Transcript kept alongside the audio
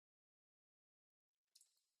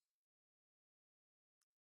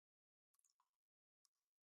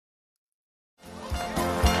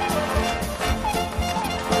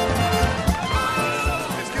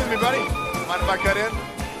haircut in?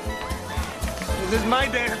 This is my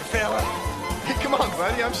dance, fella. Hey, come on,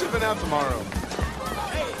 buddy. I'm shipping out tomorrow.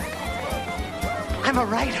 I'm a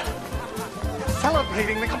writer.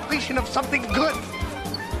 Celebrating the completion of something good.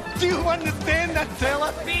 Do you understand that,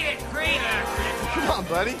 sailor? Beat it, Crater! Come on,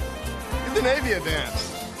 buddy. Give the Navy a dance.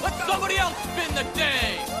 Let somebody else spin the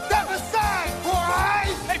day! Step aside, Four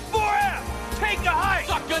Eyes! Hey, 4F! Take a hike!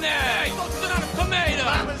 Suck an egg! Go sit on a tomato!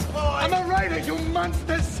 I'm a writer, you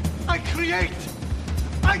monsters! I create!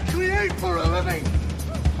 I create for a living!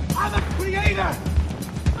 I'm a creator!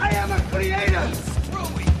 I am a creator!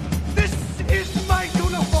 Screwy! This is my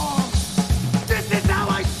uniform! This is how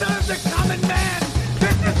I serve the common man!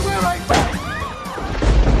 This is where I fight!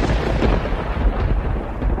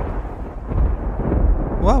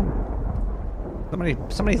 Whoa.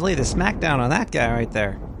 Somebody laid the smackdown on that guy right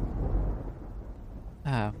there.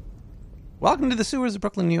 Welcome to the sewers of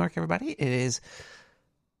Brooklyn, New York, everybody. It is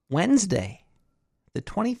Wednesday, the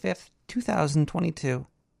 25th, 2022,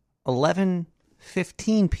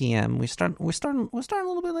 11:15 p.m. We're starting a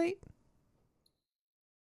little bit late.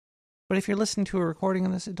 But if you're listening to a recording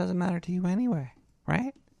of this, it doesn't matter to you anyway,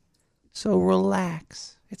 right? So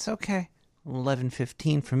relax. It's okay.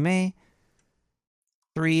 11:15 for me.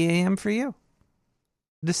 3 a.m. for you.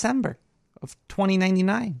 December of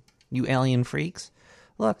 2099, you alien freaks.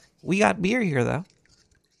 Look, we got beer here, though.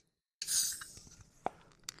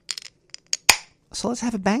 So let's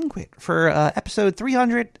have a banquet for episode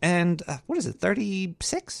 300 and,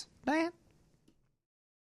 36, Diane?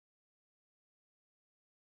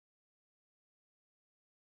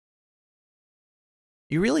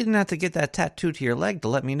 You really didn't have to get that tattoo to your leg to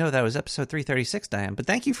let me know that was episode 336, Diane. But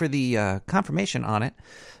thank you for the confirmation on it.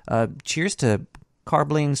 Cheers to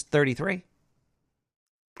Carblings 33.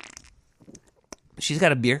 She's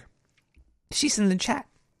got a beer. She's in the chat.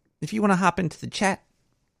 If you want to hop into the chat,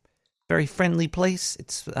 very friendly place.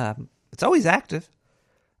 It's always active.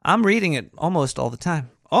 I'm reading it almost all the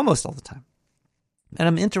time. And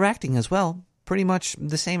I'm interacting as well. Pretty much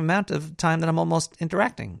the same amount of time that I'm almost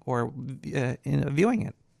interacting or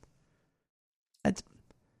viewing it.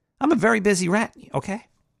 I'm a very busy rat, okay?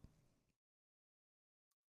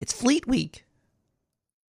 It's Fleet Week.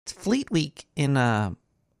 It's Fleet Week in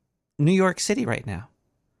New York City right now.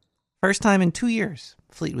 First time in 2 years,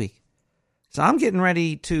 Fleet Week. So I'm getting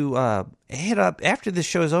ready to hit up, after this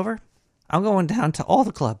show's over, I'm going down to all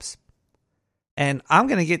the clubs. And I'm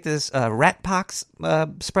going to get this rat pox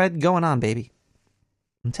spread going on, baby.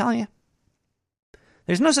 I'm telling you.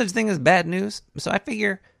 There's no such thing as bad news. So I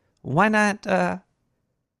figure, why not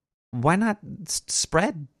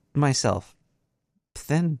spread myself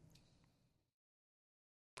thin?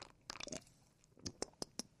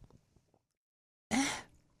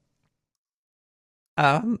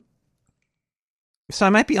 So I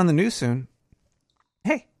might be on the news soon.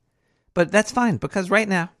 Hey, but that's fine, because right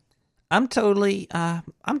now I'm totally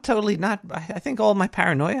not. I think all my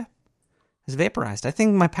paranoia is vaporized. I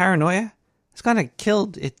think my paranoia has kind of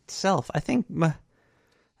killed itself. I think the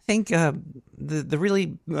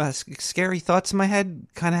really scary thoughts in my head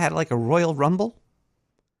kind of had like a Royal Rumble,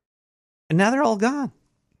 and now they're all gone.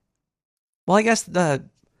 Well, I guess I'm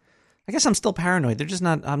still paranoid. They're just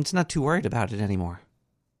not. I'm just not too worried about it anymore.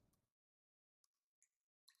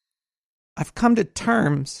 I've come to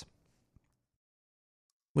terms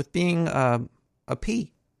with being a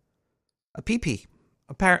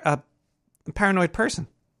paranoid person.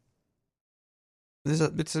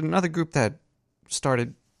 It's another group that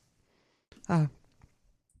started vape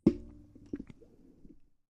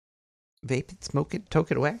it, smoke it, toke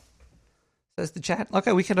it away. Says the chat.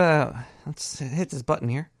 Okay, we could let's hit this button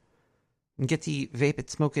here and get the vape it,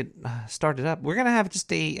 smoke it started up. We're gonna have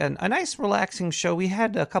just a nice relaxing show. We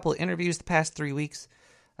had a couple of interviews the past 3 weeks.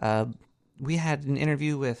 We had an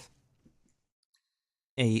interview with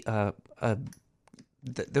there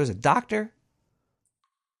was a doctor.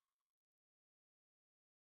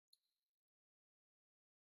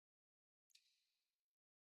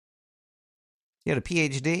 He had a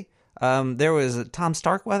PhD. There was Tom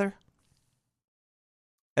Starkweather.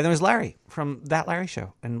 And there was Larry from That Larry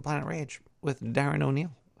Show and Planet Rage with Darren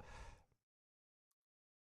O'Neill.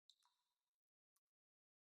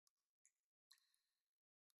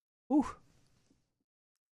 Ooh.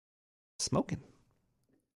 Smoking.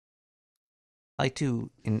 I like to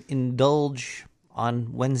indulge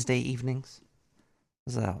on Wednesday evenings.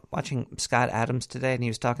 I was watching Scott Adams today, and he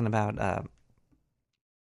was talking about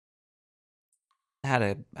how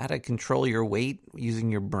to control your weight using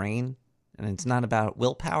your brain, and it's not about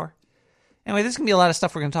willpower. Anyway, there's gonna be a lot of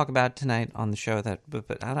stuff we're gonna talk about tonight on the show.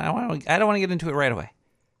 But I don't want to get into it right away.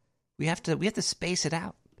 We have to space it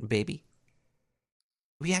out, baby.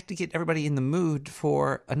 we have to get everybody in the mood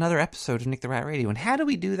for another episode of Nick the Rat Radio. And how do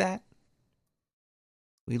we do that?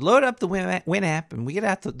 We load up the Win app and we get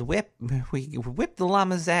out the whip. We whip the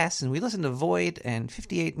llama's ass and we listen to Void and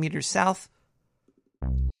 58 Meters South.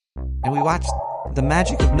 And we watch The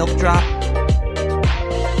Magic of Milk Drop.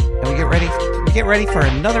 And we get ready for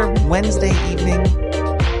another Wednesday evening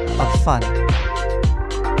of fun.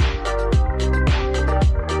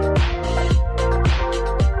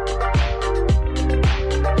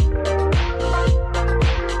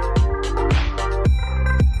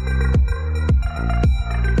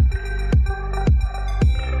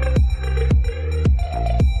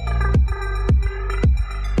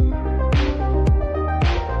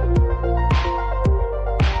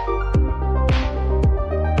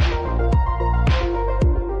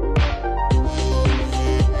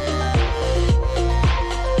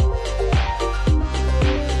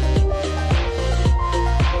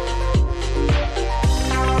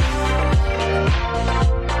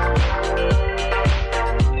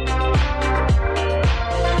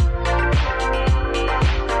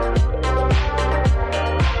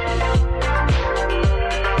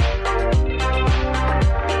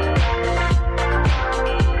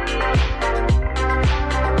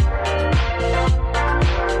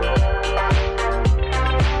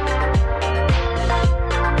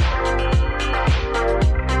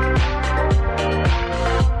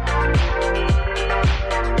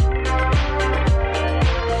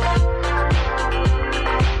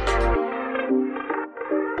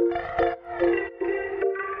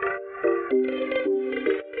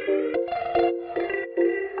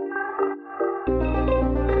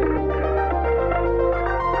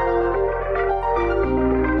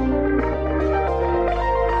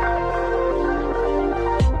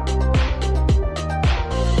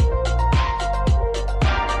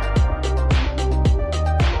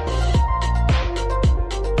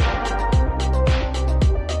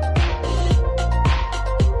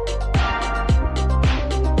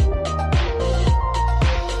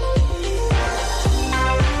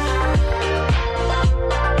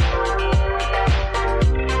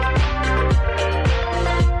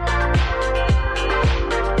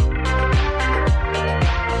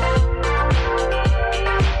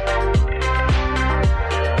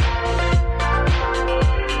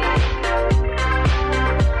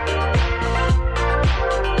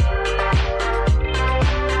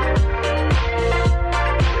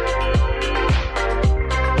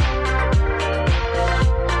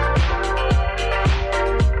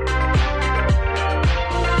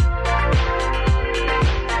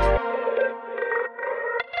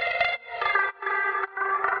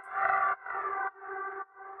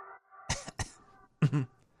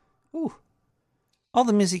 Ooh. All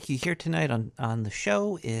the music you hear tonight on the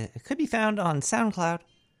show, it could be found on SoundCloud.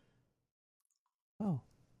 Oh,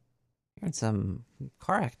 hearing some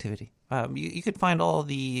car activity. You could find all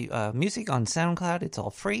the music on SoundCloud. It's all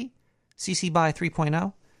free. CC BY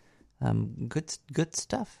 3.0. Good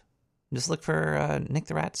stuff. Just look for Nick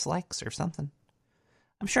the Rat's likes or something.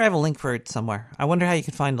 I'm sure I have a link for it somewhere. I wonder how you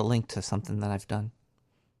could find a link to something that I've done.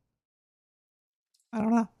 I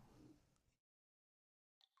don't know.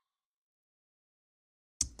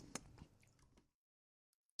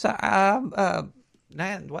 So,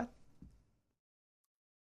 what?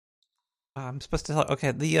 I'm supposed to tell.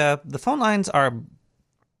 Okay, the phone lines are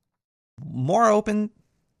more open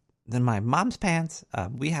than my mom's pants.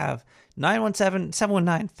 We have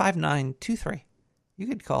 917-719-5923. You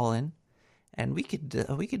could call in, and we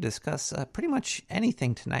could discuss pretty much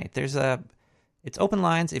anything tonight. It's open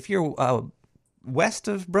lines. If you're west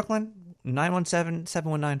of Brooklyn,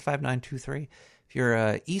 917-719-5923. If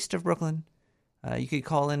you're east of Brooklyn, you could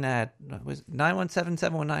call in at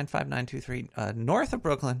 917-719-5923. North of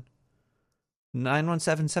Brooklyn,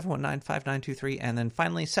 917-719-5923, and then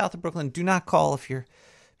finally south of Brooklyn. Do not call if you're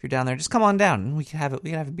down there. Just come on down, and we can have a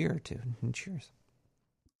beer or two. And cheers.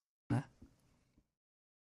 Huh?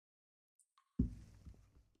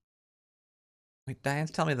 Wait, Diane's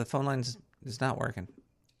telling me the phone line is not working.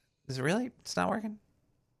 Is it really? It's not working?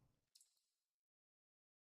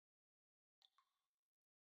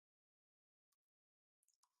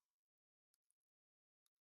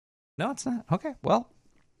 No, it's not. Okay, well,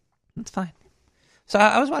 that's fine. So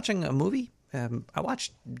I was watching a movie. I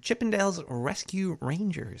watched Chippendales Rescue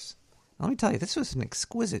Rangers. Let me tell you, this was an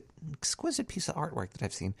exquisite piece of artwork that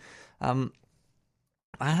I've seen. I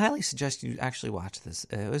highly suggest you actually watch this.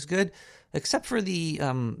 It was good, except for the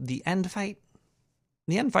end fight.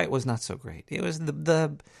 The end fight was not so great. It was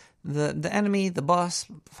the enemy, the boss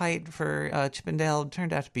fight for Chippendale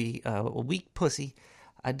turned out to be a weak pussy.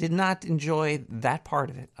 I did not enjoy that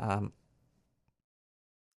part of it.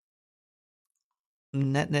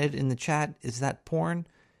 Ned in the chat, is that porn?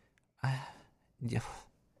 Yeah.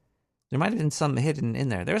 There might have been some hidden in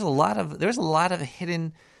there. There's a lot of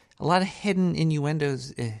hidden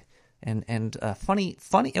innuendos and funny.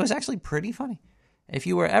 It was actually pretty funny. If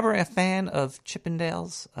you were ever a fan of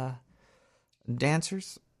Chippendales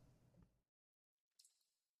dancers,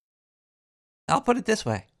 I'll put it this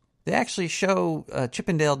way: they actually show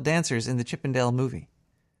Chippendale dancers in the Chippendale movie,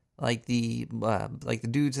 like the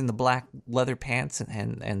dudes in the black leather pants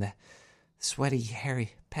and the sweaty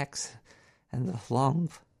hairy pecs and the long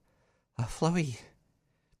flowy.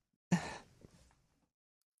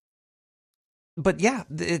 But yeah,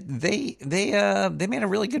 they made a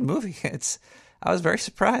really good movie. I was very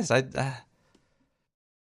surprised. I'm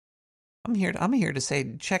here to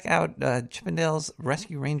say check out Chippendales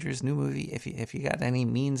Rescue Rangers new movie if you got any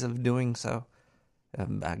means of doing so.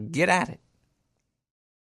 Get at it.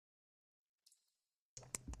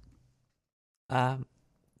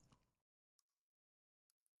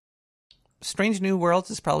 Strange New Worlds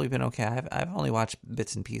has probably been okay. I've only watched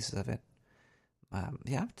bits and pieces of it.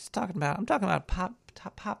 Yeah, I'm talking about pop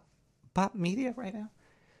media right now.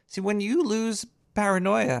 See, when you lose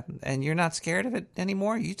paranoia and you're not scared of it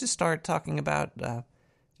anymore, you just start talking about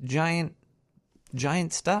giant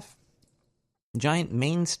stuff, giant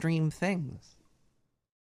mainstream things.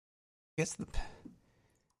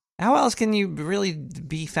 How else can you really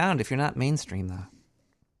be found if you're not mainstream, though?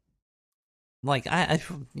 Like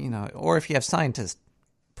or if you have scientists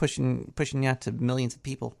pushing you out to millions of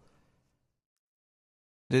people.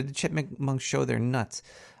 Did the chipmunks show their nuts?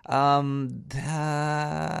 I'm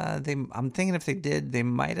thinking if they did, they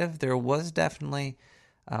might have. There was definitely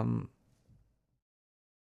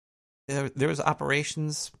there was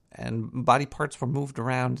operations and body parts were moved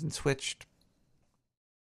around and switched.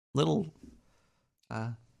 Got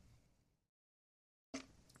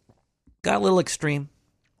a little extreme.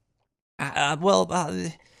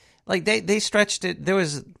 Like they stretched it. There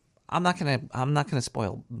was. I'm not gonna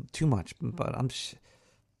spoil too much,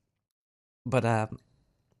 but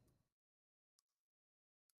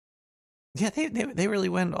yeah, they really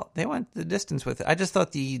went the distance with it. I just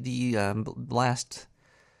thought the last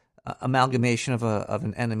amalgamation of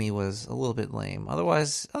an enemy was a little bit lame.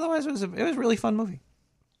 Otherwise it was a really fun movie.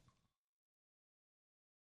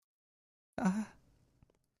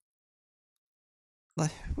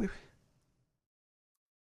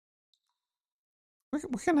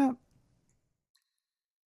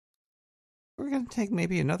 We're gonna take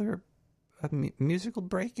maybe another musical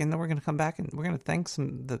break, and then we're gonna come back and we're gonna thank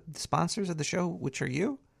the sponsors of the show, which are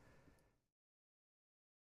you.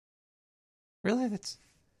 Really,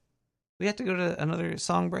 we have to go to another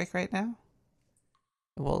song break right now.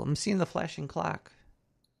 Well, I'm seeing the flashing clock.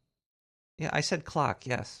 Yeah, I said clock.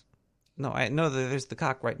 Yes. No, I know that there's the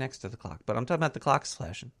clock right next to the clock, but I'm talking about the clock's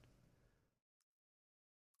flashing.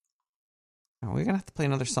 Oh, we're gonna have to play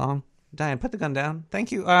another song. Diane, put the gun down.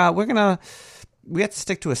 Thank you. We have to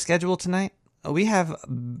stick to a schedule tonight. We have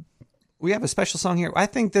a special song here. I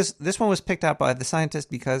think this one was picked out by the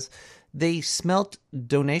scientist because they smelt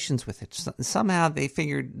donations with it. Somehow they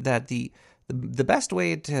figured that the best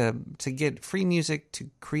way to get free music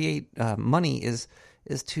to create money is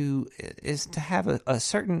to have a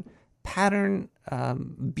certain pattern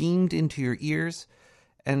beamed into your ears.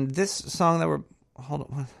 And this song that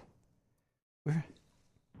hold on.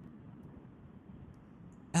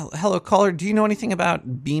 Hello, caller. Do you know anything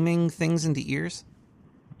about beaming things into ears?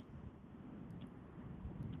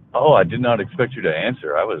 Oh, I did not expect you to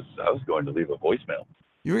answer. I was going to leave a voicemail.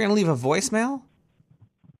 You were going to leave a voicemail?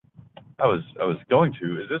 I was going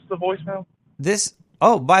to. Is this the voicemail?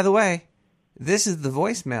 Oh, by the way, this is the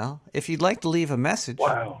voicemail. If you'd like to leave a message.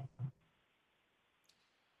 Wow.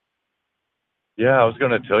 Yeah, I was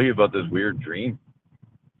going to tell you about this weird dream.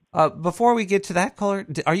 Before we get to that, caller,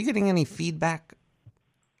 are you getting any feedback?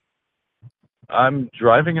 I'm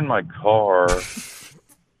driving in my car,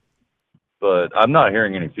 but I'm not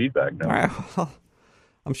hearing any feedback now. All right, well,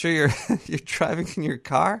 I'm sure you're driving in your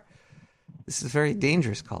car. This is very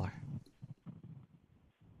dangerous, caller.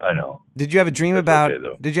 I know. Did you have a dream about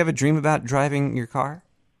driving your car?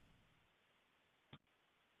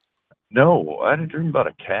 No, I had a dream about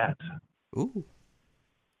a cat. Ooh.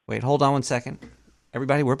 Wait, hold on one second.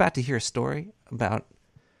 Everybody, we're about to hear a story about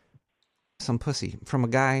some pussy from a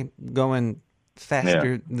guy going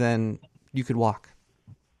faster than you could walk.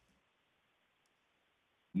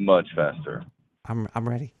 Much faster. I'm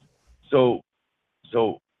ready. So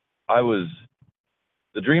the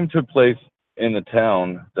dream took place in the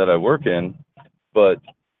town that I work in, but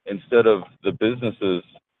instead of the businesses,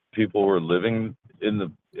 people were living in the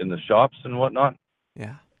shops and whatnot.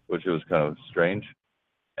 Yeah. Which was kind of strange.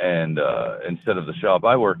 and instead of the shop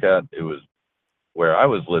I work at, it was where I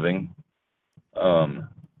was living.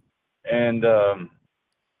 And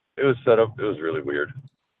it was set up. It was really weird.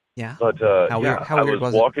 Yeah. But How weird? How I weird was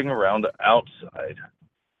was it? walking around outside,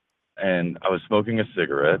 and I was smoking a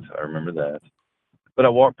cigarette. I remember that. But I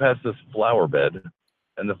walked past this flower bed,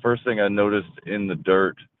 and the first thing I noticed in the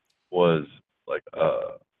dirt was like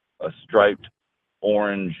a striped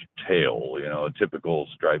orange tail. You know, a typical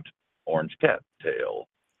striped orange cat tail.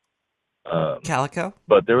 Calico?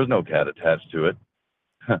 But there was no cat attached to it.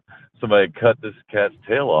 Somebody cut this cat's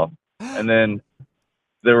tail off, and then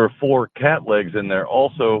there were 4 cat legs in there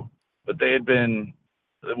also, but they had been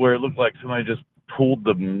where it looked like somebody just pulled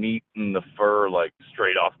the meat and the fur like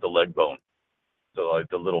straight off the leg bone. So like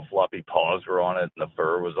the little floppy paws were on it and the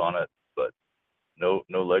fur was on it, but no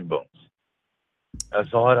leg bones. I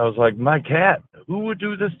saw it. I was like, my cat. Who would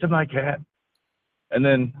do this to my cat? And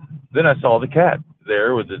then I saw the cat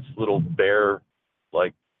there with its little bare,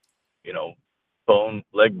 like, you know,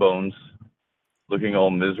 leg bones, looking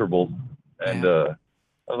all miserable. And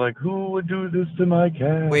I was like, who would do this to my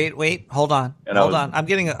cat? Wait, hold on. And Hold on. I'm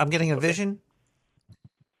getting a vision.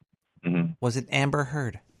 Mm-hmm. Was it Amber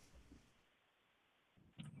Heard?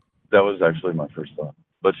 That was actually my first thought.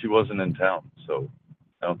 But she wasn't in town, so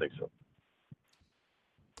I don't think so.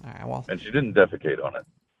 All right, well. And she didn't defecate on it.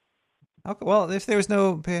 Okay, well, if there's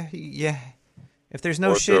no, if there's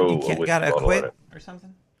no Or shit, throw you a can't whiskey gotta bottle at quit it. or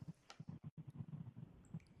something.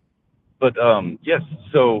 But yes,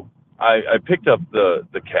 so I picked up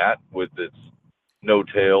the cat with its no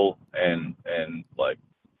tail and like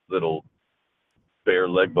little bare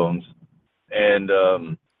leg bones, and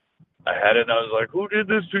I had it and I was like, who did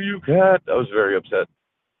this to you, cat? I was very upset.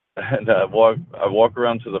 And I walk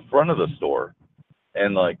around to the front of the store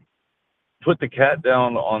and like put the cat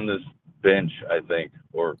down on this bench, I think,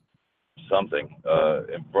 or something,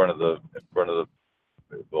 in front of the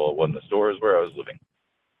well, it wasn't the store, is where I was living.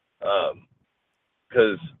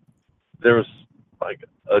 Because there was like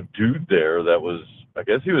a dude there that was, I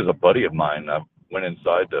guess he was a buddy of mine. I went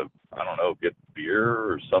inside to, I don't know, get beer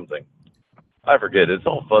or something. I forget. It's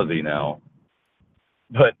all fuzzy now.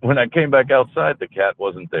 But when I came back outside, the cat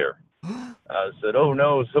wasn't there. I said, oh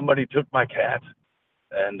no, somebody took my cat.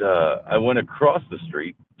 And I went across the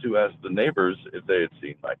street to ask the neighbors if they had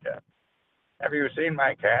seen my cat. Have you seen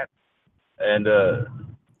my cat? And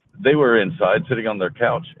they were inside sitting on their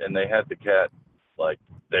couch, and they had the cat like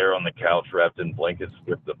there on the couch wrapped in blankets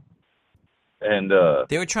with them. And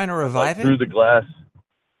They were trying to revive through it? the glass.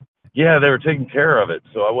 Yeah, they were taking care of it,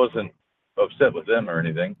 so I wasn't upset with them or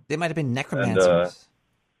anything. They might have been necromancers.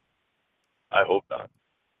 I hope not.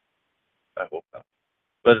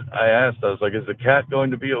 But I asked, I was like, is the cat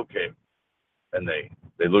going to be okay? And they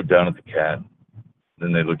looked down at the cat.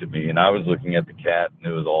 Then they looked at me, and I was looking at the cat,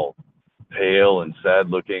 and it was all pale and sad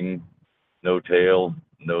looking, no tail,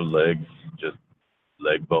 no legs, just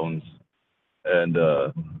leg bones. And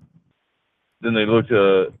then they looked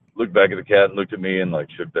back at the cat and looked at me and like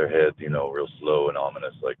shook their head, you know, real slow and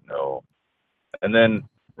ominous, like no. And then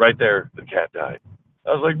right there, the cat died.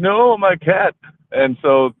 I was like, no, my cat. And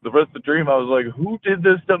so the rest of the dream, I was like, who did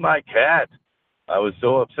this to my cat? I was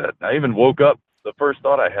so upset. I even woke up. The first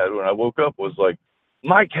thought I had when I woke up was like,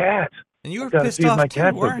 my cat. And you were gotta pissed see if off my too,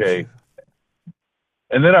 cat's weren't okay. you?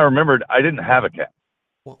 And then I remembered I didn't have a cat.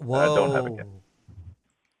 Whoa. I don't have a cat.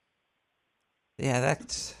 Yeah,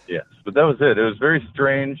 that's... Yes, but that was it. It was very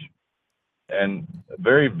strange and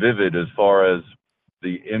very vivid as far as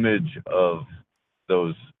the image of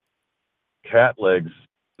those cat legs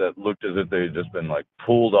that looked as if they had just been like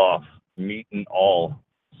pulled off, meat and all,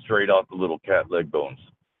 straight off the little cat leg bones.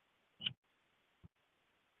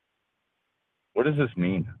 What does this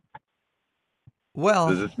mean? Well...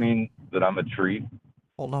 Does this mean that I'm a treat?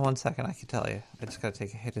 Hold on one second, I can tell you. I just gotta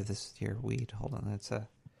take a hit of this here weed. Hold on, that's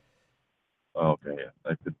Okay, yeah,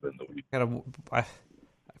 that could have been the week. I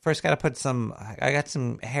first gotta put some... I got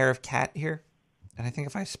some hair of cat here, and I think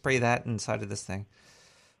if I spray that inside of this thing...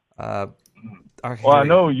 Well, I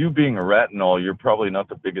know you being a rat and all, you're probably not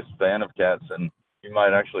the biggest fan of cats, and you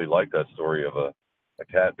might actually like that story of a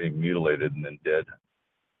cat being mutilated and then dead.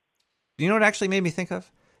 Do you know what it actually made me think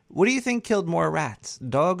of? What do you think killed more rats,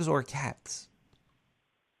 dogs or cats?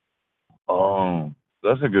 Oh,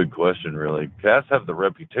 that's a good question, really. Cats have the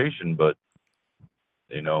reputation, but,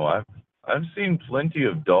 you know, I've seen plenty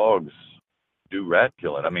of dogs do rat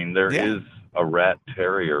killing. I mean, there is a rat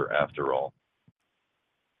terrier after all.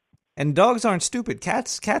 And dogs aren't stupid.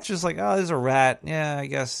 Cats just like, oh, there's a rat. Yeah, I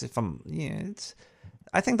guess if I'm, it's.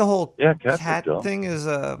 I think the whole cats cat are dumb. thing is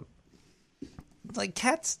like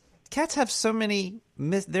cats have so many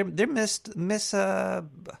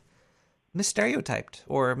misstereotyped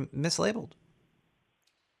or mislabeled.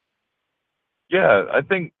 Yeah, I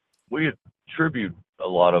think we attribute a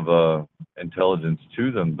lot of intelligence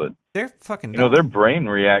to them, but They're fucking you know, their dumb. brain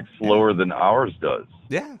reacts slower than ours does.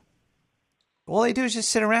 Yeah. All they do is just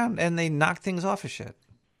sit around and they knock things off of shit.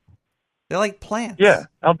 They're like plants. Yeah,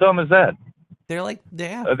 how dumb is that? They're like,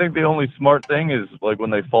 yeah. I think the only smart thing is like when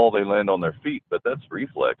they fall, they land on their feet, but that's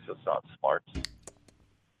reflex. That's not smart.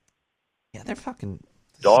 Yeah, they're fucking.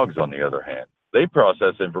 Dogs, on the other hand, they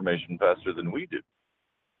process information faster than we do.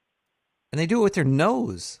 And they do it with their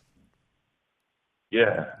nose.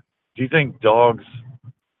 Yeah. Do you think dogs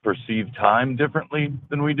perceive time differently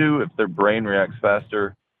than we do? If their brain reacts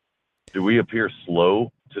faster, do we appear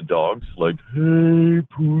slow to dogs? Like, hey,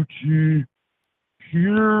 Poochie,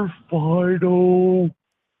 here, Fido.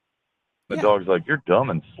 The Yeah. dog's like, you're dumb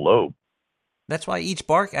and slow. That's why each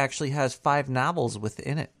bark actually has 5 novels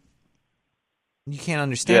within it. You can't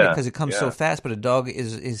understand it because it comes so fast, but a dog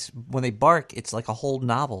is when they bark, it's like a whole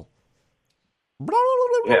novel.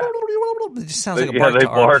 Yeah. It just sounds like a bark they to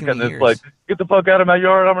our bark puny and it's ears. like, get the fuck out of my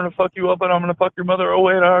yard. I'm going to fuck you up and I'm going to fuck your mother. Oh,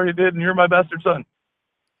 wait, I already did and you're my bastard son.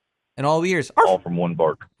 And all ears. All from one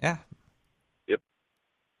bark. Yeah. Yep.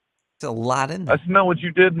 It's a lot in there. I smell what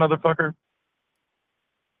you did, motherfucker.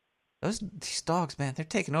 These dogs, man, they're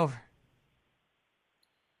taking over.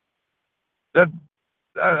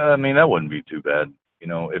 I mean, that wouldn't be too bad. You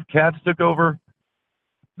know, if cats took over,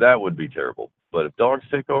 that would be terrible. But if dogs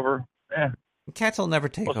take over, Cats will never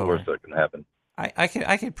take what's the over. worst that can happen? I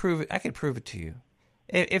could prove it. I could prove it to you.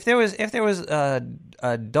 If there was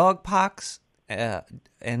dog pox, and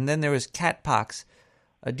then there was cat pox,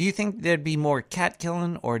 do you think there'd be more cat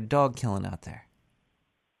killing or dog killing out there?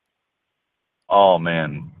 Oh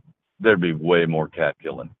man, there'd be way more cat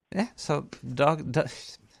killing. Yeah. So dog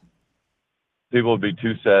People would be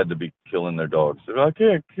too sad to be killing their dogs. They're like, I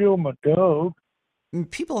can't kill my dog.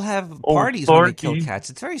 people have Oh, parties when they kill Sparky. cats.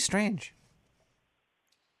 It's very strange.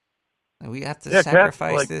 We have to Yeah,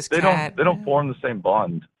 sacrifice cats, like, this they cat. don't form the same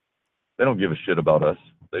bond. They don't give a shit about us.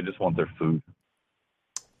 They just want their food.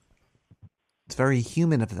 It's very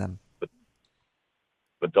human of them.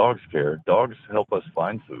 But dogs care. Dogs help us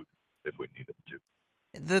find food if we need them to.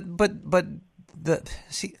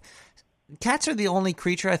 See, cats are the only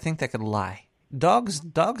creature I think that could lie. Dogs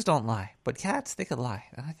don't lie, but cats, they could lie,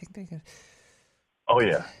 and I think they could. Oh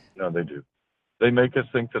yeah, no, they do. They make us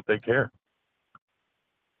think that they care.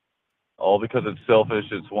 All because it's selfish.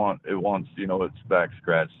 It wants its back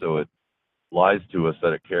scratched, so it lies to us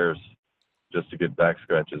that it cares just to get back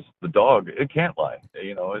scratches. The dog, it can't lie.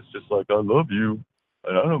 It's just like, I love you,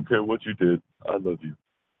 and I don't care what you did. I love you.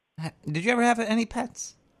 Did you ever have any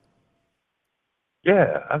pets?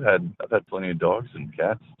 Yeah, I've had plenty of dogs and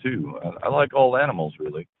cats too. I like all animals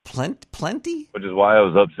really, Plenty? which is why I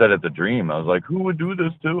was upset at the dream. I was like, who would do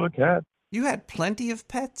this to a cat? You had plenty of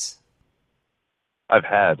pets? I've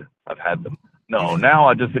had them. No, now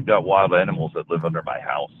I just got wild animals that live under my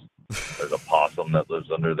house. There's a possum that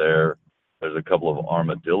lives under there. There's a couple of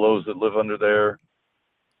armadillos that live under there,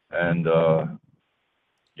 and and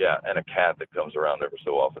a cat that comes around every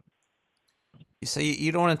so often. So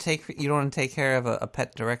you don't want to take care of a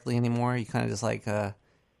pet directly anymore. You kind of just like the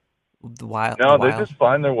wild. No, the they wild. just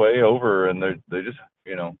find their way over and they just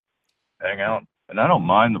hang out. And I don't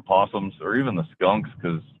mind the possums or even the skunks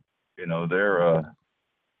because they're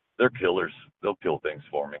killers. They'll kill things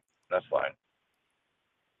for me. That's fine.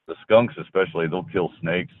 The skunks especially, they'll kill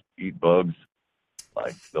snakes, eat bugs,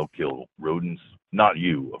 like they'll kill rodents. Not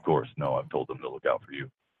you, of course. No, I've told them to look out for you.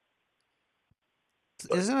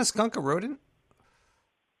 Isn't a skunk a rodent?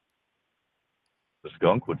 The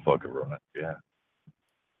skunk would fuck a rodent, yeah.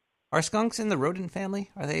 Are skunks in the rodent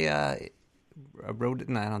family? Are they a rodent?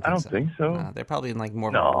 No, I don't think so. No, they're probably in like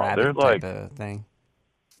more of a rabbit they're type like, of thing.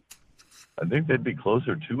 I think they'd be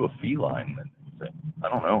closer to a feline than anything. I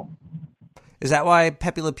don't know. Is that why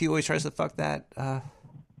Pepe Le Pew always tries to fuck that?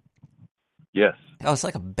 Yes. Oh, it's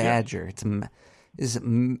like a badger. It's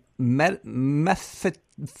Mephetade.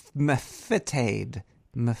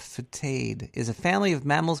 Mephetade is a family of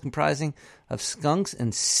mammals comprising of skunks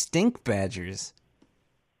and stink badgers.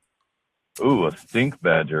 Ooh, a stink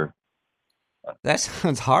badger. That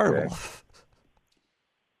sounds horrible. Okay.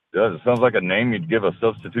 Does. It sounds like a name you'd give a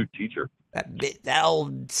substitute teacher. That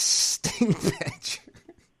old stink badger.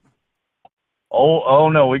 Oh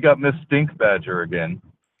no, we got Miss Stink Badger again.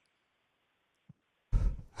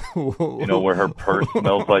 Where her purse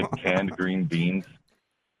smells like canned green beans.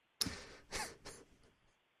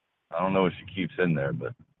 I don't know what she keeps in there,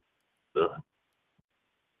 but ugh.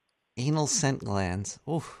 Anal scent glands.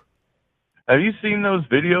 Oof. Have you seen those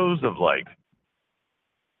videos of like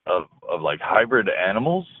hybrid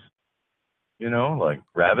animals? You know, like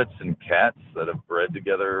rabbits and cats that have bred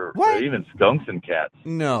together, What? or even skunks and cats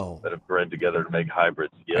No. that have bred together to make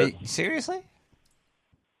hybrids. Yes, Seriously?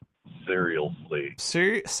 seriously.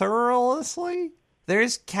 Seriously?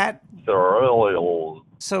 There's cat. Serial.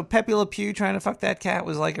 So Pepe Le Pew trying to fuck that cat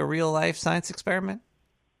was like a real life science experiment?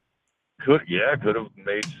 Could have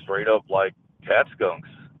made straight up like cat skunks.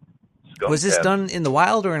 Skunk Was this cats, done in the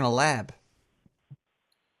wild or in a lab?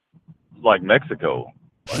 like Mexico?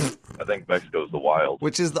 I think Mexico's the wild.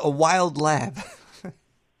 Which is a wild lab.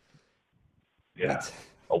 Yeah,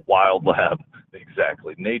 a wild lab.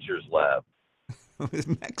 Exactly, nature's lab. With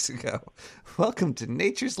Mexico. Welcome to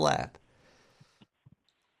Nature's Lab.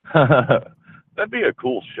 That'd be a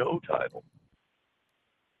cool show title.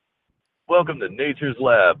 Welcome to Nature's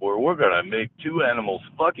Lab, where we're gonna make two animals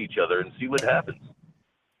fuck each other and see what happens.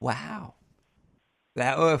 Wow.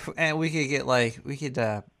 And we could get we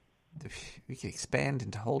could expand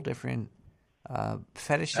into whole different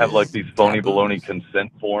fetishes. Have like these phony taboos. baloney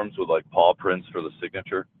consent forms with like paw prints for the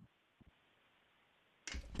signature.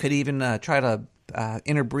 Could even try to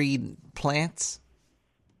interbreed plants.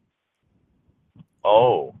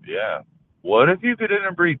 Oh yeah. What if you could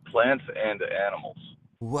interbreed plants and animals?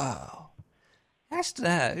 Whoa.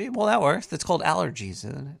 Well, that works. That's called allergies,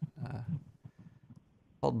 isn't it?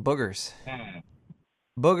 Called boogers.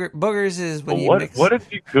 Boogers is when you mix. What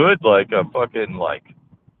if you could like a fucking like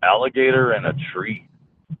alligator and a tree?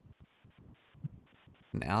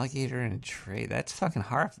 An alligator in a tree. That's fucking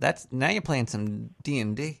hard. Now you're playing some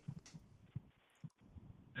D&D.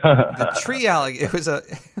 The tree alligator. It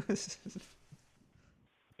was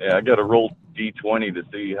Yeah, I got to roll D20 to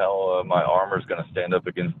see how my armor's going to stand up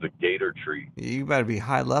against the gator tree. You better be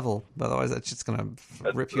high level, otherwise that's just gonna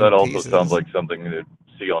rip you That in also pieces. sounds like something you'd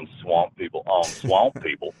see on Swamp People.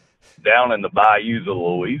 Down in the bayous of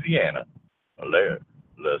Louisiana, the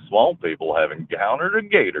Swamp People have encountered a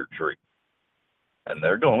gator tree, and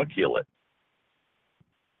they're going to kill it.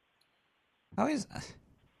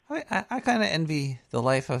 I kind of envy the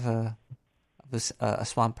life of a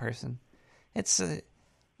swamp person. It's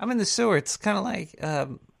I'm in the sewer. It's kind of like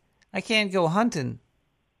I can't go hunting,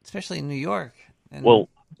 especially in New York. And Well,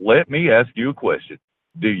 let me ask you a question.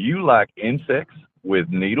 Do you like insects with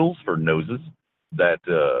needles for noses that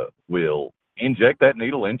will inject that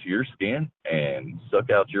needle into your skin and suck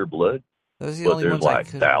out your blood? those are the But only there's ones I like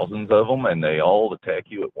could. thousands of them, and they all attack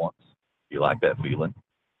you at once. You like that feeling?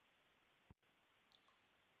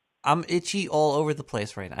 I'm itchy all over the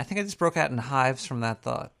place right now. I think I just broke out in hives from that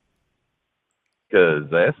thought. Because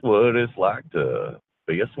that's what it's like to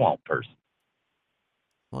be a swamp person.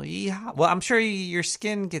 Well, yeah. Well, I'm sure your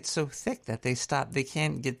skin gets so thick that they stop. They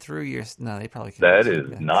can't get through your. No, they probably can't. That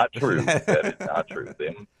is not true. That is not true.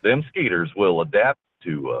 Them skeeters will adapt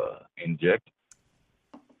to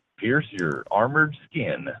pierce your armored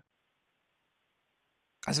skin.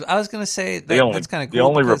 I was going to say that, that's kind of cool. The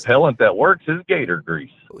only because repellent that works is gator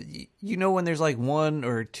grease. you know when there's like one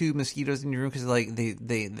or two mosquitoes in your room because like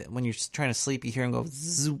they when you're trying to sleep you hear them go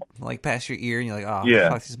zoop, like past your ear and you're like, oh Yeah.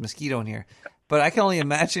 fuck, there's a mosquito in here. But I can only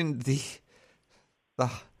imagine the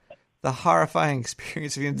horrifying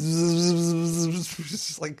experience of being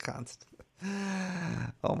just like constant.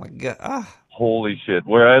 Oh my god! Holy shit!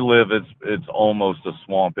 Where I live, it's almost a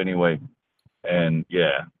swamp anyway, and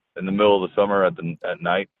yeah, in the middle of the summer at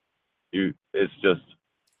night,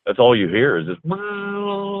 that's all you hear is just.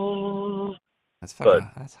 That's fucking.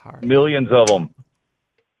 That's hard. Millions of them.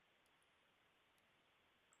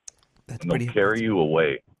 That's And pretty. they'll carry you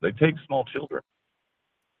away. They take small children.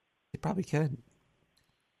 They probably could.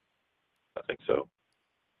 I think so.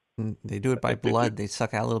 And they do it by blood. They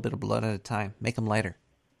suck out a little bit of blood at a time. Make them lighter.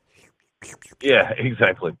 Yeah,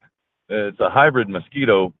 exactly. It's a hybrid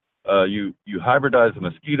mosquito. You hybridize a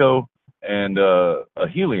mosquito and a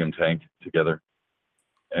helium tank together,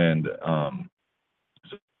 and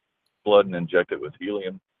blood and inject it with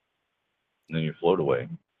helium, and then you float away.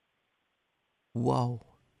 Whoa.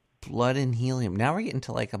 Blood and helium. Now we're getting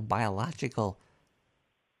to like a biological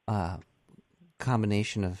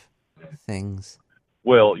combination of things.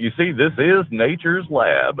 Well, you see, this is Nature's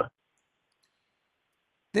Lab.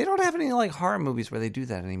 They don't have any like horror movies where they do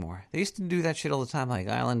that anymore. They used to do that shit all the time, like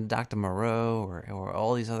Island of Dr. Moreau or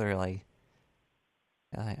all these other like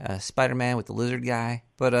Spider-Man with the lizard guy.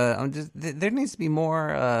 But there needs to be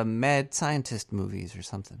more mad scientist movies or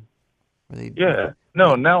something.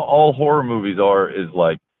 Now all horror movies is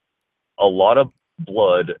like a lot of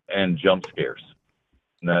blood and jump scares.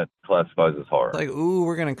 and that classifies as horror. Like, ooh,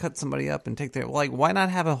 we're gonna cut somebody up and take their like. Why not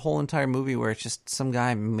have a whole entire movie where it's just some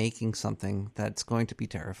guy making something that's going to be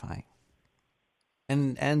terrifying,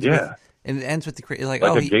 and ends with the like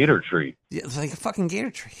a gator tree. Yeah, it's like a fucking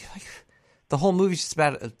gator tree. Like the whole movie's just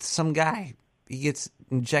about some guy. He gets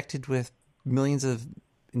injected with millions of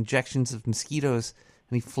injections of mosquitoes,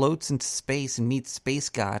 and he floats into space and meets Space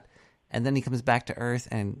God, and then he comes back to Earth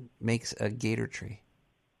and makes a gator tree.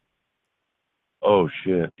 Oh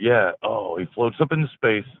shit! Yeah. Oh, he floats up into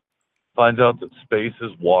space, finds out that space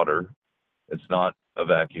is water. It's not a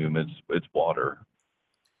vacuum. It's water.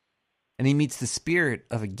 And he meets the spirit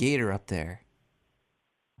of a gator up there.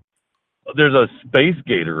 There's a space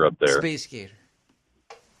gator up there. Space gator.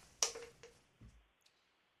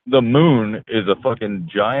 The moon is a fucking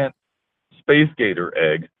giant space gator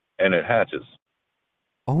egg, and it hatches.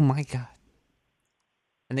 Oh my god!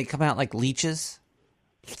 And they come out like leeches.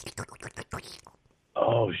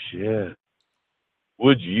 Oh shit!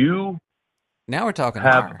 Would you Now we're talking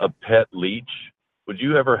have horror. a pet leech? Would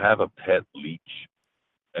you ever have a pet leech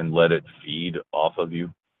and let it feed off of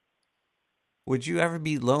you? Would you ever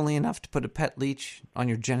be lonely enough to put a pet leech on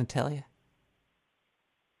your genitalia?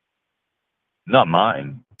 Not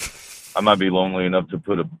mine. I might be lonely enough to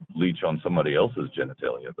put a leech on somebody else's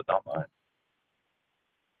genitalia, but not mine.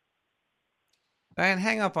 Ryan,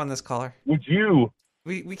 hang up on this caller. Would you?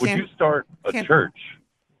 We Would can't. you start a can't- church?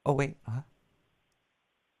 Oh wait.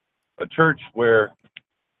 A church where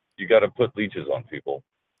you got to put leeches on people.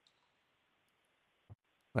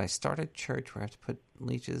 Would I start a church where I have to put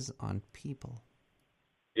leeches on people?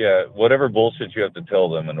 Yeah, whatever bullshit you have to tell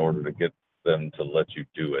them in order to get them to let you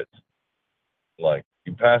do it. Like,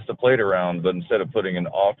 you pass the plate around, but instead of putting an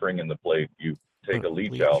offering in the plate, you take a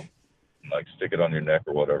leech out and, like, stick it on your neck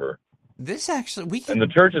or whatever. This actually, we can. And the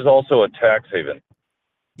church is also a tax haven.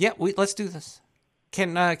 Yeah, let's do this.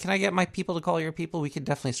 Can I get my people to call your people? We could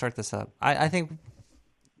definitely start this up. I think.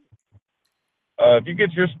 If you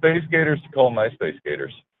get your space gators to call my space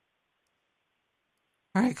gators.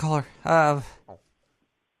 All right, caller. I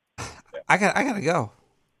gotta go.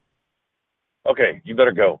 Okay, you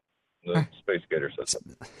better go. The space gator says so.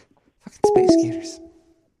 Fucking space gators.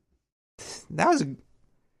 That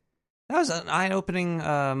was an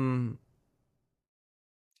eye-opening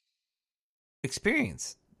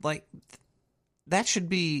experience. Like that should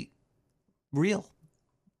be real.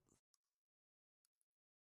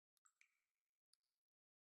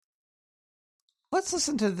 Let's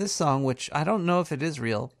listen to this song, which I don't know if it is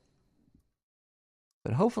real,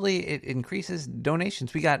 but hopefully it increases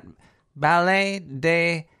donations. We got Ballet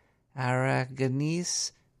de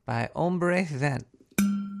Aragonés by Hombre Vent.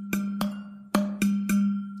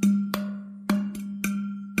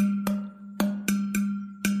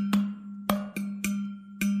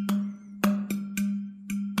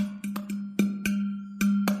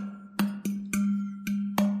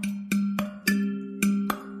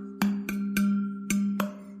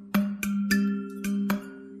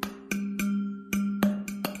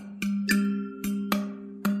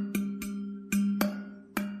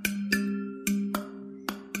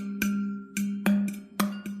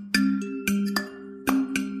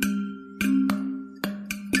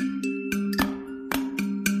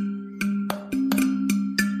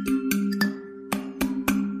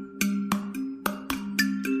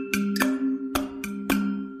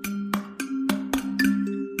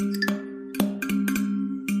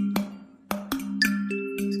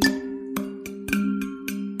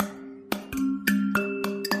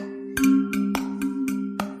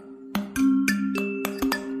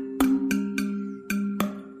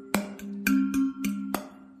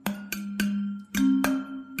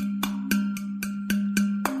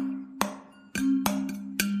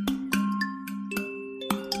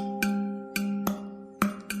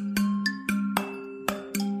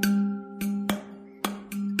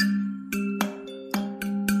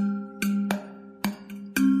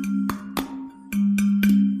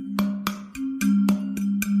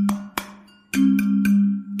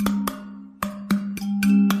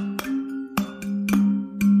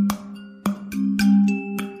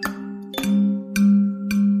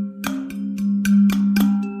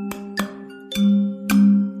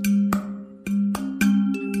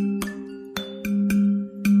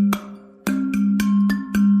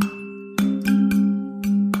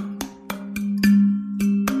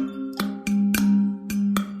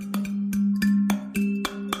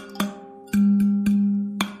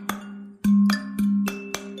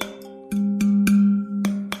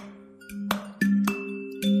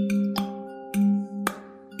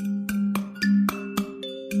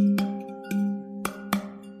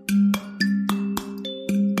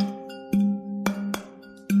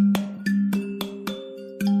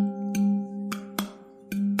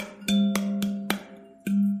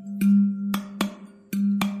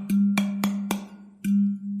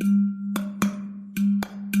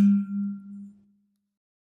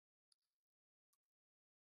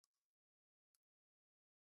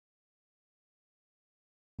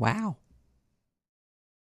 Wow.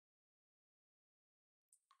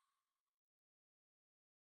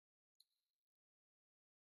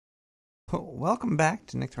 Welcome back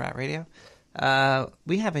to Nick the Rat Radio.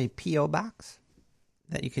 We have a P.O. box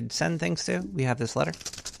that you could send things to. We have this letter.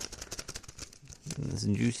 This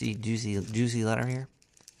juicy letter here.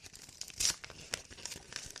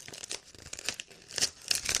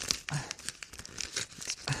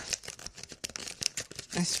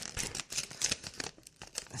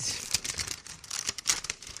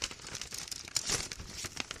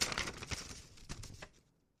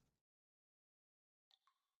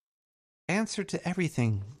 Answer to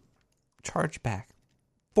everything. Charge back.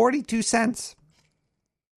 42 cents.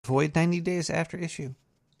 Void 90 days after issue.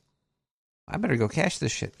 I better go cash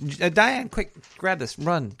this shit. Diane, quick, grab this.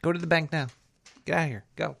 Run. Go to the bank now. Get out of here.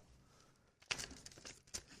 Go.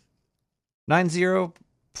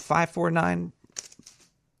 90549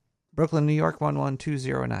 Brooklyn, New York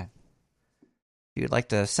 11209. If you'd like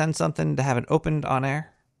to send something to have it opened on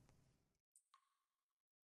air.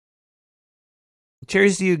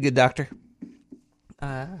 Cheers to you, good doctor.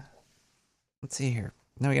 Let's see here.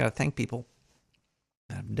 Now we gotta thank people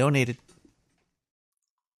that have donated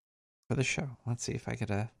for the show. Let's see if I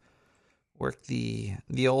could work the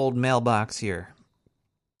old mailbox here.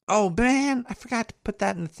 Oh man, I forgot to put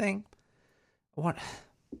that in the thing. What?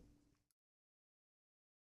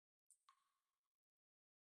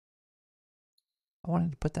 I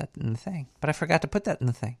wanted to put that in the thing, but I forgot to put that in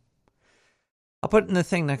the thing. I'll put it in the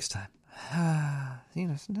thing next time.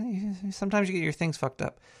 Sometimes you get your things fucked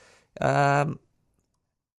up.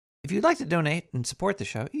 If you'd like to donate and support the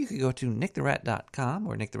show, you could go to nicktherat.com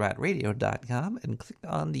or nicktheratradio.com and click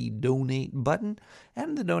on the donate button.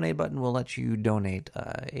 And the donate button will let you donate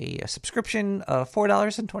a subscription of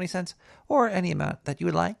 $4.20 or any amount that you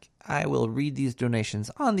would like. I will read these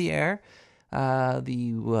donations on the air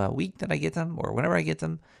the week that I get them or whenever I get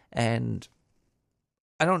them. And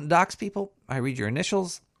I don't dox people. I read your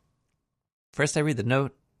initials. First, I read the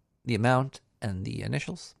note, the amount, and the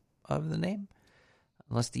initials of the name.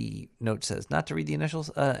 Unless the note says not to read the initials.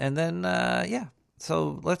 And then, yeah.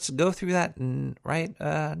 So let's go through that right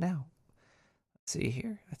now. Let's see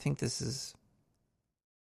here. I think that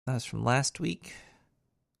was from last week.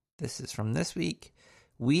 This is from this week.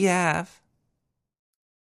 We have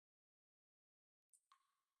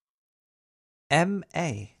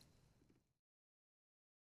MA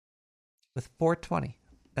with 420.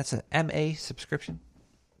 That's an MA subscription.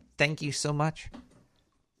 Thank you so much.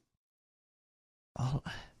 Oh.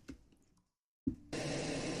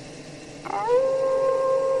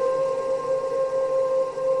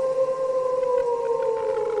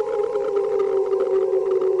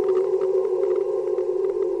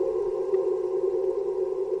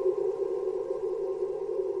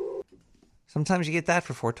 Sometimes you get that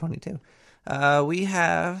for 422. We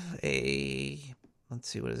have let's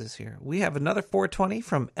see, what is this here? We have another 420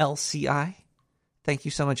 from LCI. Thank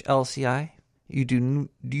you so much, LCI. You do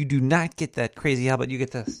not get that crazy how, but you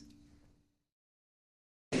get this.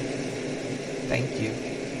 Thank you.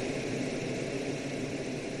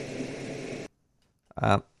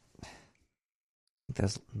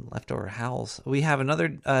 There's leftover howls. We have another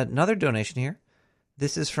donation here.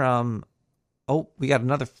 This is from. Oh, we got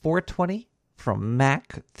another 420 from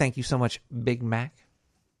Mac. Thank you so much, Big Mac.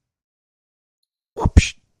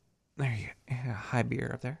 Whoops. There you go. High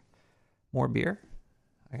beer up there. More beer.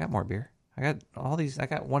 I got more beer. I got all these. I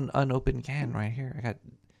got one unopened can right here. I got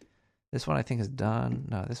this one. I think is done.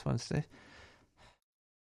 No, this one's still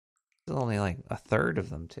only like a third of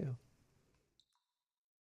them too.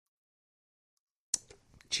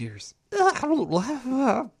 Cheers.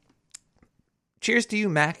 Cheers to you,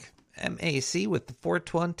 Mac. MAC with the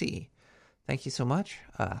 420. Thank you so much.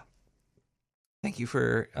 Thank you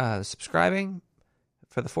for subscribing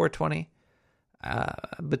for the 420.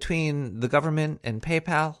 Between the government and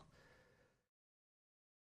PayPal,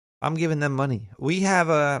 I'm giving them money. We have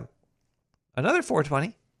another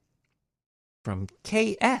 420 from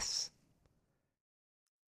KS.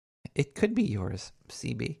 It could be yours,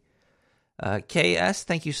 CB. KS,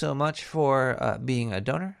 thank you so much for being a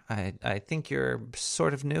donor. I think you're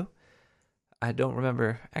sort of new. I don't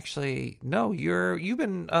remember. Actually, no, you've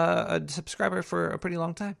been a subscriber for a pretty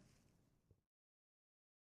long time.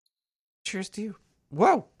 Cheers to you.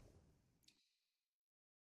 Whoa.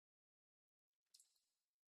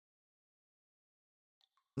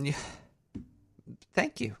 Yeah.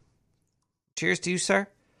 Thank you. Cheers to you, sir.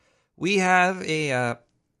 We have a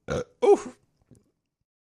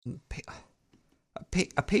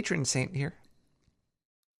patron saint here.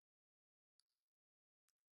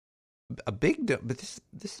 A big but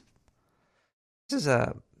this is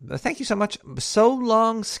Thank you so much. So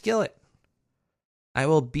long, Skillet. I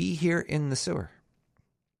will be here in the sewer.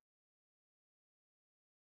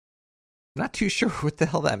 Not too sure what the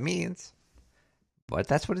hell that means, but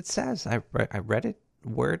that's what it says. I read it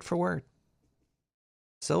word for word.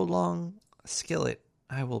 So long, Skillet.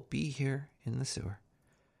 I will be here in the sewer.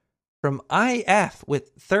 From IF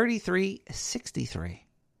with 3363.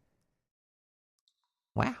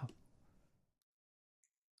 Wow.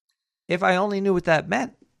 If I only knew what that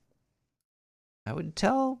meant, I would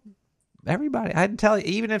tell everybody. I'd tell you,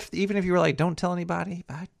 even if you were like, don't tell anybody,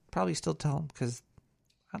 I'd probably still tell them because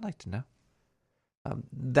I'd like to know.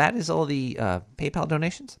 That is all the PayPal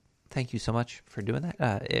donations. Thank you so much for doing that.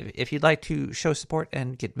 If you'd like to show support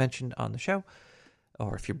and get mentioned on the show,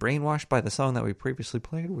 or if you're brainwashed by the song that we previously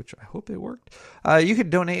played, which I hope it worked, you could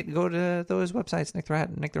donate. Go to those websites, Nick the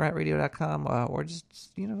Rat, nicktheratradio.com, or just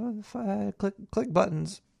click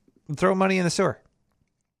buttons, and throw money in the sewer.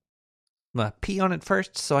 Pee on it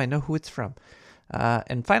first, so I know who it's from.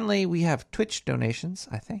 And finally, we have Twitch donations,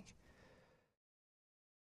 I think.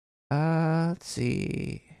 Let's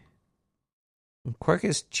see.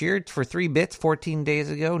 Quirkus cheered for 3 bits 14 days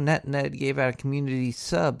ago. NetNed gave out a community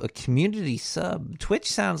sub. A community sub.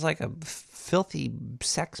 Twitch sounds like a filthy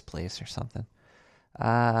sex place or something.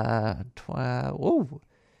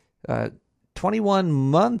 21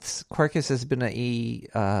 months. Quirkus has been a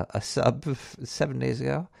sub 7 days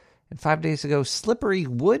ago. And 5 days ago, Slippery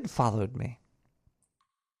Wood followed me.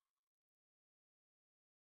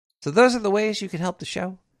 So those are the ways you can help the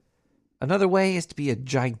show. Another way is to be a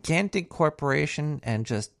gigantic corporation and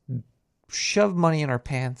just shove money in our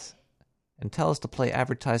pants and tell us to play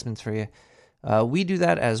advertisements for you. We do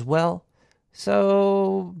that as well.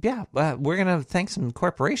 So, yeah, we're going to thank some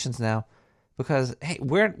corporations now because, hey,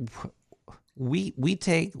 we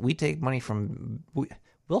take money from...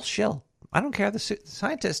 We'll shill. I don't care. The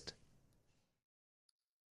scientist...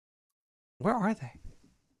 Where are they?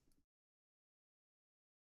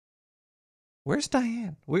 Where's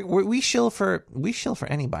Diane? We shill for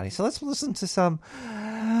anybody. So let's listen to some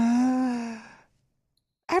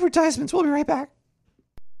advertisements. We'll be right back.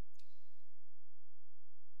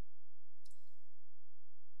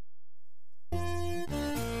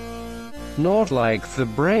 Not like the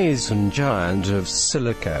brazen giant of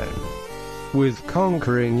silicone, with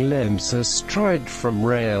conquering limbs astride from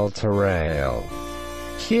rail to rail.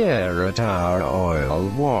 Here at our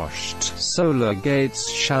oil-washed solar gates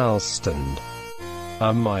shall stand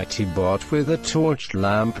a mighty bot with a torch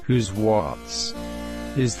lamp whose watts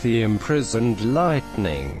is the imprisoned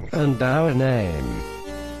lightning, and our name,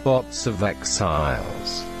 Bots of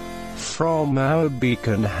Exiles. From our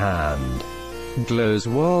beacon hand glows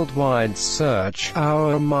worldwide search,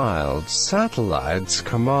 our mild satellites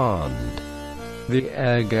command the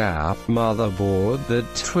air-gap motherboard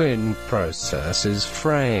that twin processes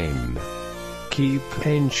frame. Keep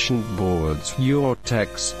ancient boards, your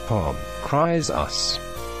text pomp cries us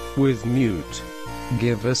with mute.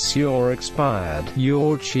 Give us your expired,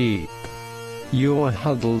 your cheap, your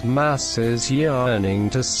huddled masses yearning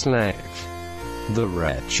to slake the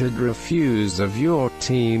wretched refuse of your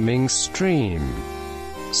teeming stream.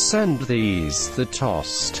 Send these the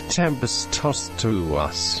tossed tempest tossed to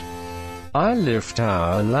us. I lift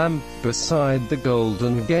our lamp beside the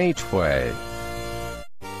golden gateway.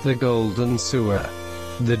 The golden sewer.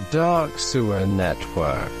 The dark sewer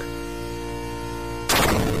network.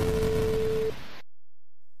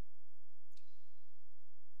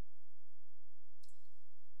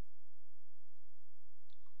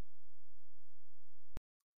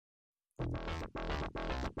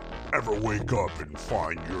 Ever wake up and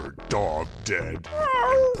find your dog dead,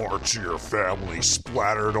 and parts of your family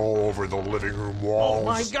splattered all over the living room walls? Oh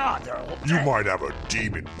my God! You might have a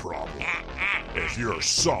demon problem. If you're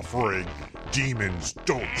suffering, demons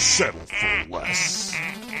don't settle for less.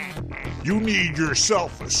 You need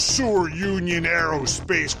yourself a Sewer Union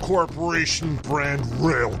Aerospace Corporation brand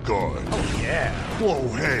railgun. Oh yeah! Blow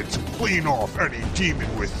heads and clean off any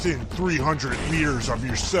demon within 300 meters of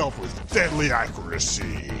yourself with deadly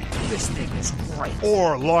accuracy. This thing is great.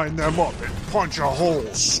 Or line them up and punch a hole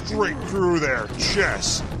straight through their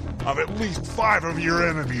chest of at least 5 of your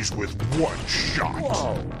enemies with one shot.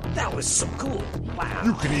 Whoa, that was so cool. Wow.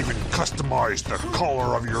 You can even customize the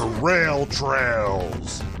color of your rail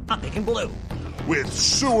trails I'm thinking blue. with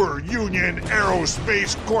Sewer Union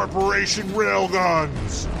Aerospace Corporation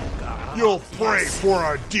railguns. You'll pray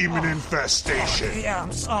for a demon infestation. Yeah,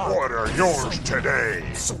 I'm sorry. Order yours today.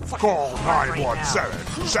 Call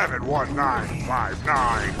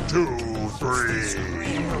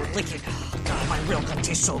 917-719-5923. Lick it. Oh, God, my railgun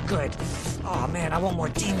tastes so good. Oh man, I want more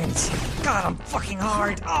demons. God, I'm fucking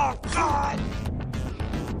hard. Oh God.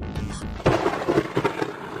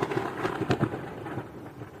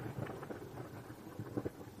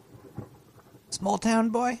 Small town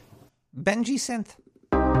boy, Benji Synth.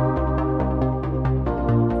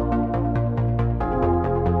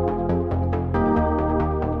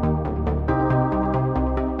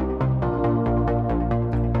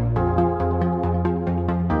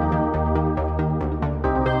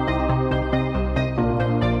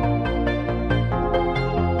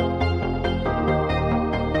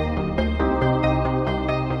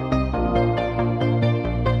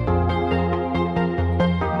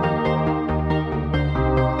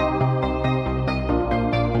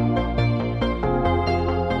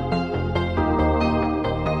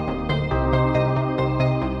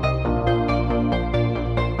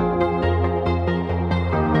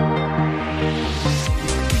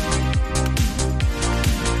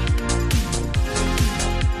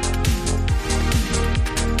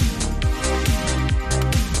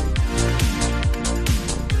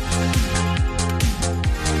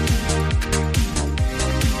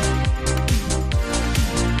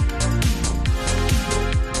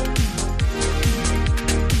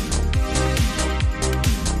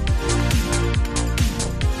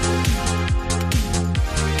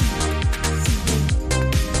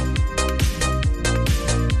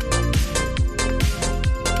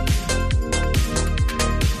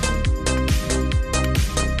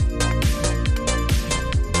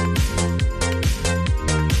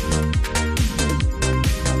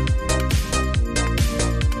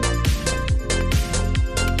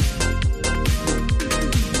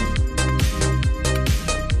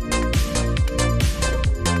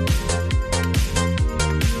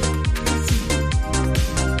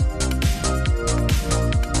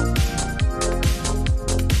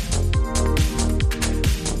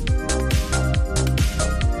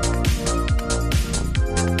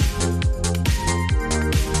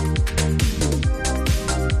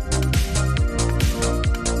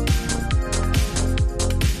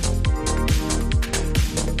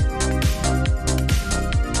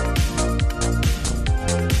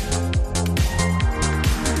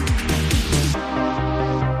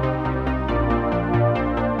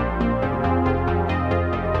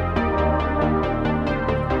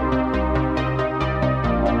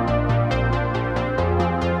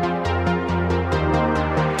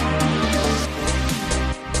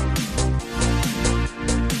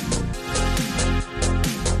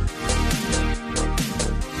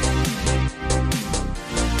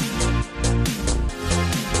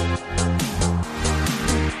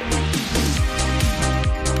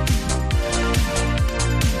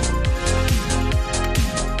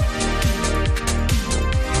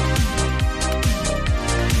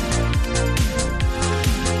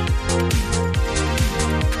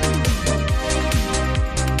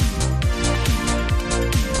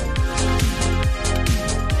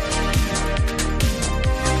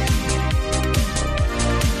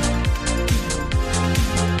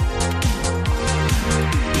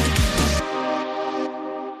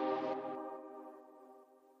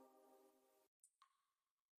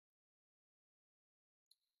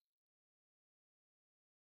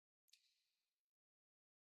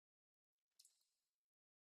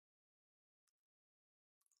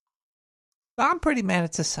 I'm pretty mad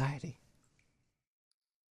at society.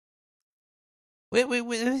 Wait.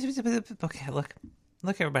 Okay, look,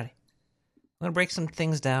 everybody. I'm gonna break some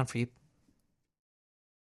things down for you.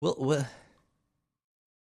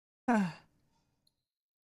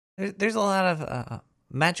 There's a lot of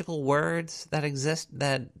magical words that exist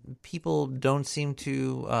that people don't seem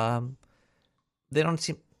to. They don't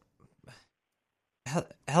seem.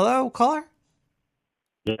 Hello, caller?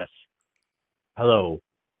 Yes. Hello.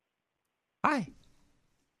 Hi.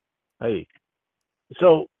 Hey.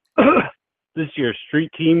 So, this is your street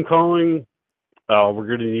team calling. We're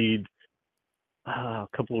going to need a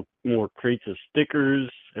couple more crates of stickers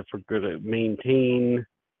if we're going to maintain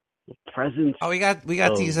presence. Oh, we got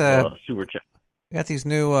these sewer check. We got these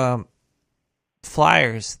new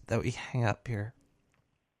flyers that we hang up here.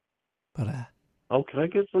 But oh, can I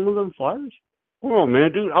get some of them flyers? Oh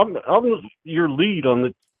man, dude, I'm your lead on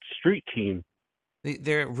the street team.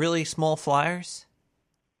 They're really small flyers.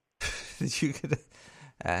 You could,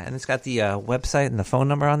 and it's got the website and the phone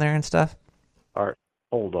number on there and stuff. All right,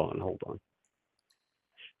 hold on.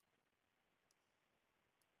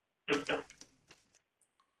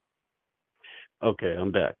 Okay,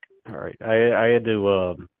 I'm back. All right, I had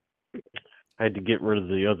to get rid of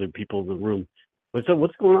the other people in the room. What's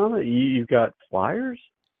going on? You got flyers?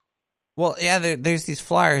 Well, yeah, there's these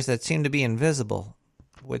flyers that seem to be invisible,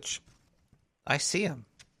 which I see them.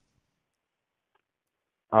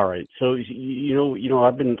 All right. So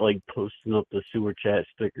I've been like posting up the sewer chat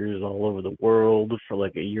stickers all over the world for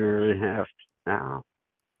like a year and a half now.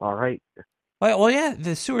 All right. Well, yeah,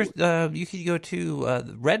 the sewer. You could go to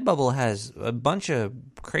Redbubble has a bunch of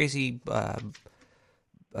crazy,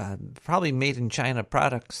 probably made in China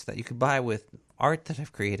products that you could buy with art that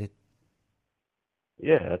I've created.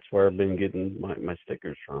 Yeah, that's where I've been getting my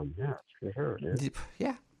stickers from. Yeah, that's for sure, dude.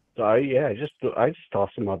 Yeah. So I just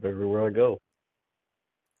toss them up everywhere I go.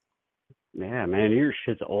 Yeah, man, your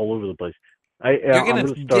shit's all over the place. You're I'm gonna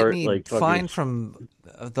gonna get start me like fucking. fined from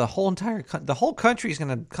the whole the whole country's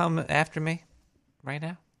gonna come after me right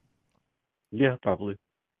now. Yeah, probably.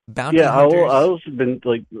 Bounty Yeah, I hunters. also been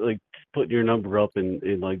like putting your number up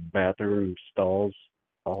in like bathroom stalls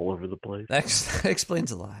all over the place. That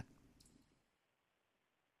explains a lot.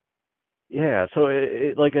 Yeah, so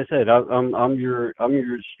like I said, I'm your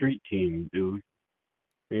street team, dude.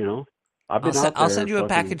 You know, I've been out there. I'll send you a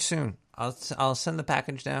fucking... package soon. I'll send the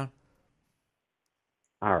package down.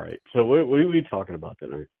 All right. So what are we talking about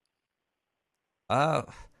tonight?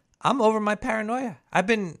 I'm over my paranoia. I've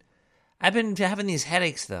been having these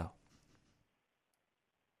headaches though.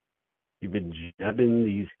 You've been jabbing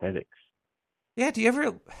these headaches. Yeah. Do you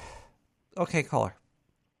ever? Okay, caller.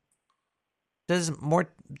 Does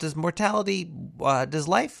mortality? Does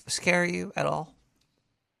life scare you at all?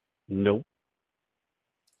 Nope.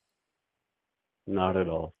 Not at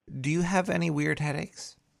all. Do you have any weird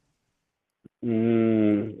headaches?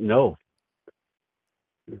 No.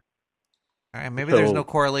 All right, maybe there's no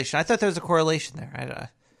correlation. I thought there was a correlation there.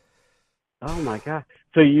 Oh my god!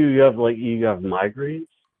 So you have migraines?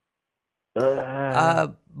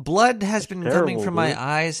 Blood has been coming from my dude.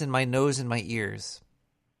 eyes and my nose and my ears,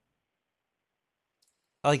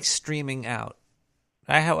 like streaming out.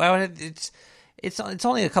 It's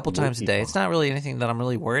only a couple times a day. It's not really anything that I'm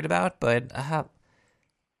really worried about, but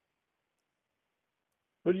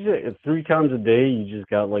What did you say? 3 times a day, you just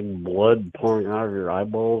got like blood pouring out of your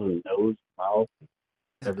eyeballs and nose, mouth,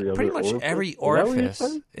 pretty much every orifice.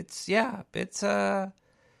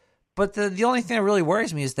 But the only thing that really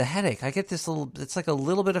worries me is the headache. I get this it's like a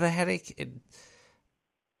little bit of a headache.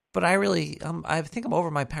 But I think I'm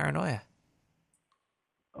over my paranoia.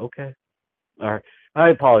 Okay. All right. I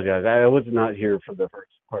apologize. I was not here for the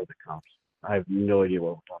first part of the conversation. I have no idea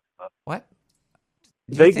what we're talking about. What?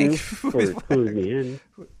 Thank you for cluing me in.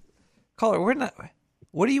 Caller, we're not.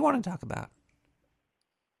 What do you want to talk about?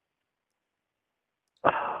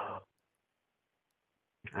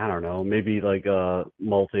 I don't know. Maybe like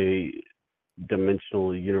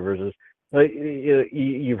multi-dimensional universes. Like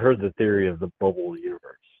you've heard the theory of the bubble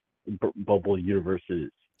universe, bubble universes,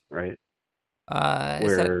 right?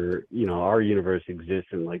 Where our universe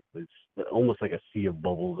exists in like this, almost like a sea of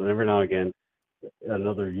bubbles, and every now and again,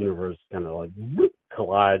 another universe kind of like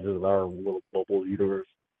collides with our little bubble universe,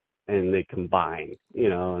 and they combine,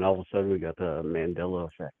 and all of a sudden we got the Mandela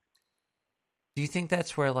effect. Do you think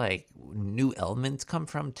that's where like new elements come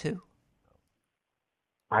from too?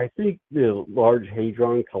 I think the Large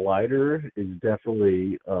Hadron Collider is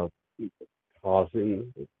definitely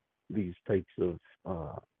causing these types of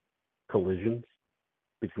collisions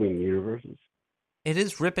between universes. It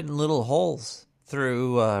is ripping little holes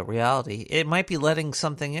through reality. It might be letting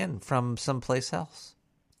something in from someplace else.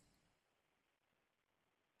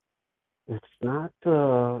 It's not,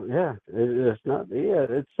 it's not,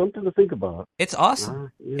 it's something to think about. It's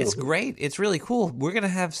awesome. It's great. It's really cool. We're going to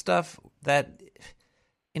have stuff that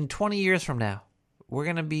in 20 years from now, you're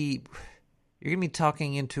going to be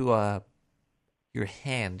talking into your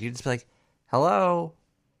hand. You just be like, hello,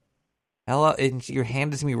 and your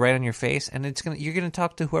hand is going to be right on your face, and you're going to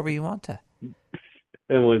talk to whoever you want to.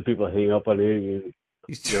 And when people hang up on you,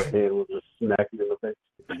 your hand will just smack you in the face.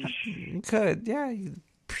 You could, yeah.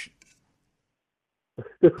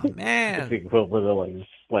 Oh, man. It's the equivalent of like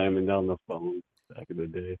slamming down the phone back in the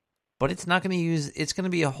day. But it's not going to it's going to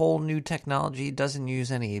be a whole new technology. It doesn't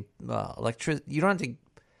use any electricity. You don't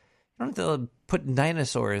have to put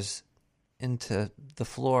dinosaurs into the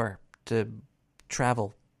floor to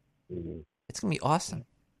travel. Mm-hmm. It's going to be awesome.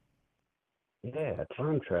 Yeah,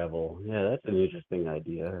 time travel. Yeah, that's an interesting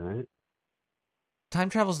idea, right? Time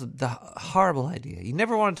travel's the horrible idea. You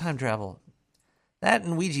never want to time travel. That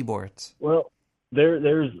and Ouija boards. Well,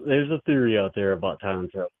 there's a theory out there about time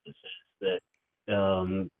travel that says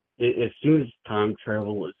that as soon as time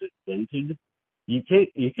travel is invented, you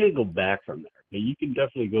can't go back from there. But you can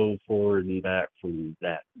definitely go forward and back from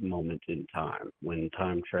that moment in time when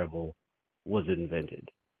time travel was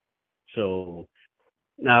invented. So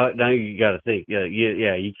Now you got to think.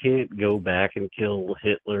 You can't go back and kill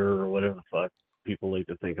Hitler or whatever the fuck people like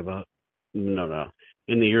to think about. No.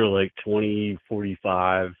 In the year like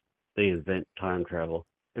 2045, they invent time travel,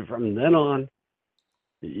 and from then on,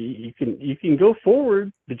 you can go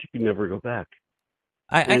forward, but you can never go back.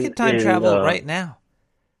 I can time travel right now.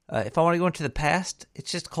 If I want to go into the past,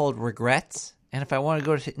 it's just called regrets, and if I want to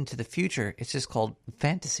go into the future, it's just called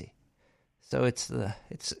fantasy. So it's the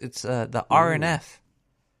RNF,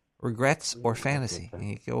 regrets or fantasy. And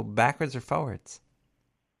you go backwards or forwards.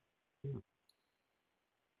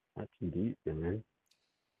 That's deep, man.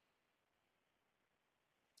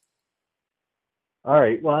 All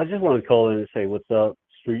right. Well, I just want to call in and say what's up.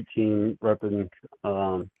 Street team repping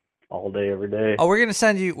all day, every day. Oh,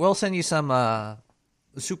 we'll send you some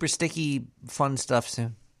super sticky fun stuff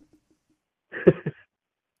soon.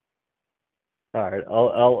 All right,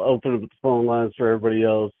 I'll open up the phone lines for everybody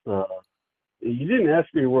else. You didn't ask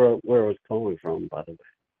me where I was calling from, by the way.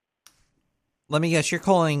 Let me guess, you're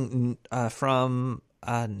calling from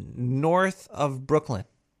north of Brooklyn.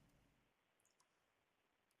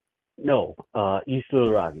 No, east of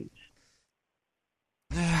the Rockies.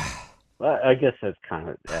 I guess that's kind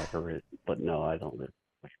of accurate, but no, I don't live.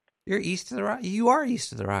 You're east of the Rockies. You are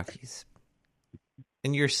east of the Rockies,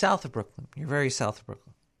 and you're south of Brooklyn. You're very south of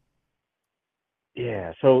Brooklyn.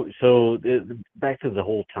 Yeah. So back to the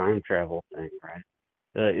whole time travel thing, right?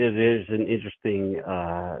 It is an interesting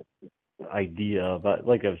idea, but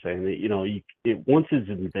like I was saying, once it's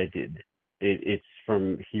invented, it's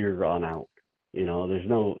from here on out. There's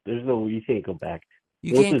no, you can't go back.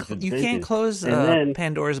 You can't close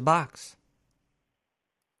Pandora's box.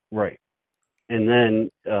 Right. And then,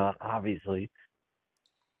 obviously,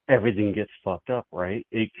 everything gets fucked up, right?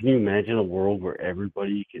 Can you imagine a world where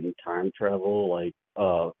everybody can time travel, like,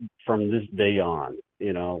 from this day on,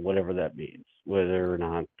 whatever that means, whether or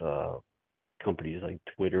not companies like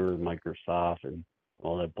Twitter, Microsoft, and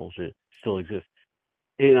all that bullshit still exist.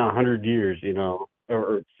 In 100 years,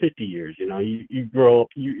 or 50 years, you grow up,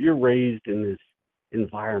 you're raised in this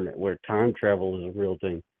environment where time travel is a real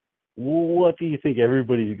thing. What do you think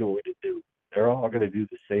everybody's going to do? They're all going to do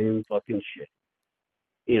the same fucking shit.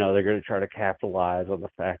 They're going to try to capitalize on the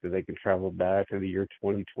fact that they can travel back to the year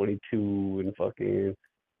 2022 and fucking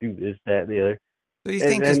do this, that, and the other. So you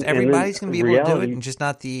think just everybody's going to be able to do it and just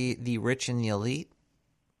not the rich and the elite?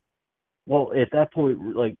 Well, at that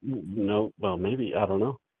point, like, no, well, maybe, I don't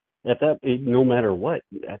know. No matter what,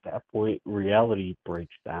 at that point, reality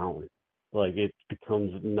breaks down. Like, it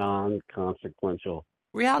becomes non-consequential.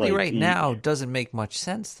 Reality right now doesn't make much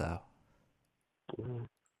sense, though.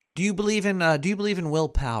 Do you believe in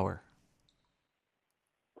willpower?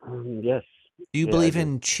 Yes. Do you believe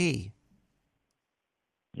in chi?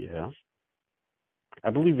 Yeah. I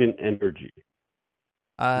believe in energy.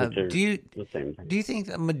 Do you think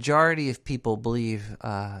the majority of people believe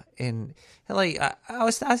in, like, I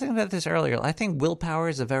was thinking about this earlier. I think willpower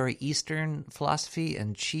is a very Eastern philosophy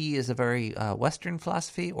and chi is a very Western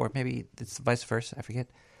philosophy, or maybe it's vice versa, I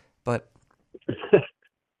forget. But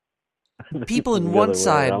people in one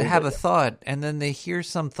side have a thought, and then they hear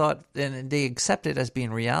some thought, and they accept it as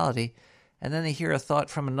being reality, and then they hear a thought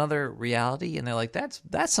from another reality, and they're like, that's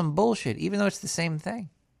some bullshit, even though it's the same thing.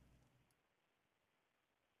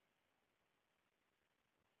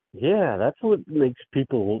 Yeah, that's what makes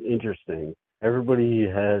people interesting. Everybody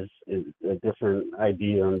has a different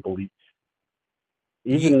idea and beliefs.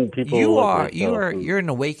 Even people you're an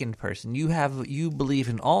awakened person. You believe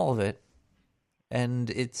in all of it, and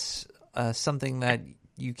it's something that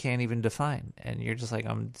you can't even define. And you're just like,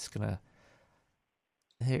 I'm just gonna.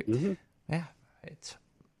 Yeah,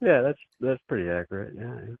 that's pretty accurate.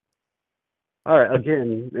 Yeah. All right.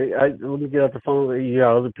 Again, let me get off the phone.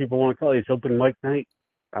 Other people want to call. It's open mic night.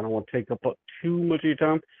 I don't want to take up too much of your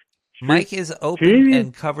time. Mike is open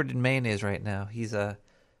and covered in mayonnaise right now. He's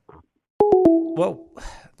Whoa!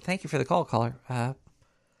 Thank you for the call, caller. I'll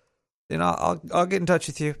get in touch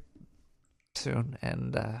with you soon,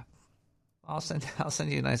 and I'll send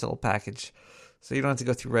you a nice little package, so you don't have to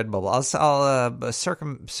go through Redbubble. I'll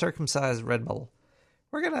circumcise Redbubble.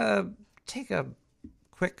 We're gonna take a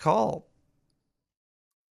quick call.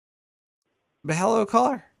 But hello,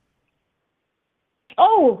 caller.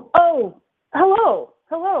 Oh,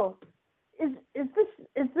 hello. Is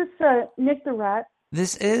this Nick the Rat?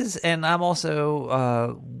 This is, and I'm also,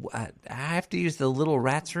 I have to use the Little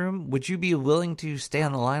Rats room. Would you be willing to stay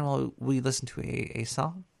on the line while we listen to a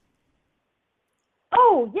song?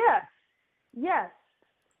 Oh, yes,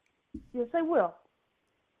 I will.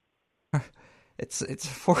 It's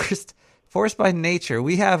forced by nature.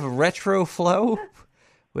 We have Retro Flow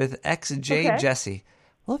with XJ Jesse.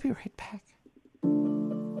 We'll be right back.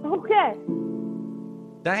 Okay.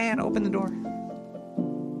 Diane, open the door.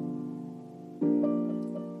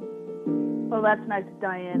 Well, that's nice of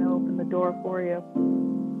Diane to open the door for you.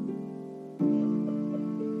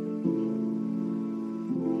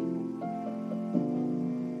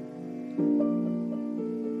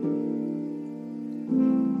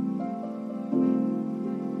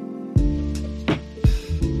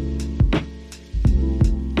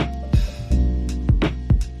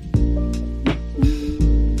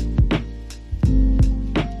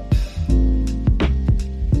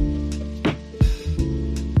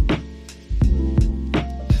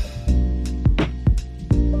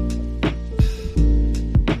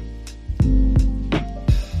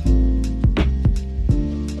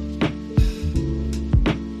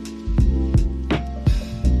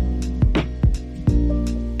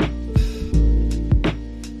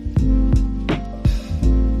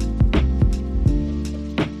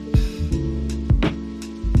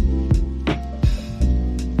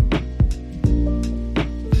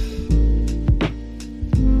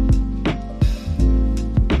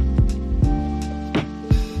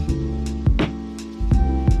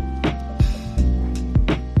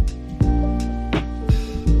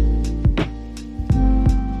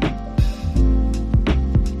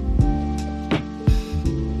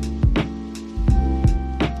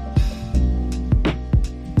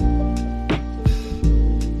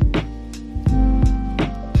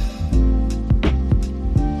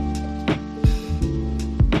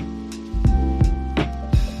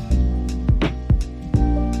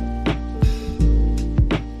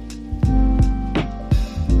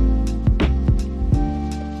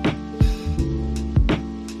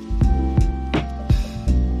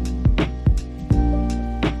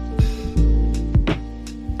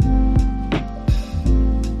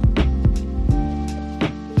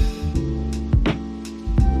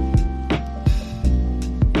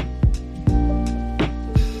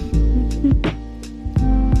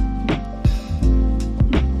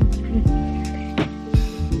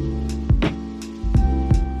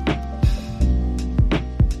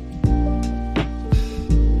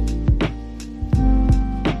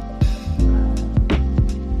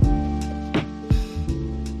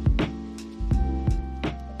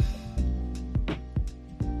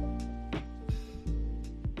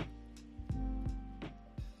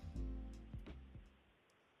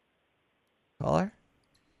 Caller?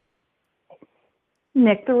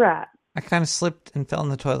 Nick the Rat. I kind of slipped and fell in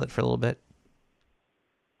the toilet for a little bit.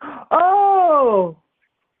 Oh!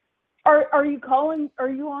 Are you calling? Are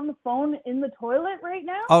you on the phone in the toilet right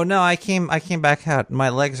now? Oh no, I came back out. My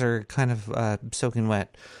legs are kind of soaking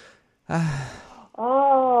wet.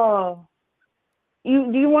 Oh. Do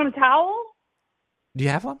you want a towel? Do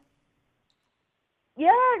you have one? Yeah,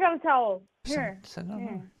 I got a towel. Here. Send it over.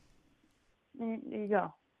 Here. There you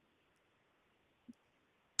go.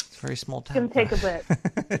 It's a very small It's towel. gonna take a bit.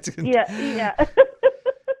 Yeah.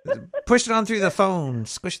 Push it on through the phone.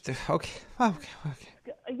 Squish it through. Okay.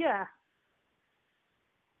 Yeah.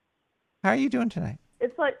 How are you doing tonight?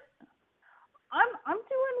 It's like I'm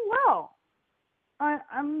doing well.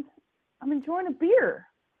 I'm enjoying a beer.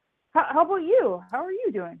 How about you? How are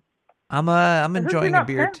you doing? I'm enjoying a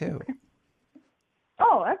beer too.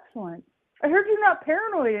 Oh, excellent. I heard you're not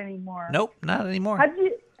paranoid anymore. Nope, not anymore.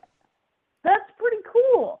 That's pretty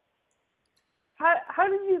cool. How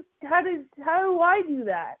do I do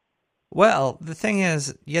that? Well, the thing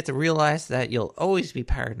is, you have to realize that you'll always be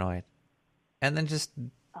paranoid, and then just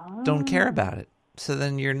don't care about it. So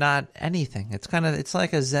then you're not anything. It's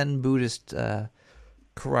like a Zen Buddhist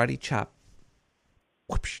karate chop.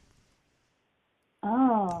 Whoopsh.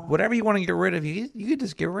 Oh. Whatever you want to get rid of, you could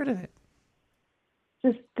just get rid of it.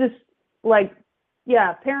 Just like,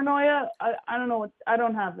 yeah, paranoia. I don't know what. I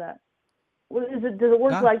don't have that. What is it? Does it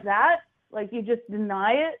work like that? Like you just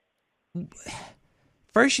deny it?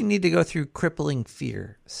 First, you need to go through crippling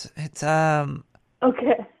fear. It's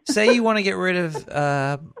Okay. say you want to get rid of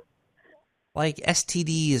like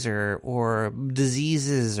STDs or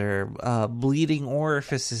diseases or bleeding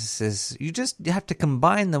orifices. You just have to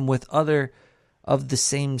combine them with other of the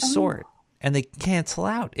same sort, and they cancel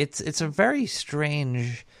out. It's a very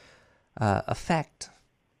strange effect,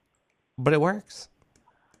 but it works.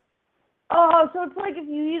 Oh, so it's like if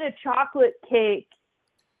you eat a chocolate cake,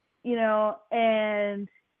 and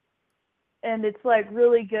it's like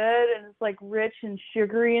really good and it's like rich and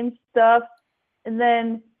sugary and stuff, and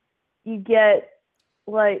then you get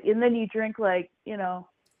and then you drink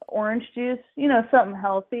orange juice, something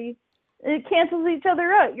healthy. It cancels each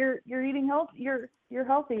other out. You're eating healthy. You're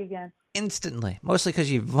healthy again Instantly, mostly because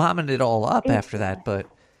you vomited it all up after that. But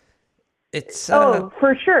It's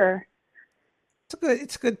for sure.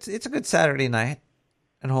 It's a good Saturday night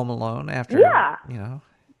at home alone after a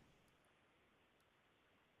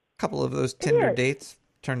couple of those Tinder dates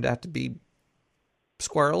turned out to be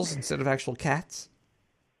squirrels instead of actual cats.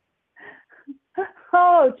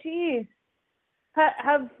 Oh, geez.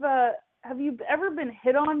 Have you ever been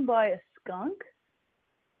hit on by a skunk?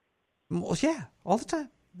 Well, yeah, all the time.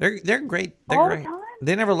 They're great. They're all great. The time?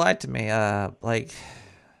 They never lied to me. Like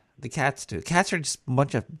the cats do. Cats are just a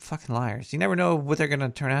bunch of fucking liars. You never know what they're gonna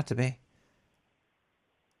turn out to be.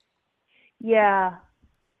 Yeah.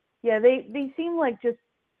 They seem like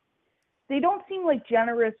they don't seem like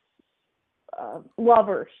generous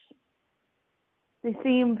lovers. They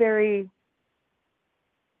seem very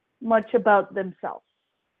much about themselves.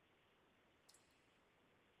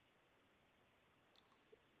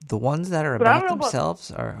 The ones that are about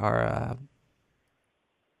themselves are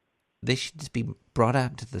they should just be brought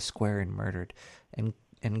out into the square and murdered and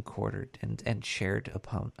quartered and shared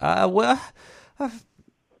upon. I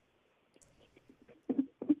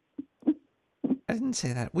didn't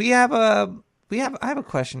say that. I have a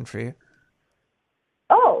question for you.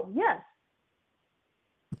 Oh, yes.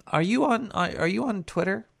 Are you on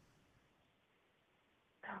Twitter?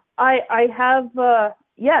 I have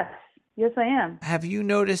yes I am. Have you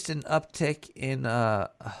noticed an uptick in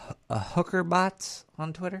hooker bots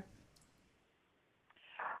on Twitter?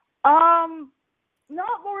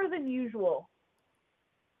 Not more than usual.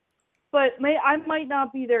 But I might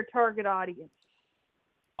not be their target audience.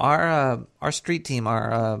 Our street team,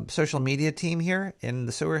 our social media team here in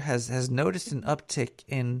the sewer has noticed an uptick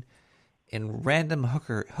in random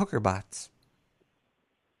hooker bots.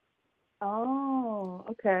 Oh,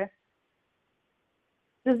 okay.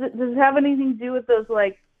 Does it have anything to do with those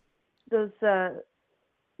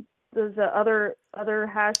other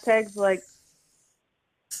hashtags like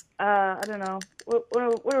I don't know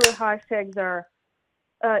whatever hashtags are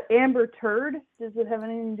Amber Turd? Does it have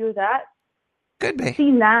anything to do with that? Could be. I've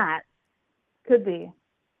seen that. Could be.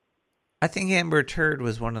 I think Amber Turd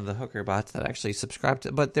was one of the hooker bots that actually subscribed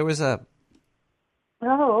to, but there was a.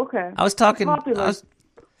 Oh, okay. I was talking.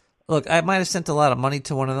 Look, I might have sent a lot of money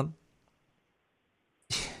to one of them.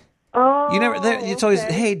 Oh, you never. It's always,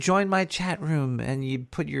 okay. Hey, join my chat room, and you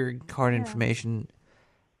put your card information.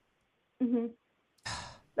 Mm-hmm.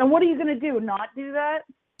 And what are you going to do? Not do that?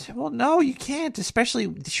 Well, no, you can't.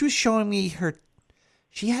 Especially, she was showing me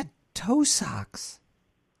she had toe socks.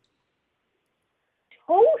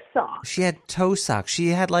 Toe socks? She had toe socks. She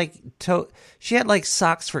had like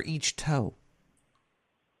socks for each toe.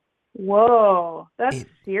 Whoa, that's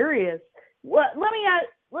serious. What? Let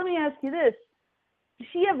me ask you this: does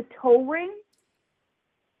she have a toe ring?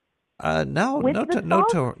 No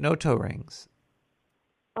toe rings.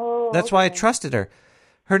 Oh, that's why I trusted her.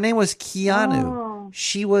 Her name was Keanu. Oh.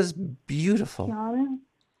 She was beautiful. Keanu?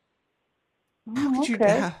 Oh, How could you?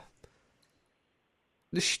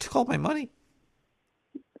 She took all my money.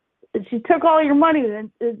 She took all your money,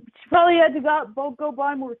 and she probably had to go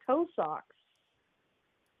buy more toe socks.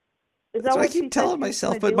 Is That's that what I what keep telling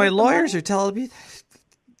myself, but my lawyers are telling me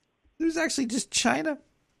it was actually just China.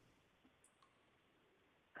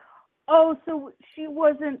 Oh, so she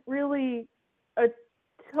wasn't really a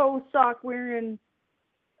toe sock wearing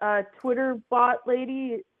Twitter bot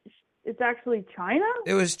lady. It's actually China?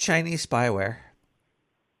 It was Chinese spyware.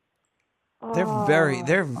 Oh, they're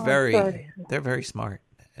very smart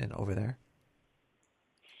and over there.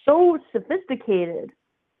 So sophisticated.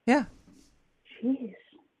 Yeah. Jeez.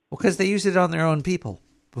 Well, because they use it on their own people.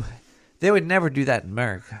 They would never do that in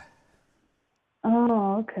America.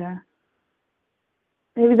 Oh, okay.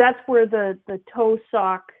 Maybe that's where the toe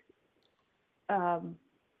sock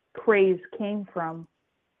craze came from.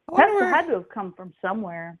 Had to have come from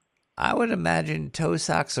somewhere. I would imagine toe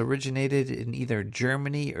socks originated in either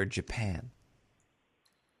Germany or Japan.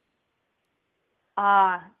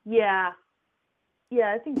 Yeah.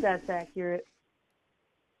 Yeah, I think that's accurate.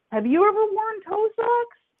 Have you ever worn toe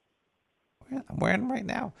socks? I'm wearing them right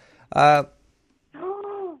now. I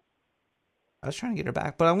was trying to get her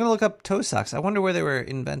back, but I'm going to look up toe socks. I wonder where they were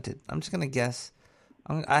invented. I'm just going to guess.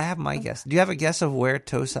 I have my guess. Do you have a guess of where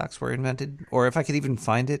toe socks were invented? Or if I could even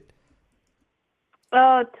find it?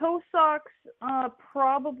 Toe socks,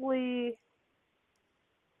 probably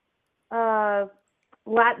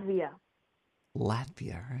Latvia.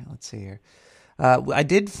 Latvia. All right, let's see here. I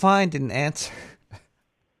did find an answer.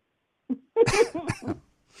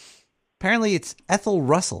 Apparently it's Ethel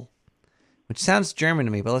Russell, which sounds German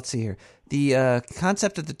to me, but let's see here. The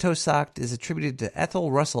concept of the toe sock is attributed to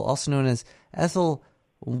Ethel Russell, also known as Ethel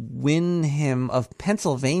Wyndham of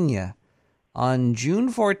Pennsylvania, On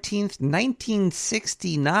June 14th,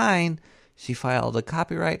 1969, she filed a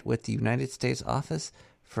copyright with the United States Office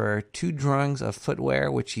for 2 drawings of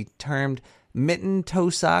footwear, which she termed mitten, toe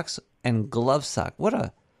socks, and glove sock. What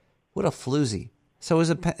a floozy! So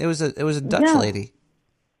it was a Dutch lady.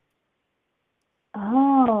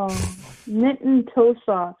 Oh, mitten toe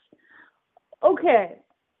socks. Okay,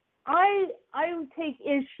 I take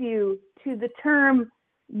issue to the term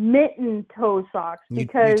mitten toe socks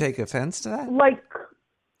because you take offense to that? Like,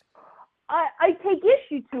 I take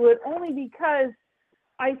issue to it only because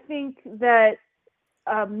I think that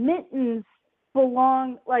mittens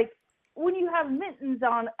belong, like, when you have mittens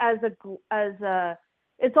on as a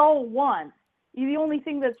it's all one. The only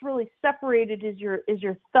thing that's really separated is your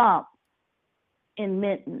thumb in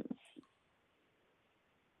mittens.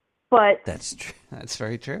 But that's true. That's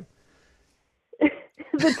very true.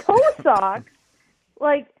 The toe socks,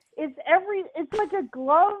 like, it's like a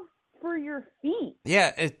glove for your feet.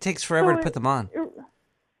 Yeah, it takes forever to put them on.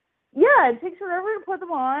 Yeah, it takes forever to put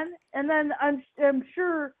them on, and then I'm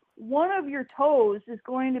sure one of your toes is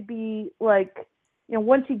going to be like,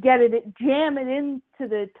 once you get it, jam it into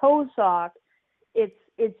the toe sock,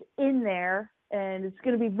 it's in there, and it's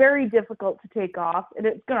going to be very difficult to take off, and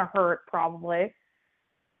it's going to hurt probably.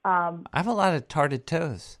 I have a lot of tarted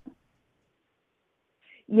toes.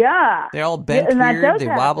 Yeah. They're all bent weird. They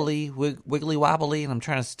wobbly, wiggly wobbly, and I'm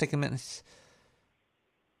trying to stick them in.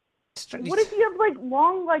 What if you have like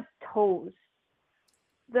long toes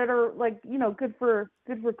that are good for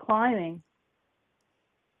climbing?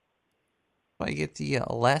 Well, you get the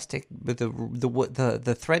elastic, but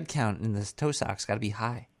the thread count in this toe socks got to be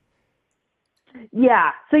high.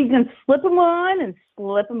 Yeah, so you can slip them on and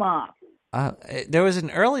slip them off. There was an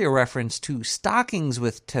earlier reference to stockings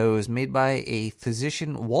with toes made by a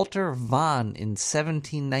physician, Walter Vaughan, in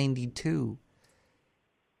 1792.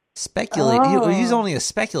 He's only a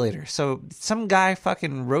speculator. So some guy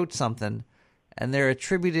fucking wrote something, and they're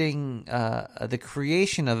attributing the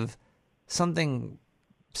creation of something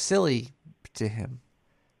silly to him.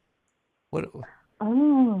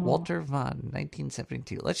 Walter Vaughan,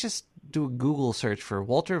 1972. Let's just do a Google search for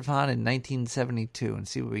Walter Vaughan in 1972 and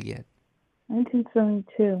see what we get.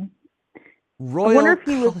 1972. Royal I wonder if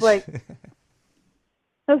he was like...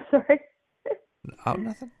 I'm sorry. Oh,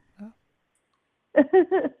 nothing. No. I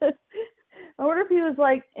wonder if he was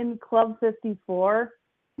like in Club 54,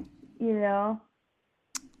 and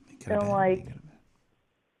like...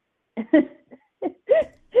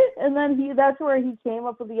 And then that's where he came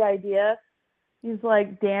up with the idea. He's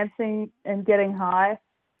like dancing and getting high.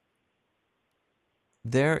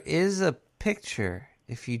 There is a picture,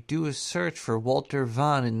 if you do a search for Walter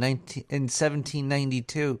Vaughan in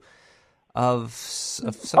 1792, of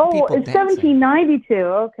some people dancing. 1792.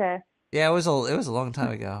 Okay. Yeah, it was a long time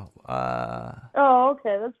ago.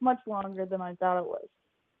 Okay, that's much longer than I thought it was.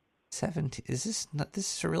 17. Is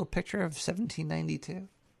this a real picture of 1792,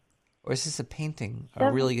 or is this a painting,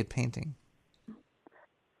 a really good painting?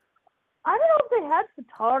 I don't know if they had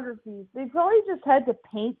photography. They probably just had to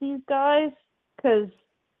paint these guys,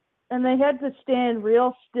 and they had to stand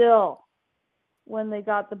real still when they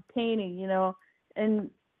got the painting, and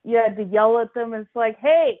you had to yell at them. It's like,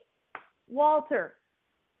 hey, Walter,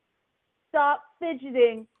 stop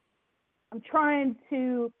fidgeting. I'm trying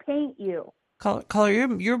to paint you. Caller,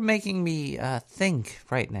 you're making me think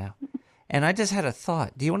right now, and I just had a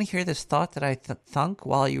thought. Do you want to hear this thought that I thunk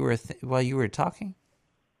while you were talking?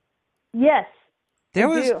 Yes. There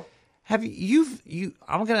was. Do. Have you?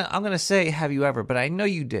 I'm gonna say, have you ever? But I know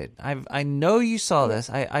you did. I know you saw this.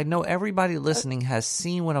 I know everybody listening has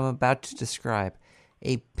seen what I'm about to describe.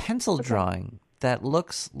 A pencil drawing that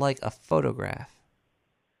looks like a photograph.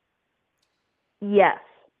 Yes.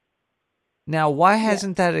 Now, why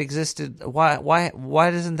hasn't that existed? Why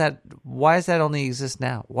does that only exist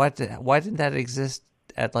now? Why didn't that exist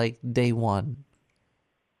at like day one?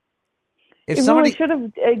 If somebody should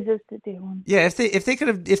have existed day one. Yeah,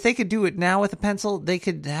 if they could do it now with a pencil, they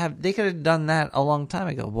could have done that a long time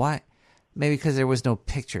ago. Why? Maybe because there was no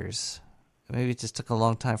pictures. Maybe it just took a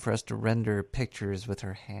long time for us to render pictures with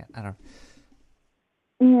her hand. I don't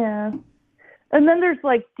know. Yeah. And then there's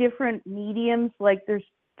like different mediums, like there's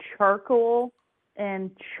charcoal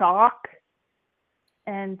and chalk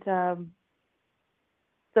and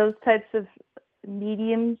those types of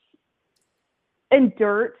mediums, and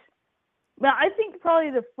dirt. Now, I think probably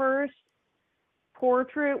the first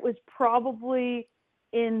portrait was probably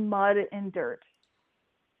in mud and dirt.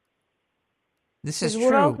 This is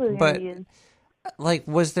true, but like,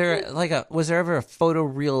 was there ever a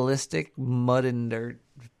photorealistic mud and dirt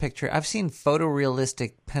picture? I've seen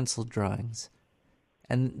photorealistic pencil drawings,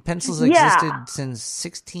 And pencils Yeah. existed since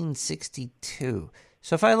 1662.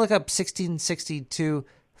 So if I look up 1662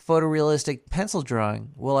 photorealistic pencil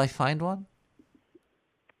drawing, will I find one?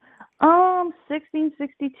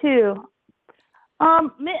 1662.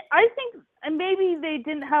 I think maybe they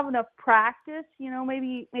didn't have enough practice.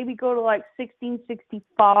 Maybe go to like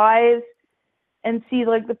 1665 and see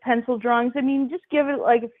like the pencil drawings. I mean, just give it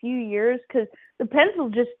like a few years, because the pencil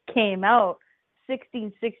just came out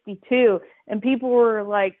 1662, and people were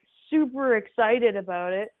like super excited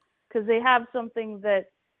about it because they have something that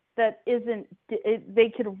isn't they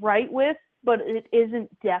could write with, but it isn't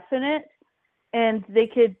definite, and they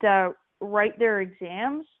could write their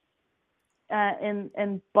exams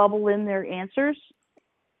and bubble in their answers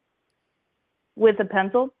with a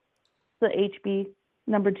pencil, the HB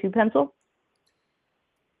number 2 pencil.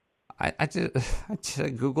 I did a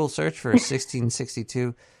Google search for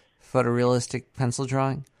 1662 photorealistic pencil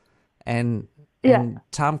drawing, and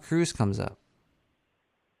Tom Cruise comes up.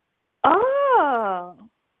 Oh.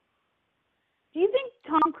 Do you think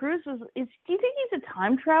Tom Cruise do you think he's a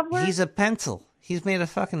time traveler? He's a pencil. He's made a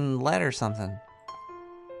fucking lead or something.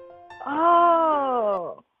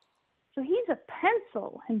 Oh. So he's a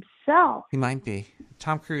pencil himself. He might be.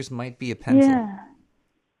 Tom Cruise might be a pencil. Yeah.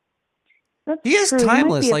 That's He is true. He might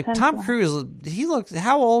timeless. be a Like pencil. Tom Cruise, he looks.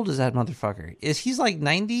 How old is that motherfucker? He's like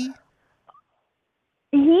 90?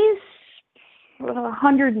 He's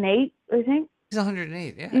 108, I think. He's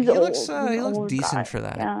 108. Yeah, He's he old. looks. He's He an looks old decent guy. for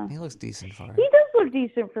that. Yeah. He looks decent for it. He does look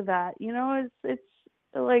decent for that. It's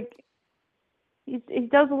like he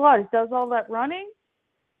does a lot. He does all that running.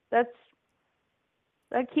 That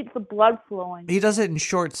keeps the blood flowing. He does it in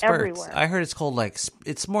short spurts. Everywhere. I heard it's called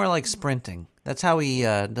it's more like sprinting. That's how he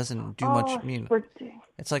doesn't do much. Sprinting.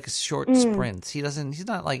 It's like short sprints. He doesn't do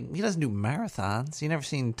marathons. You never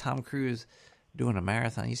seen Tom Cruise doing a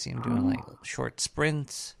marathon. You see him doing like short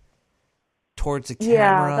sprints towards the camera,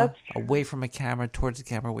 Yeah, that's true. away from a camera, towards the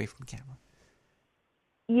camera, away from the camera.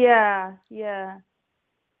 Yeah.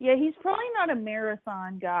 He's probably not a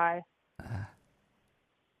marathon guy.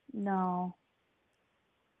 No.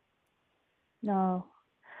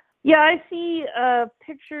 Yeah, I see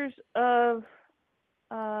pictures of.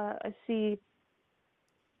 I see.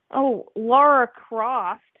 Oh, Lara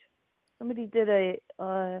Croft. Somebody did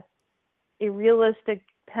a realistic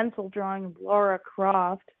pencil drawing of Lara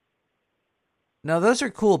Croft. No, those are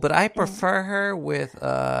cool, but I prefer her with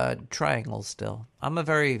triangles still. I'm a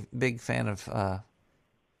very big fan of the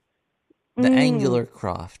angular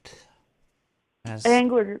Croft.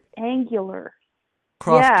 Angular.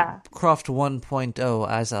 Croft, Yeah. Croft 1.0,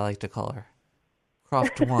 as I like to call her.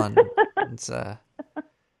 Croft 1. It's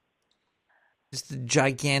just a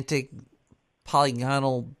gigantic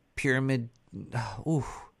polygonal pyramid. Ooh.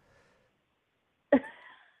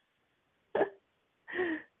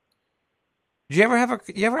 Did you ever have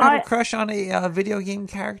a crush on a video game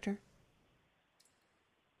character?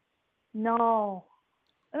 No.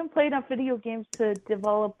 I don't play enough video games to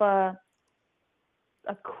develop a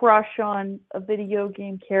crush on a video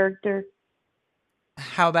game character.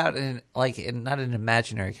 How about not an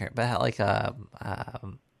imaginary character, but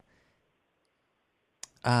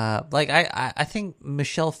I think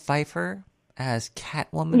Michelle Pfeiffer as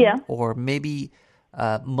Catwoman, Yeah. or maybe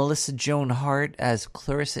Melissa Joan Hart as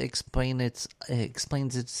Clarissa Explains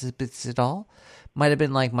It All. Might have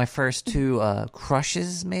been like my first two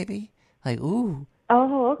crushes, maybe. Like, ooh.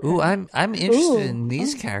 Oh, okay. Ooh, I'm interested in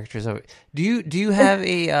these characters. Do you have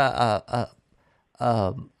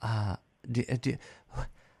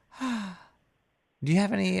do you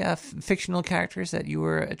have any fictional characters that you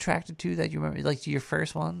were attracted to that you remember, like your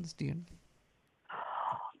first ones? Do you?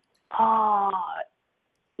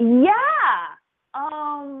 Yeah.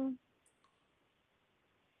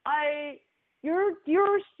 You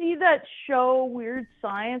ever see that show Weird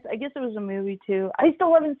Science? I guess it was a movie too. I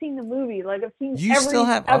still haven't seen the movie. Like I've seen You every still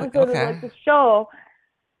have- episode okay. of like the show.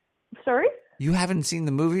 Sorry? You haven't seen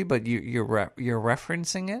the movie, but you're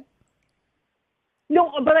referencing it.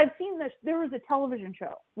 No, but I've seen this. There was a television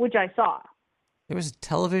show which I saw. There was a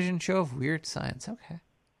television show of Weird Science. Okay.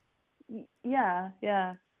 Yeah.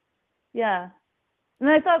 And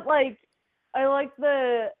I thought I like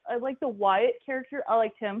the Wyatt character. I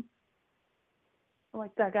liked him. I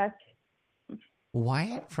like that guy.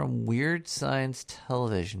 Wyatt from Weird Science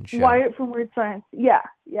television show. Wyatt from Weird Science. Yeah.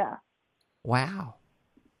 Wow.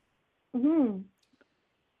 Mhm.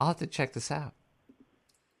 I'll have to check this out.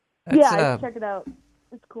 Check it out.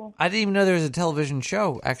 It's cool. I didn't even know there was a television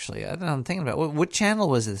show. Actually, I don't know. I'm thinking about what channel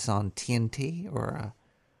was this on? TNT or?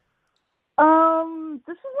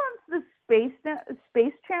 This is on the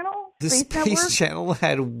Space Channel. The Space Network. Space Channel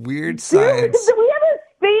had Weird Dude, Science. we have a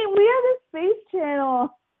We had a space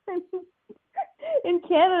channel in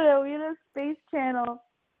Canada. We had a space channel.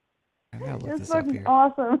 I gotta look It was this up fucking here.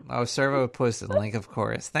 awesome. Oh, Servo posted the link, of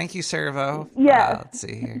course. Thank you, Servo. Yeah. Let's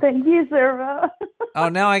see here. Thank you, Servo. Oh,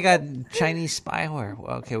 now I got Chinese spyware.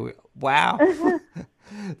 Okay, wow.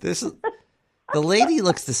 The lady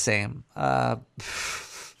looks the same. I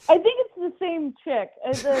think it's the same chick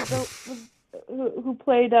who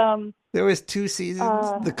played. There was 2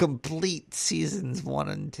 seasons, the complete seasons 1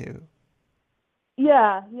 and 2.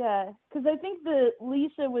 Yeah, because I think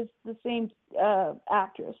Lisa was the same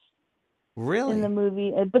actress. Really? In the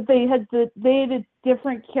movie, but they had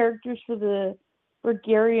different characters for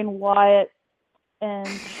Gary and Wyatt and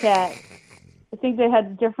Chet. I think they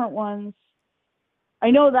had different ones.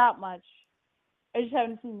 I know that much. I just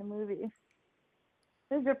haven't seen the movie. I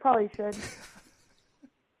think I probably should.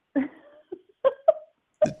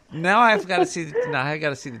 Now I've got to see. Now I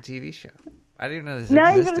got to see the TV show. I didn't know this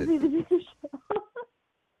now existed. you got to see the TV show.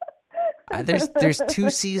 There's 2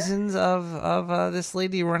 seasons of this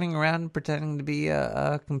lady running around pretending to be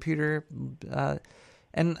a computer,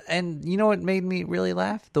 and you know what made me really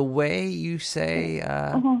laugh? The way you say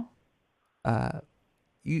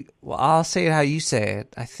I'll say it how you say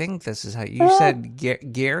it. I think this is how you said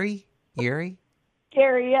Gary. Gary,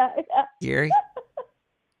 yeah. Gary.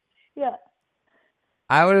 Yeah.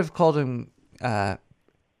 I would have called him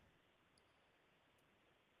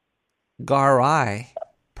Garai.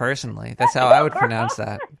 Personally, that's how I would pronounce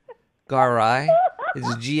that. Garai.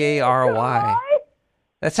 It's Gary.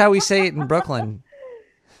 That's how we say it in Brooklyn.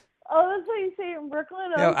 Oh, that's how you say it in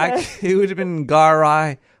Brooklyn? No, Okay. it would have been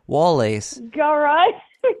Garai Wallace. Garai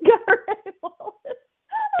Wallace.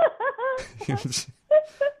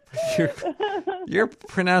 Your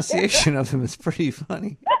pronunciation of him is pretty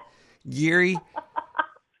funny. Gary.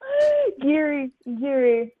 Gary.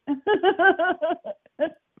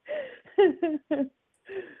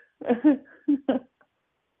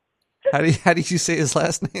 How do you say his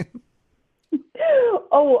last name?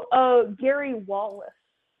 Gary Wallace,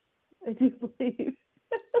 I do believe.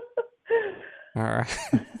 All right.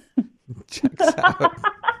 Checks out.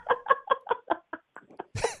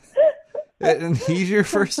 And he's your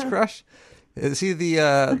first crush? Is he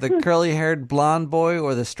the curly-haired blonde boy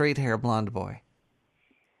or the straight-haired blonde boy?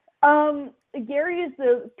 Gary is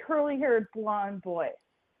the curly-haired blonde boy.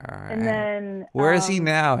 All right. And then where is he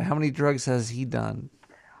now? How many drugs has he done?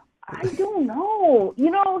 I don't know. He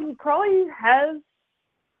probably has.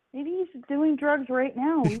 Maybe he's doing drugs right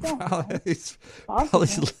now. We don't know. He's probably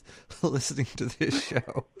listening to this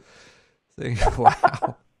show. Saying,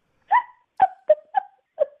 wow.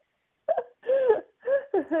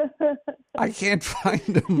 I can't find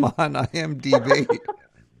him on IMDb.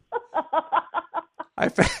 I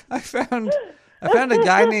found a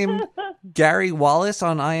guy named Gary Wallace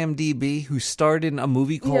on IMDb who starred in a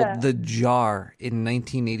movie called The Jar in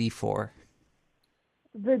 1984.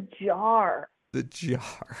 The Jar. The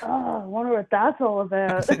Jar. Oh, I wonder what that's all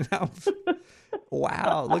about.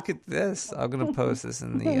 Wow, look at this. I'm going to post this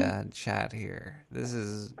in the chat here. This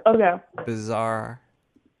is bizarre.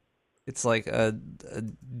 It's like a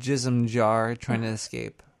jism jar trying to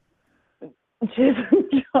escape. Jism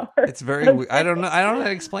jar. It's very weird. I don't know how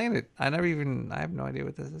to explain it. I have no idea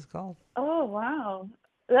what this is called. Oh, wow.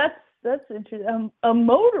 That's interesting. A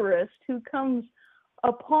motorist who comes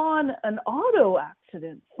upon an auto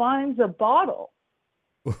accident finds a bottle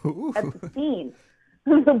at the scene.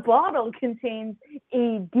 The bottle contains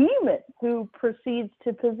a demon who proceeds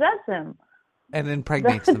to possess him. And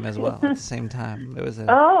impregnates them as well at the same time. It was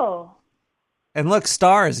And look,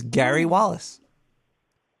 stars Gary Wallace.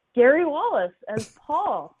 Gary Wallace as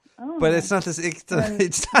Paul. Oh. But it's not this. It's not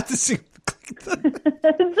the same. It's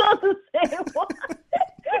not the same one.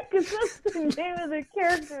 Because that's the name of the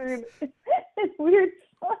character. It's Weird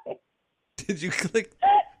Science. Did you click?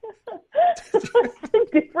 It's a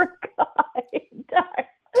different guy.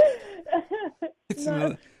 It's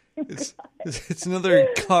another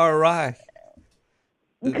Garai.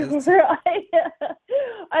 I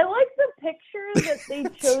like the picture that they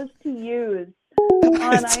chose to use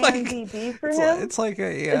on IMDb for him. It's like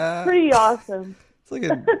it's pretty awesome. It's like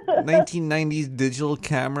a 1990s digital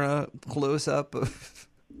camera close up of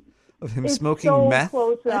him smoking meth.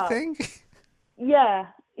 I think. Yeah,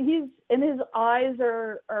 his eyes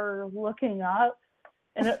are looking up,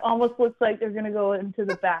 and it almost looks like they're gonna go into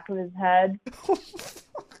the back of his head.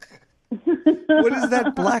 What is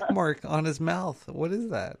that black mark on his mouth? What is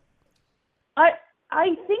that? I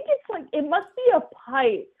think it's like, it must be a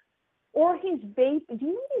pipe, or he's vaping. Do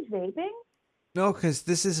you know he's vaping? No, because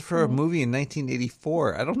this is for a movie in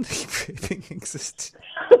 1984. I don't think vaping existed.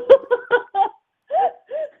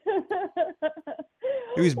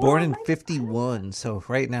 He was born in 51, so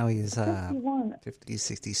right now he's 51. 50,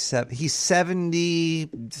 67. He's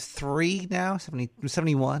 73 now,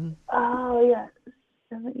 71. Oh, yeah.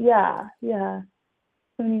 Yeah.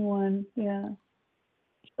 71, yeah.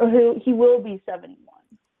 Or he will be 71.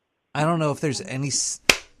 I don't know if there's any...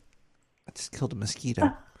 I just killed a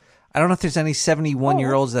mosquito. I don't know if there's any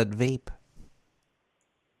 71-year-olds that vape.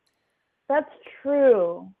 That's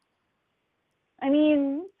true. I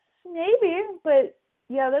mean, maybe, but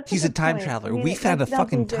yeah, that's. He's a good time point. traveler. I mean, We found a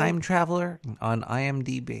fucking definitely time traveler on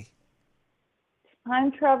IMDb.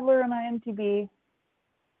 time traveler on IMDb.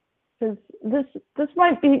 Because this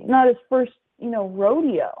might be not his first,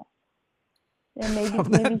 rodeo. And maybe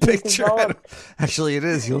From maybe that he picture, developed actually, it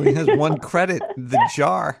is. He only has one credit: the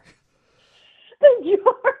jar. the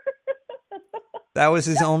jar. That was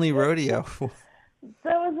his only rodeo.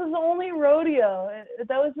 That was his only rodeo.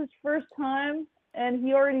 That was his first time, and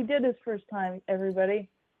he already did his first time. Everybody.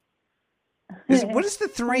 What is the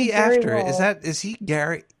three Gary after? Wallace. Is he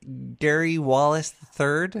Gary Wallace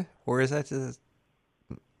III, or is that just?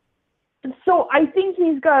 So I think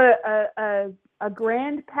he's got a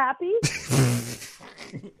grandpappy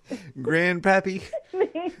Grandpappy?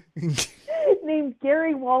 named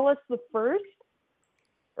Gary Wallace the First,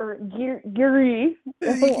 or Gary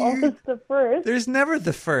Wallace the First. There's never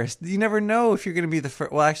the first. You never know if you're going to be the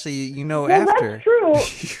first. Well, actually, you know Well, after. that's true.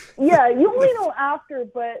 Yeah, you only know after,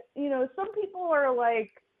 but some people are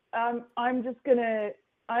like, I'm gonna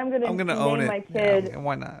own name it. my kid. Yeah,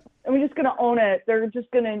 why not? I'm just gonna own it. They're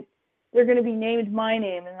gonna be named my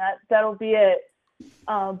name, and that'll be it.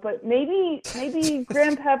 But maybe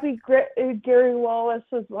Grandpappy Gary Wallace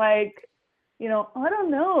was like, I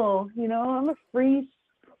don't know, I'm a free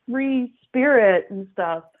spirit and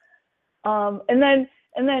stuff. And then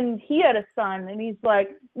he had a son, and he's like,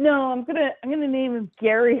 no, I'm gonna name him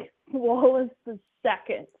Gary Wallace the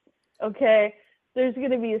Second. Okay, there's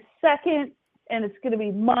gonna be a second, and it's gonna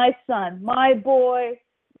be my son, my boy,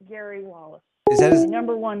 Gary Wallace. Is that his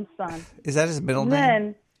number one son? Is that his middle name?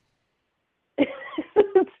 Then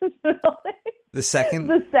The second?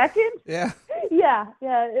 The second? Yeah. Yeah,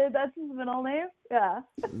 that's his middle name. Yeah.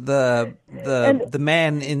 The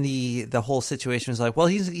man in the whole situation is like, well,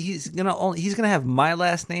 he's gonna have my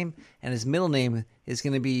last name, and his middle name is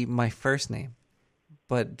gonna be my first name,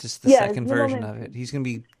 but just the second version of it. He's gonna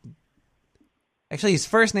be actually his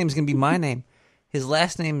first name is gonna be my name. His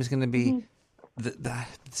last name is gonna be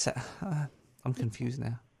I'm confused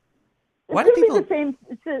now. Why do people be the same?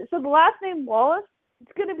 So the last name Wallace,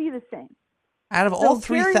 it's gonna be the same. Out of all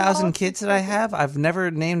 3,000 kids that I have, I've never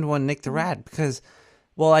named one Nick the Rat because,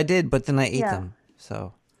 well, I did, but then I ate them.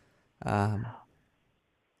 So, is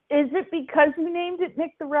it because you named it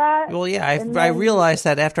Nick the Rat? Well, yeah, I realized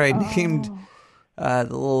that after I named the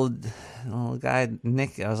little guy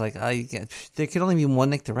Nick. I was like, there could only be one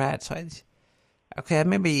Nick the Rat. So I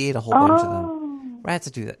maybe ate a whole bunch of them. Rats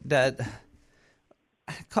do that.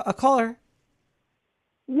 A caller.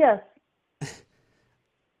 Yes.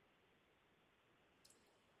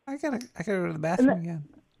 I gotta go to the bathroom again.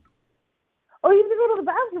 Oh, you have to go to the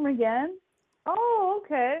bathroom again? Oh,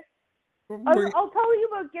 okay. I'll tell you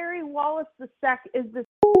about Gary Wallace the Second.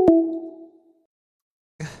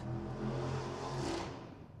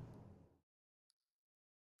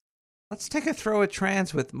 Let's take a throw at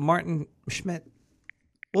trans with Martin Schmidt.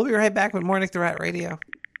 We'll be right back with more Nick the Rat Radio.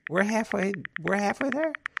 We're halfway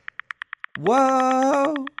there.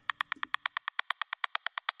 Whoa!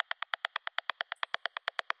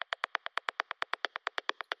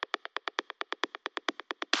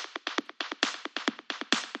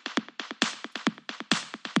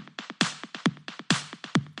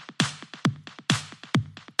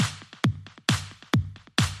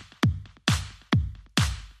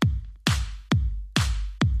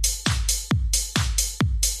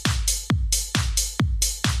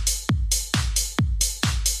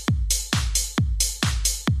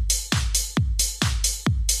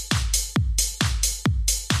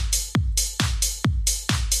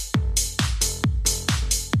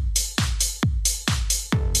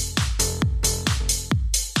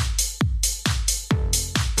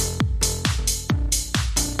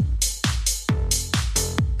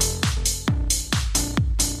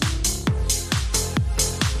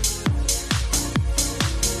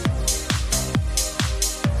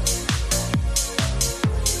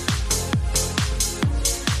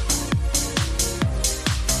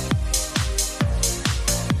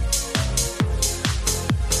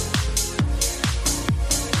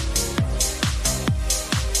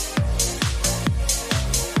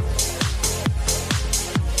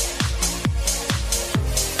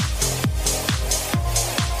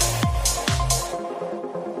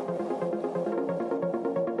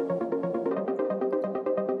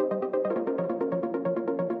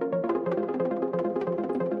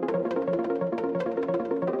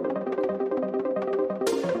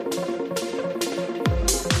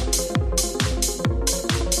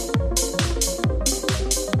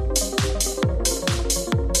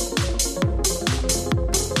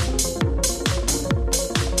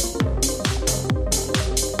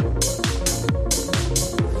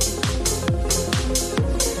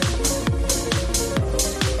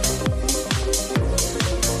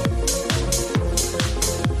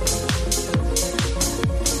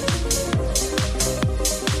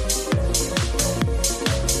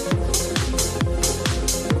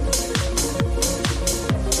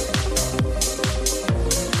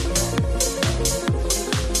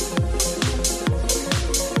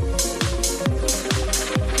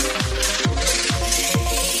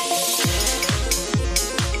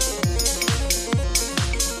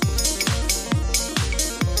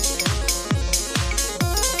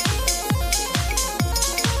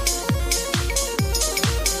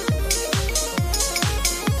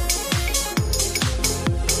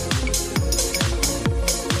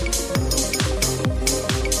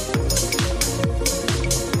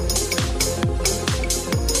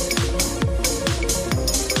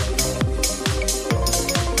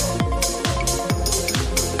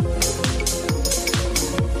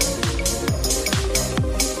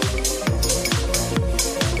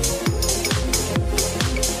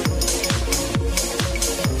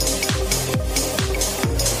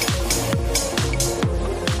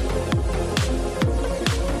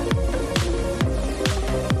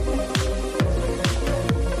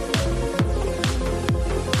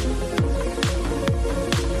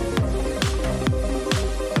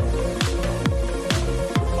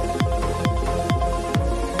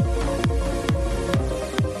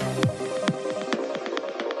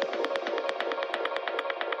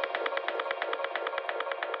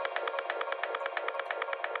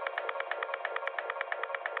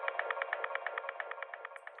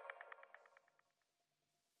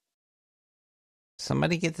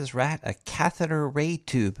 Somebody get this rat a catheter ray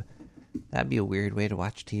tube. That'd be a weird way to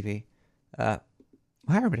watch TV. Hi,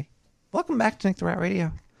 everybody. Welcome back to Nick the Rat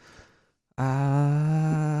Radio.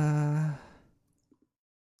 I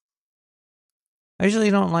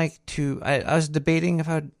usually don't like to... I was debating if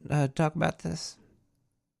I would talk about this.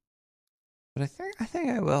 But I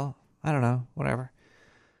think I will. I don't know. Whatever.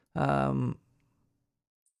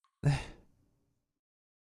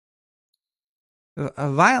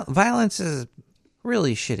 Violence is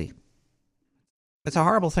really shitty. It's a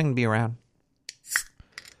horrible thing to be around.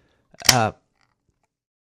 And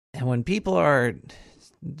when people are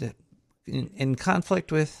in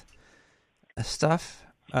conflict with stuff...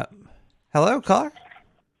 hello, caller?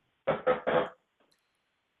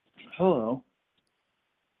 Hello.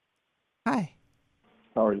 Hi.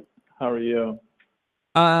 How are you?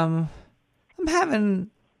 I'm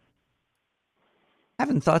having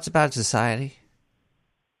thoughts about society.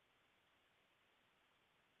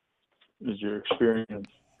 Is your experience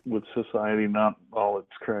with society not all it's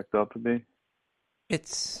cracked up to be?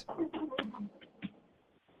 It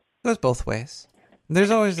goes both ways.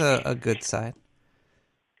 There's always a good side.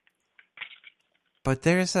 But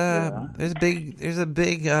there's a big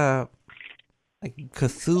like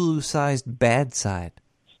Cthulhu-sized bad side.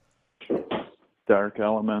 Dark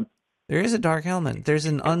element. There is a dark element. There's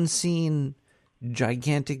an unseen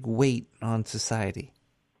gigantic weight on society.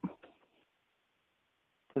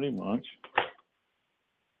 Pretty much.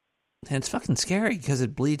 And it's fucking scary because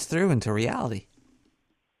it bleeds through into reality.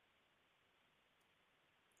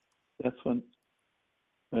 That's when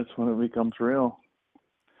it becomes real.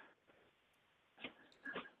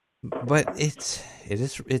 But it's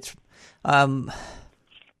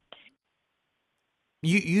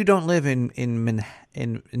you don't live in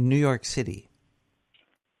New York City.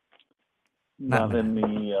 Not in the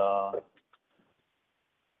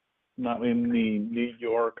New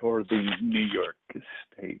York or the New York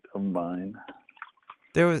state of mind.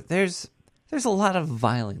 There's a lot of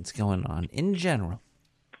violence going on in general.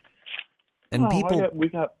 And we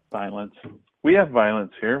got violence. We have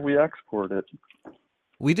violence here. We export it.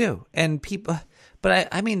 We do. And people, but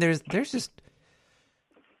I mean, there's just,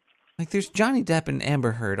 like, there's Johnny Depp and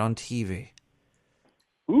Amber Heard on TV.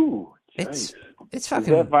 Ooh, it's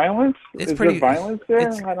fucking. Is that violence? It's Is pretty there violence there?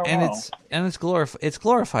 I don't know. It's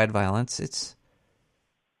glorified violence. It's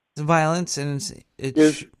violence, and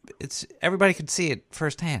it's everybody could see it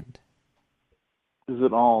firsthand. Is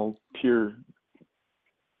it all pure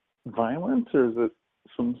violence, or is it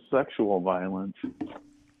some sexual violence?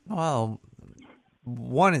 Well,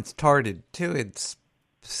 1, it's tarded. 2, it's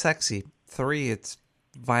sexy. 3, it's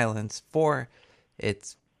violence. 4,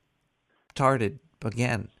 it's tarded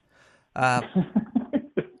again. I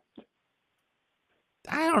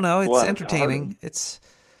don't know. It's entertaining.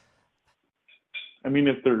 I mean,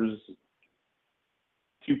 if there's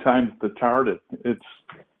 2 times the tarded, it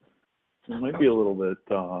might be a little bit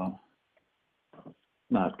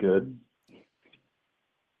not good.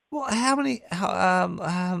 Well, how many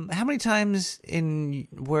times in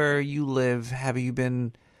where you live have you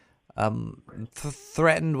been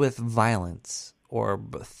threatened with violence or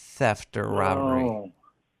theft or robbery?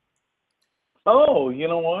 Oh, you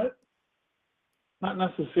know what? Not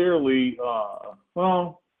necessarily.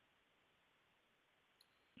 Well,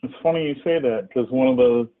 it's funny you say that, because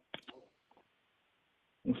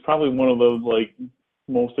it's probably one of the like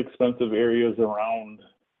most expensive areas around.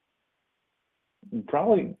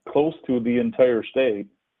 Probably close to the entire state.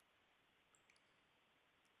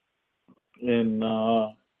 And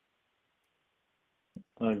a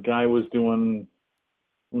guy was doing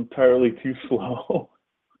entirely too slow.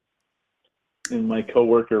 And my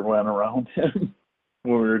coworker went around him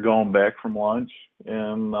when we were going back from lunch.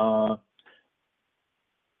 And the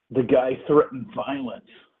guy threatened violence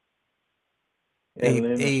in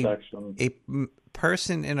the intersection. A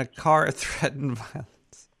person in a car threatened violence.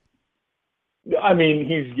 I mean,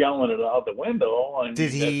 he's yelling it out the window.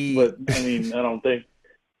 Did he? But I mean, I don't think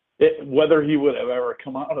whether he would have ever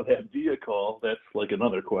come out of that vehicle. That's like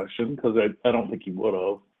another question, because I don't think he would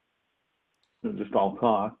have. It was just all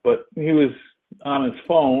talk. But he was on his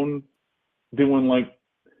phone doing like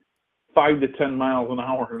 5 to 10 miles an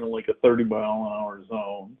hour in like a 30-mile-an-hour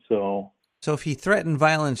zone. So if he threatened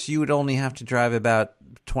violence, you would only have to drive about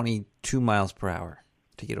 22 miles per hour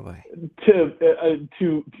to get away. To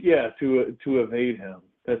evade him.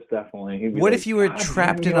 That's definitely. What if you were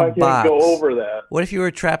trapped in a box? I can't go over that. What if you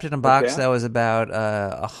were trapped in a box that was about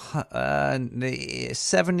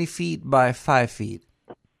 70 feet by 5 feet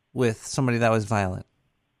with somebody that was violent?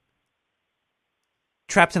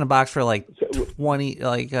 Trapped in a box for like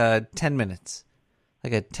 10 minutes.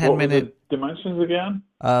 Like a What 10-minute. were the dimensions again?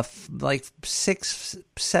 Like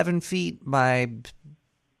 7 feet by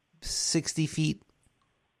 60 feet.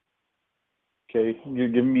 Okay, you're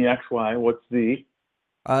giving me XY. What's Z?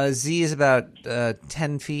 Z is about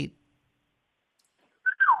 10 feet.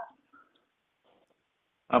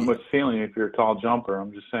 I'm with ceiling if you're a tall jumper.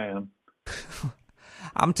 I'm just saying.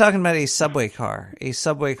 I'm talking about a subway car. A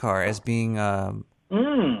subway car as being. Yeah,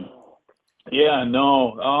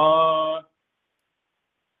 no.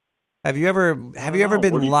 Have you ever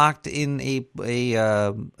been What do you- locked in a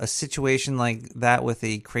situation like that with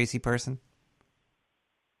a crazy person?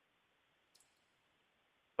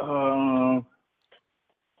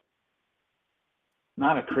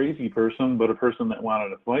 Not a crazy person, but a person that wanted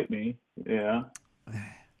to fight me. Yeah.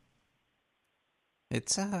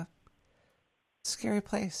 It's a scary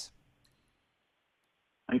place.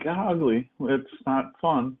 It got ugly. It's not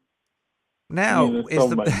fun. Now I mean, it's is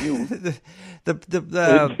all about you. the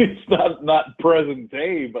It's not present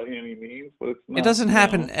day by any means, but it's not. it doesn't you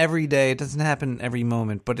happen know. every day. It doesn't happen every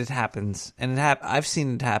moment, but it happens, and I've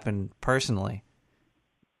seen it happen personally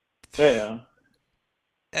Yeah.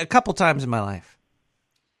 a couple times in my life.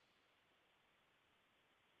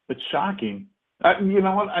 It's shocking. You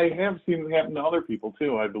know what? I have seen it happen to other people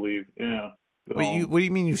too, I believe. Yeah. So, What do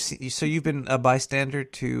you mean so you've been a bystander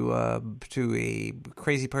to a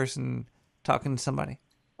crazy person talking to somebody?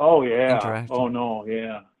 oh yeah. Interacting. Oh no,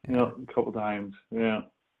 yeah. Yeah, a couple times. Yeah.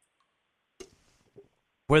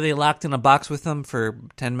 Were they locked in a box with them for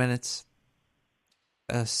 10 minutes?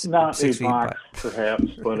 Not 6 a feet box, perhaps,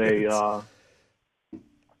 but a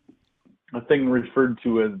thing referred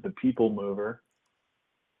to as the people mover.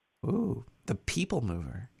 Ooh, the people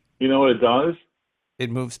mover. You know what it does? It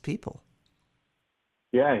moves people.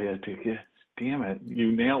 Yeah. Damn it,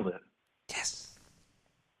 you nailed it. Yes.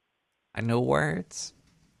 I know words.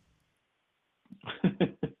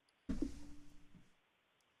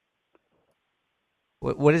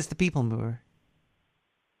 What is the people mover?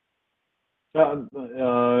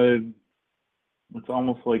 It's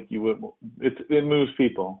almost like you would. It moves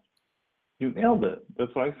people. You nailed it.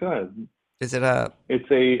 That's what I said. Is it a? It's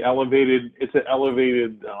an elevated.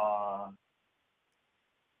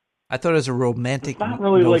 I thought it was a romantic It's not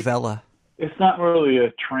really novella. It's not really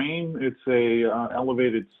a train. It's a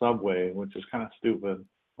elevated subway, which is kind of stupid.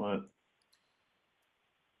 But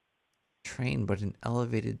Train, but an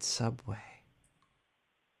elevated subway.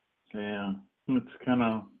 yeah, it's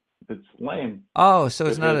lame. Oh, so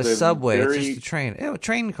it's It not a has a subway. It's very- just a train. Oh, a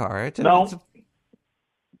train car. It's No. it's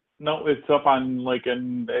No, it's up on but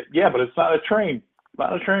it's not a train. It's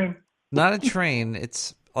not a train. not a train.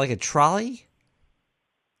 It's like a trolley.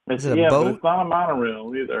 It's, Is it a But boat? it's not a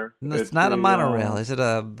monorail either. No, it's not a monorail. Is it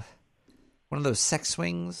one of those sex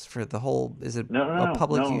swings for the whole? Is it a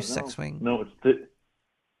public use sex swing? No,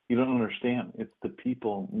 you don't understand. It's the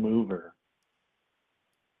people mover.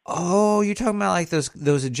 Oh, you're talking about like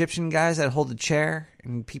those Egyptian guys that hold the chair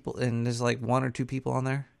and there's like one or two people on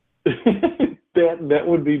there. That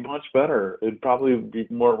would be much better. It'd probably be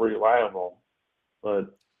more reliable.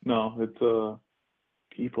 But no, it's a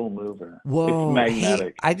people mover. Whoa! It's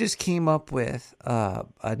magnetic. Hey, I just came up with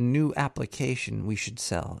a new application we should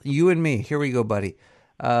sell. You and me. Here we go, buddy.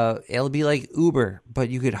 It'll be like Uber, but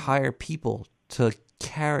you could hire people to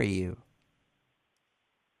carry you.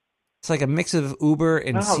 It's like a mix of Uber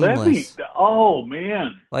and Seamless. Oh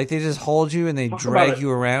man! Like they just hold you and they Talk drag about it.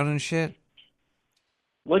 you around and shit.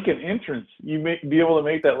 Like an entrance, be able to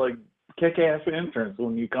make that like kick-ass entrance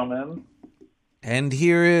when you come in. And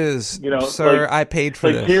here is, You know, sir, like- I paid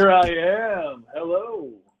for this. Here I am.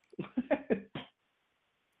 Hello.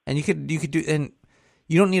 And you could do, and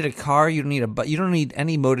you don't need a car, you don't need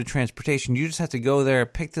any mode of transportation. You just have to go there,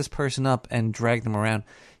 pick this person up, and drag them around.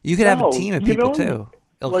 You could have a No, team of you people don't- too.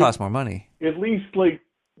 It'll like- cost more money. At least like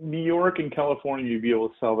New York and California, you'd be able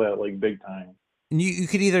to sell that like big time. And you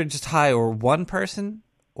could either just hire one person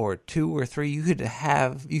or two or three. You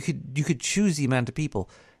could choose the amount of people,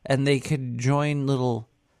 and they could join little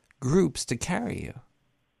groups to carry you.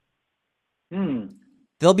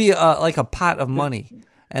 There'll be like a pot of money,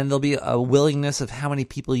 and there'll be a willingness of how many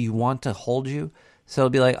people you want to hold you. So it'll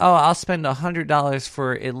be like, oh, I'll spend $100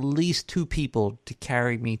 for at least 2 people to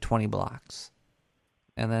carry me 20 blocks,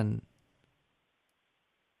 and then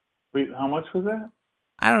Wait, how much was that?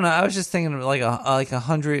 I don't know. I was just thinking like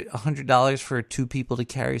 $100 for 2 people to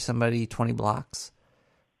carry somebody 20 blocks.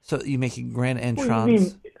 So you make a grand What do you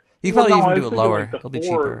entrance. mean? You could probably Well, no, even I do was it thinking, lower. like, the It'll be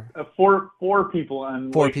four- cheaper. Four people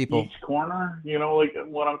on Four like, people. each corner. You know, like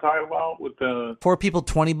what I'm talking about with the 4 people,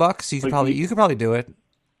 $20. You could Like probably you- you could probably do it.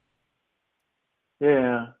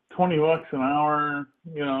 yeah. $20 an hour,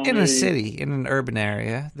 you know. In maybe, a city, in an urban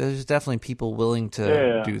area, there's definitely people willing to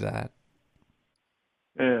Yeah. do that.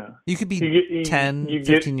 Yeah. You could be you 10, you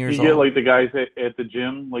 15 get, years you get old. like the guys at the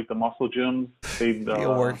gym, like the muscle gyms. They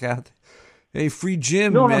You'll work out. Hey, free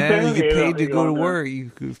gym, No, I'm man. saying, You get you know, paid to you go go to in there. work.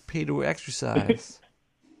 You get paid to exercise.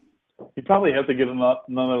 You probably have to get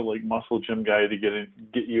another like muscle gym guy to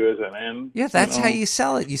get you as an in. Yeah, that's you how know? you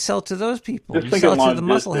sell it. You sell it to those people. Just You thinking sell it to the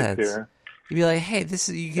logistics muscleheads. here. You'd be like, hey, this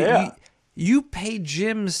is Yeah. you pay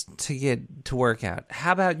gyms to get to work out.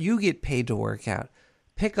 How about you get paid to work out?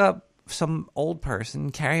 Pick up some old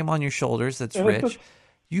person, carry him on your shoulders that's Yeah, that's rich.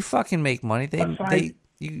 You fucking make money. That's fine.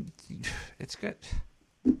 It's good.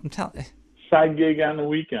 I'm telling you. Side gig on the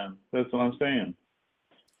weekend. That's what I'm saying.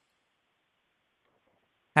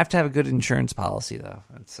 Have to have a good insurance policy though.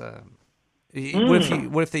 It's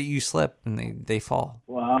what if you slip and they fall?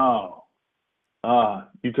 Wow.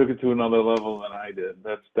 You took it to another level than I did.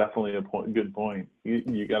 That's definitely a good point.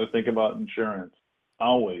 You got to think about insurance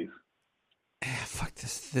always. Fuck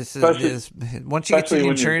this. This Especially- is once you get to Especially the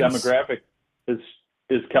when your insurance. demographic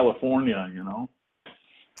is California, you know.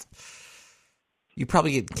 You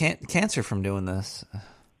probably get cancer from doing this.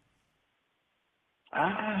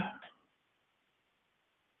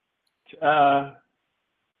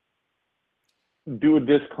 Do a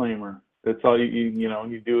disclaimer. That's all you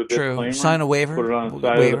do a disclaimer. True. Sign a waiver. Put it on the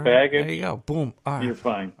side of the package. There you go. Boom. All right. You're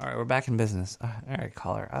fine. All right, we're back in business. All right,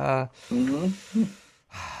 caller. I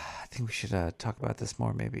think we should talk about this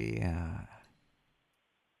more. Maybe.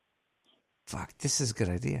 Fuck. This is a good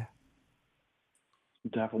idea.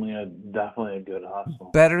 Definitely a good hustle.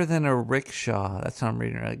 Better than a rickshaw. That's what I'm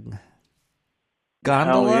reading.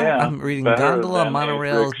 Gondola. Hell yeah. I'm reading Better gondola than a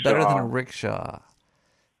monorail is better than a rickshaw. rickshaw.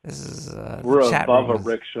 This is We're chat above room a is-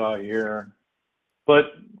 rickshaw here, but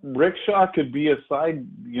rickshaw could be a side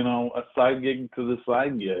gig to the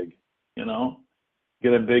side gig. You know,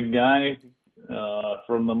 get a big guy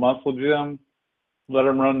from the muscle gym, let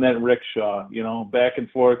him run that rickshaw. You know, back and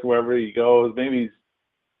forth wherever he goes. Maybe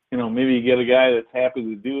you get a guy that's happy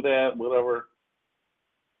to do that. Whatever.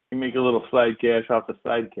 You make a little side cash off the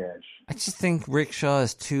side cash. I just think rickshaw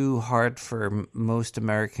is too hard for most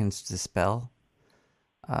Americans to spell.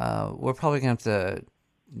 We're probably going to have to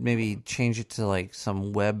maybe change it to like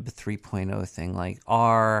some web 3.0 thing, like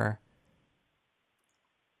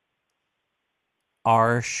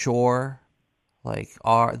R shore, like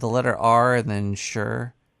R, the letter R and then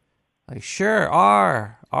sure, like sure,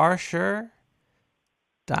 R sure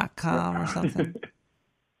 .com or something.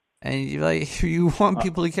 And you're like, you want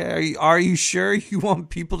people to carry you? Are you sure you want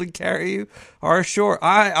people to carry you? R sure,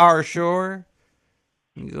 R sure.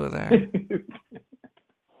 You go there.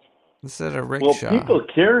 Instead of rickshaw. Well, people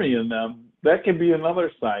carrying them, that could be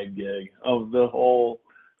another side gig of the whole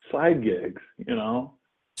side gigs, you know?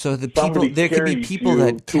 So the Somebody people, there could be carries people you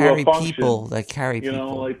that to a carry function, people that carry You know,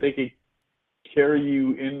 people. like they could carry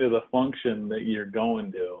you into the function that you're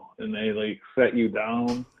going to, and they like set you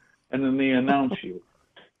down, and then they announce you.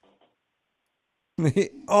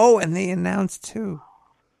 Oh, and they announced too.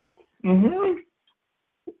 Mm-hmm.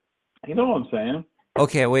 You know what I'm saying?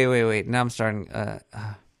 Okay, wait. Now I'm starting.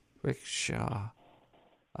 Rickshaw.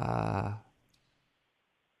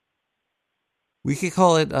 We could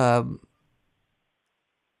call it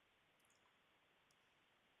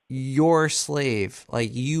your slave.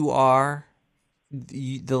 Like you are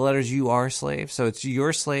the letters you are slave. So it's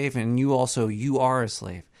your slave, and you are a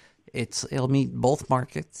slave. It'll meet both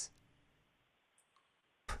markets.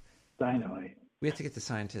 Dynamite. We have to get the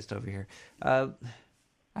scientist over here. I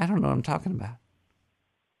don't know what I'm talking about.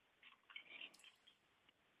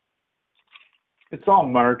 It's all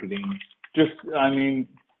marketing. Just, I mean,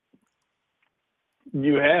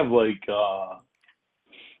 you have like at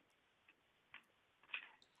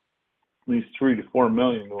least 3 to 4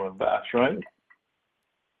 million to invest, right?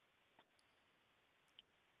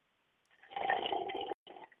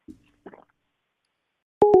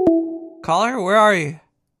 Caller, where are you?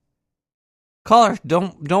 Caller,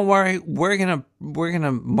 don't worry. We're gonna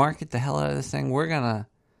market the hell out of this thing.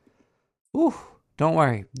 Don't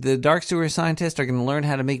worry. The Dark Sewer scientists are gonna learn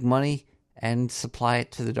how to make money and supply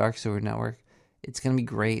it to the Dark Sewer network. It's gonna be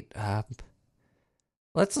great.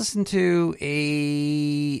 Let's listen to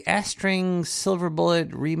a A-String Silver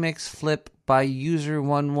Bullet remix flip by user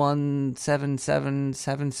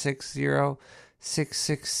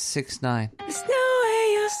 11777606669. There's no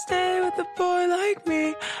way you'll stay with a boy like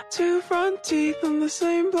me. 2 front teeth on the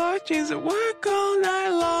same black jeans that work all night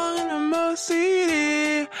long in a Mo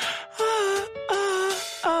CD.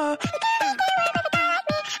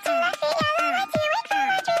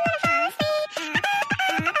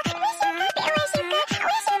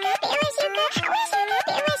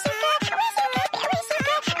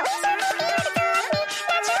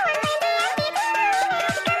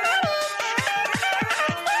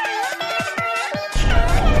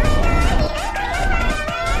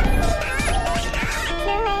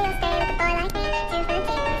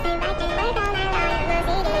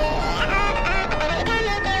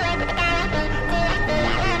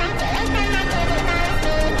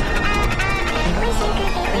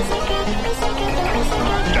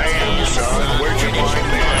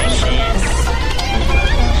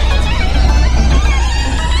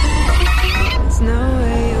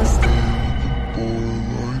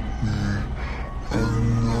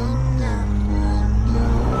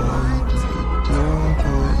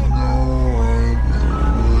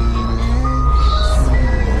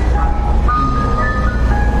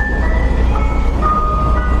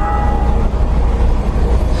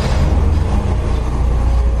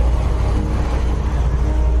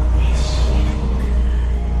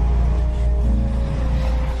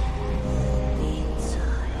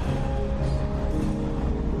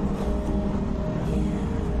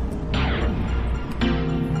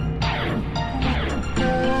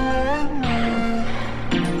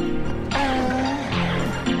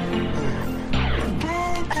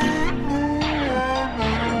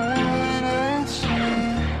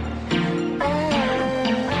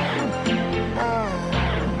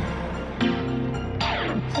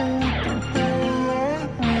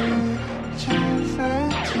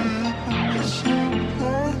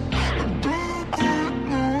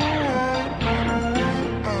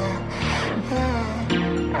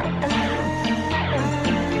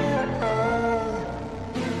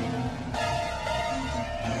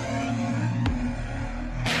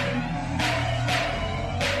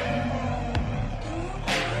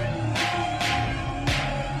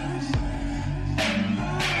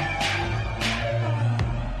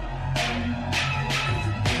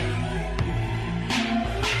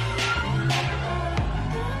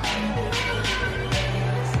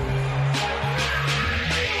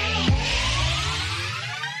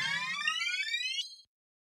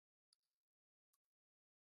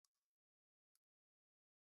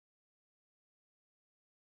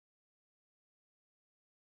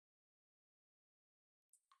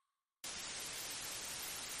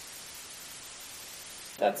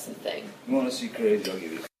 That's the thing. You want to see crazy? I'll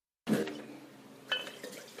give you crazy.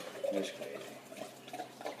 That's crazy.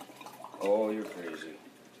 Oh, you're crazy.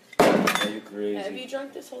 Oh, you're crazy. Have you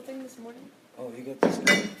drunk this whole thing this morning? Oh, you got this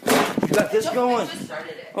going. You got this going? I just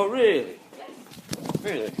started it. Oh, really? Yes.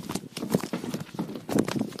 Really?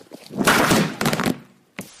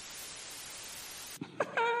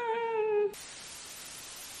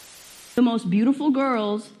 The most beautiful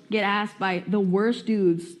girls get asked by the worst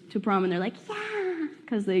dudes to prom, and they're like, yeah,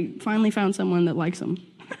 because they finally found someone that likes them.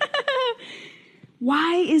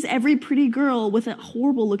 Why is every pretty girl with a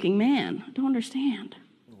horrible-looking man? I don't understand.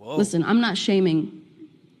 Whoa. Listen, I'm not shaming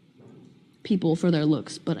people for their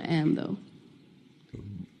looks, but I am, though.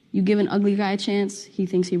 You give an ugly guy a chance, he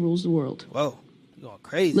thinks he rules the world. Whoa, you're going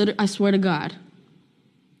crazy. I swear to God.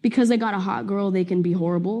 Because they got a hot girl, they can be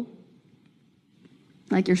horrible.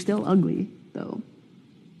 Like, you're still ugly, though.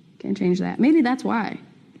 Can't change that. Maybe that's why.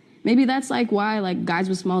 Maybe that's, like, why, like, guys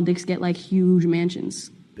with small dicks get, like, huge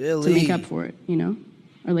mansions. Billy. To make up for it, you know?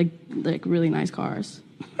 Or, like really nice cars.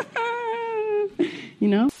 You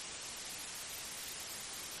know?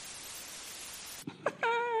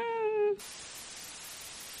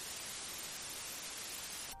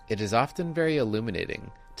 It is often very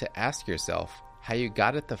illuminating to ask yourself how you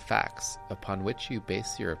got at the facts upon which you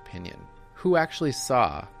base your opinion. Who actually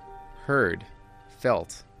saw, heard,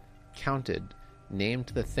 felt, counted, named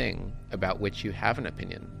the thing about which you have an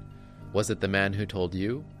opinion? Was it the man who told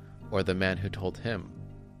you, or the man who told him,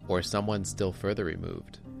 or someone still further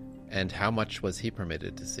removed? And how much was he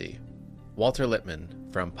permitted to see? Walter Lippmann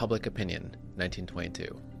from Public Opinion,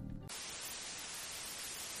 1922.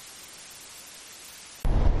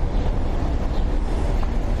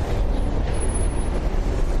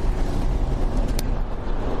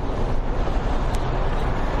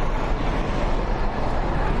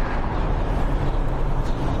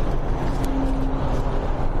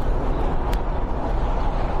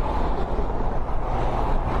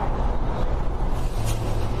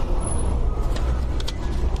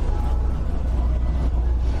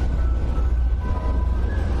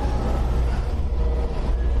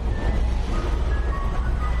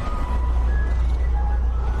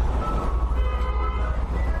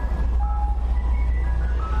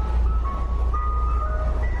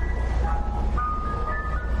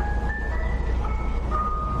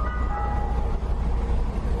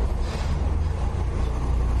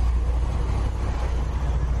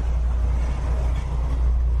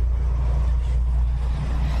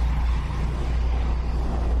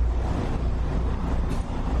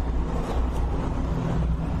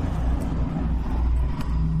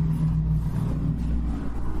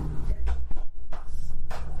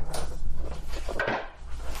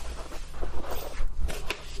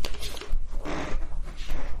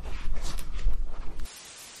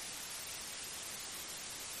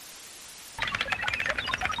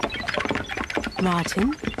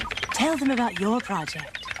 Martin, tell them about your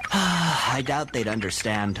project. I doubt they'd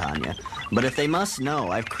understand, Tanya. But if they must know,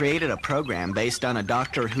 I've created a program based on a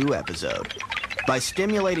Doctor Who episode. By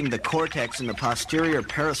stimulating the cortex in the posterior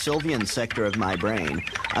parasylvian sector of my brain,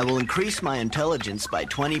 I will increase my intelligence by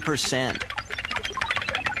 20%.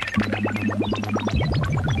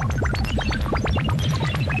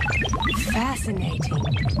 Fascinating.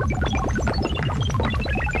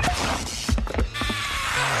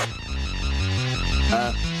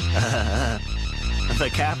 The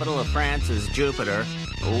capital of France is Jupiter.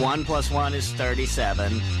 1 + 1 is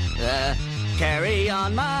 37. Carry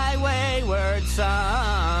on my wayward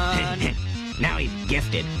son. Now he's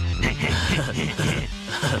gifted.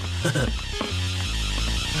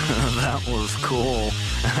 That was cool.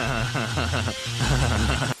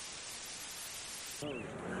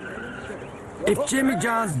 If Jimmy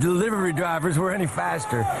John's delivery drivers were any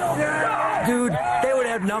faster, dude, they would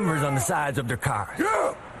have numbers on the sides of their cars.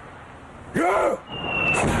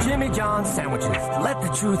 Jimmy John's sandwiches. Let the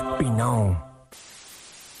truth be known.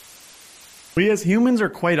 We as humans are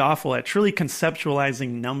quite awful at truly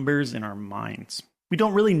conceptualizing numbers in our minds. We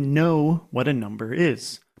don't really know what a number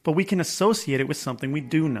is, but we can associate it with something we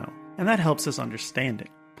do know, and that helps us understand it.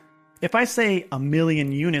 If I say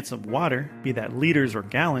 1,000,000 units of water, be that liters or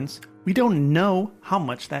gallons, we don't know how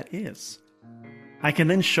much that is. I can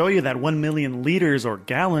then show you that 1,000,000 liters or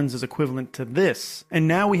gallons is equivalent to this, and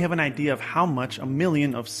now we have an idea of how much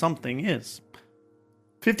 1,000,000 of something is.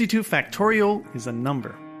 52 factorial is a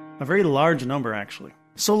number. A very large number, actually.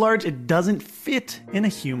 So large it doesn't fit in a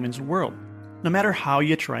human's world, no matter how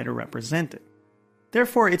you try to represent it.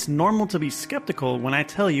 Therefore, it's normal to be skeptical when I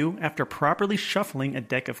tell you, after properly shuffling a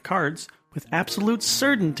deck of cards, with absolute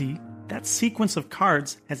certainty, that sequence of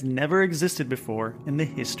cards has never existed before in the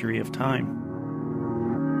history of time.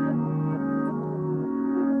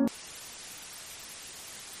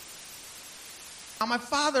 Now, my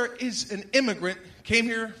father is an immigrant, came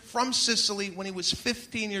here from Sicily when he was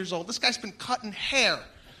 15 years old. This guy's been cutting hair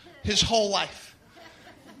his whole life.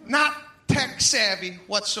 Not tech savvy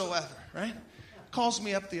whatsoever, right? Calls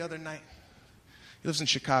me up the other night. He lives in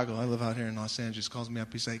Chicago. I live out here in Los Angeles. Calls me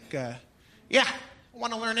up. He's like, yeah, I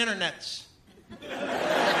want to learn internets.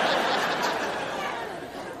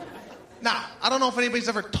 Now, I don't know if anybody's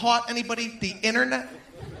ever taught anybody the internet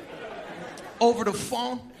over the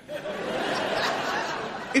phone.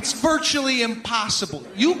 It's virtually impossible.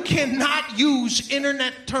 You cannot use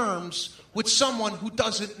internet terms with someone who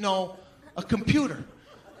doesn't know a computer.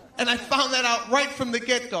 And I found that out right from the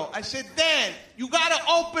get-go. I said, Dad, you got to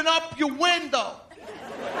open up your window.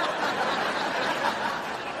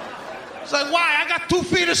 It's like, why? I got 2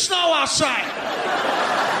 feet of snow outside.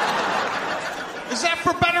 Is that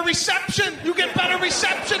for better reception? You get better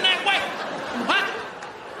reception that way?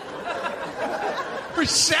 What?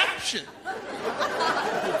 Reception.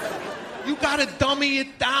 You gotta dummy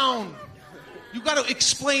it down. You gotta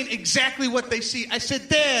explain exactly what they see. I said,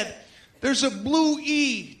 Dad, there's a blue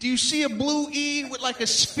E. Do you see a blue E with like a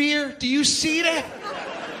sphere? Do you see that?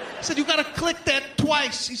 I said, you gotta click that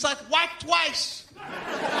twice. He's like, why twice? And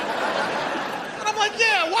I'm like,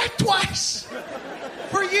 yeah, why twice?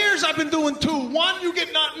 For years I've been doing 2. 1, you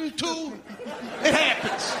get nothing. 2, it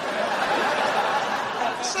happens.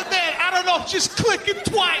 I said, Dad, I don't know, just click it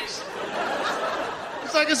twice.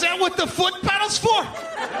 He's like, is that what the foot pedal's for?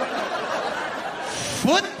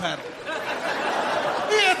 Foot pedal?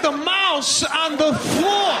 He had the mouse on the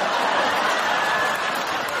floor.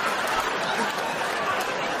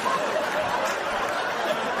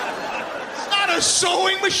 It's not a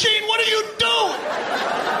sewing machine. What are you doing?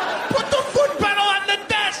 Put the foot pedal on the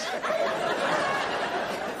desk.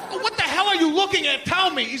 What the hell are you looking at? Tell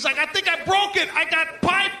me. He's like, I think I broke it. I got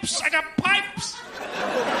pipes.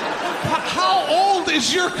 How old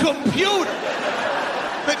is your computer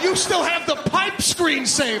that you still have the pipe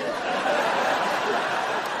screensaver?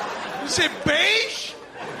 Is it beige?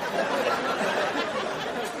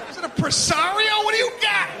 Is it a Presario? What do you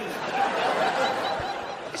got?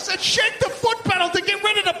 He said, shake the foot pedal to get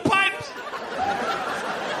rid of the pipes.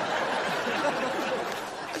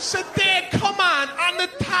 I said, Dad, come on the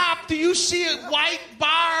top, do you see a white bar?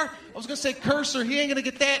 I was going to say cursor. He ain't going to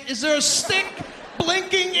get that. Is there a stick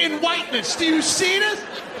blinking in whiteness? Do you see this?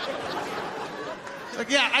 Like,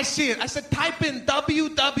 yeah, I see it. I said, type in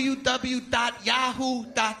www.yahoo.com.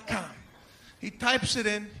 He types it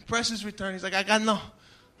in, presses return. He's like, I got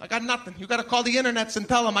nothing. You got to call the internets and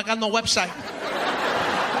tell them I got no website.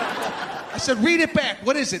 I said, read it back.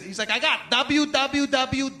 What is it? He's like, I got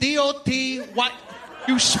www.dot. What?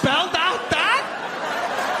 You spelled out that?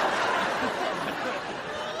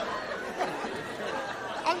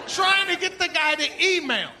 I'm trying to get the guy to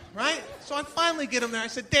email, right? So I finally get him there. I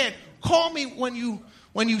said, Dad, call me when you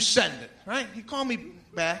send it, right? He called me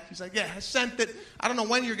back. He's like, yeah, I sent it. I don't know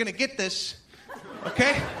when you're going to get this,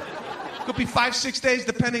 okay? Could be 5-6 days,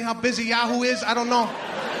 depending how busy Yahoo is. I don't know.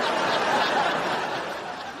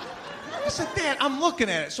 I said, Dad, I'm looking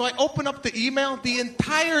at it. So I open up the email. The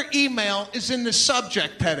entire email is in the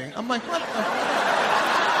subject heading. I'm like, what the...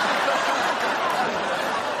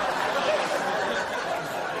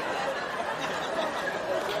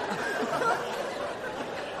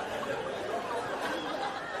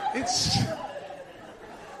 It's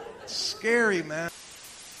scary, man.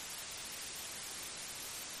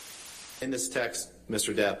 In this text,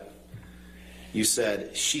 Mr. Depp, you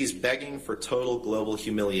said, she's begging for total global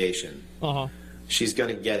humiliation. Uh-huh. She's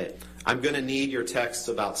going to get it. I'm going to need your texts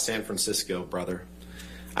about San Francisco, brother.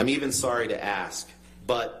 I'm even sorry to ask,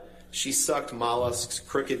 but she sucked Mollusk's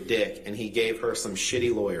crooked dick and he gave her some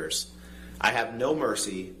shitty lawyers. I have no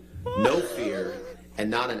mercy, no fear, and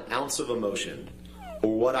not an ounce of emotion,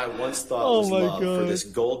 or what I once thought was love for this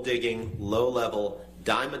gold-digging, low-level,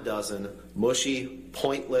 dime-a-dozen, mushy,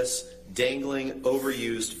 pointless, dangling,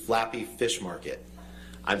 overused, flappy fish market.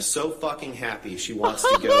 I'm so fucking happy she wants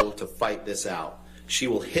to go to fight this out. She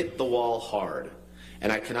will hit the wall hard.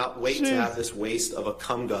 And I cannot wait to have this waste of a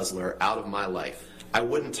cum guzzler out of my life. I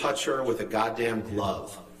wouldn't touch her with a goddamn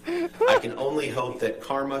glove. I can only hope that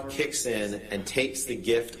karma kicks in and takes the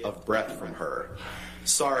gift of breath from her.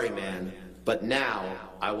 Sorry, man, but now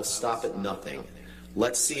I will stop at nothing.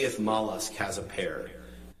 Let's see if Mollusk has a pair.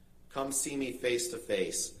 Come see me face to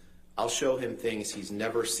face. I'll show him things he's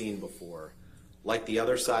never seen before, like the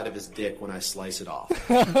other side of his dick when I slice it off.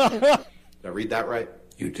 Did I read that right?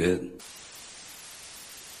 You did.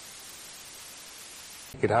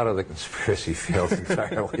 Get out of the conspiracy field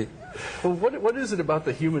entirely. Well, what is it about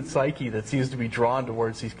the human psyche that seems to be drawn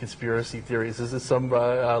towards these conspiracy theories? Is it some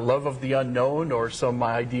love of the unknown, or some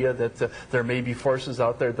idea that there may be forces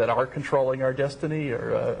out there that are controlling our destiny?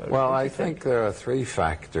 Or well, I think there are three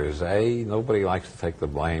factors. A, nobody likes to take the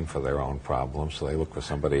blame for their own problems, so they look for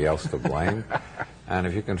somebody else to blame. And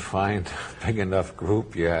if you can find a big enough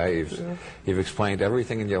group, you've explained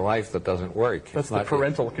everything in your life that doesn't work. That's the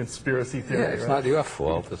parental conspiracy theory. Yeah, it's not your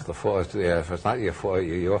fault. It's the fault. If it's not your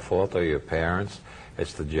fault or your parents,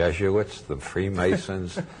 it's the Jesuits, the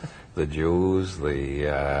Freemasons, the Jews, the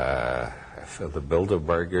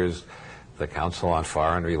Bilderbergers, the Council on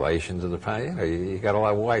Foreign Relations. You got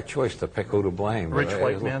a wide choice to pick who to blame. Rich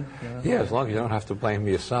white men. Yeah, as long as you don't have to blame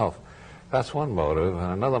yourself. That's one motive.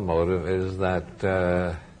 And another motive is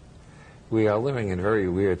that we are living in very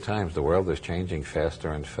weird times. The world is changing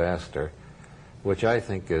faster and faster, which I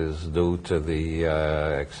think is due to the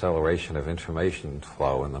acceleration of information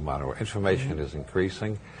flow in the modern world. Information is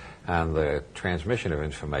increasing, and the transmission of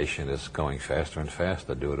information is going faster and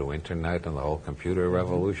faster due to internet and the whole computer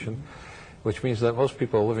revolution, which means that most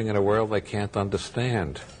people are living in a world they can't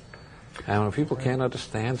understand. And when people can't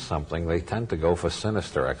understand something, they tend to go for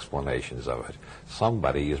sinister explanations of it.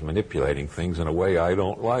 Somebody is manipulating things in a way I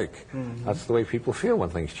don't like. That's the way people feel when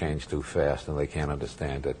things change too fast and they can't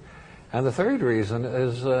understand it. And the third reason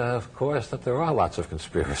is, of course, that there are lots of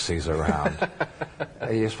conspiracies around.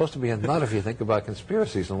 You're supposed to be a nut if you think about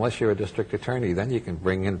conspiracies, unless you're a district attorney. Then you can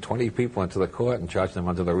bring in 20 people into the court and charge them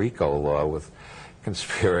under the RICO law with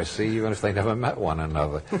conspiracy, even if they never met one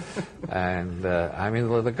another. And, I mean,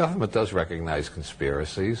 the government does recognize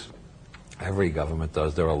conspiracies. Every government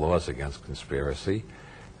does. There are laws against conspiracy.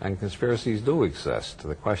 And conspiracies do exist.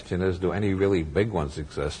 The question is, do any really big ones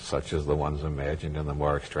exist, such as the ones imagined in the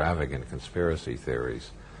more extravagant conspiracy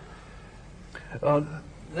theories? Now,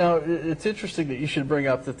 it's interesting that you should bring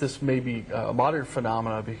up that this may be a modern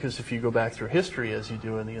phenomena, because if you go back through history, as you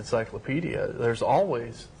do in the encyclopedia, there have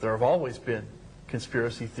always been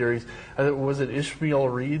conspiracy theories. Was it Ishmael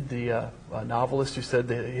Reed, the novelist, who said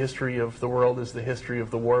the history of the world is the history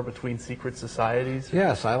of the war between secret societies?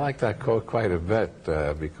 Yes, I like that quote quite a bit,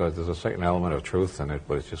 because there's a certain element of truth in it,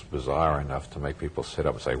 but it's just bizarre enough to make people sit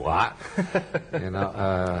up and say, what?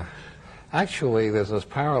 Actually, there's this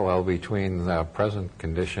parallel between the present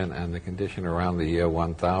condition and the condition around the year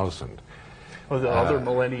 1000. Or the other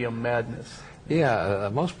millennium madness. Yeah,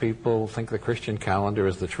 most people think the Christian calendar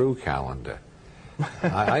is the true calendar.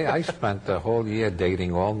 I spent the whole year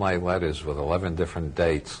dating all my letters with 11 different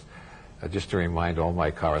dates, just to remind all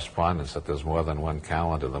my correspondents that there's more than one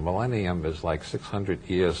calendar. The millennium is like 600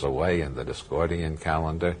 years away in the Discordian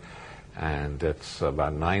calendar, and it's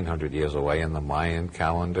about 900 years away in the Mayan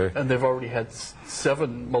calendar. And they've already had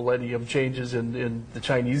 7 millennium changes in the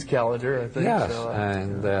Chinese calendar, I think. Yes, so,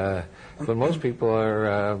 and but most people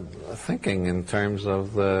are thinking in terms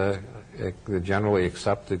of the generally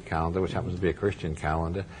accepted calendar, which happens to be a Christian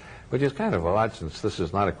calendar, which is kind of odd since this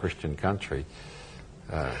is not a Christian country.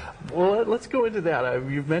 Well, let's go into that.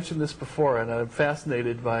 You've mentioned this before, and I'm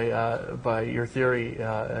fascinated by your theory.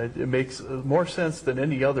 It makes more sense than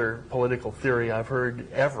any other political theory I've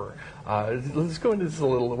heard ever. Let's go into this a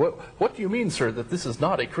little. What do you mean, sir, that this is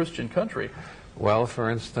not a Christian country? Well, for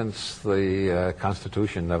instance, the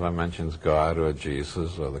Constitution never mentions God or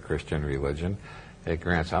Jesus or the Christian religion. It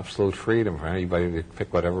grants absolute freedom for anybody to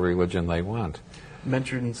pick whatever religion they want.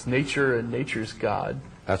 Mentions nature and nature's God.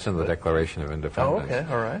 That's in the Declaration of Independence. Oh, okay,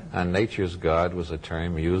 all right. And nature's God was a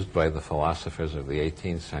term used by the philosophers of the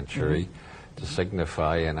 18th century to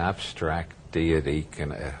signify an abstract deity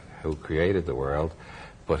who created the world,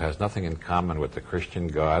 but has nothing in common with the Christian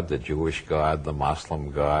God, the Jewish God, the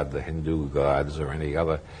Muslim God, the Hindu gods, or any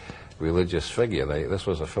other religious figure. This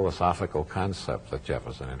was a philosophical concept that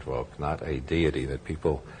Jefferson invoked, not a deity that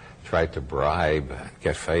people tried to bribe and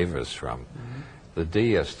get favors from. The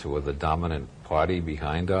deists, who were the dominant party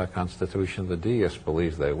behind our Constitution, the deists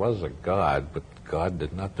believed there was a God, but God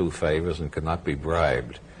did not do favors and could not be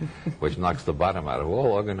bribed, which knocks the bottom out of all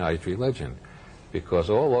organized religion, because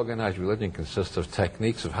all organized religion consists of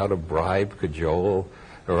techniques of how to bribe, cajole,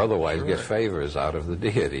 or otherwise get favors out of the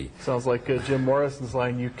deity. Sounds like Jim Morrison's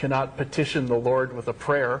line, you cannot petition the Lord with a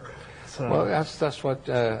prayer. So. Well,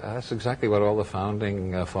 that's exactly what all the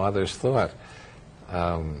founding fathers thought.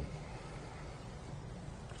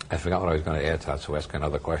 I forgot what I was going to add, Todd, so ask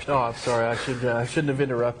another question. Oh, I'm sorry. I shouldn't have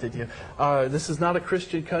interrupted you. This is not a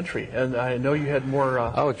Christian country, and I know you had more...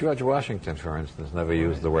 Oh, George Washington, for instance, never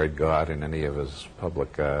used the word God in any of his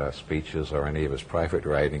public speeches or any of his private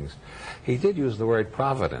writings. He did use the word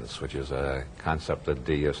providence, which is a concept that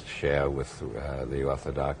deists share with the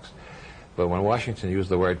Orthodox. But when Washington used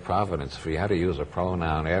the word providence, if he had to use a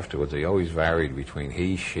pronoun afterwards, he always varied between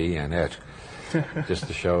he, she, and it, just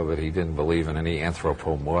to show that he didn't believe in any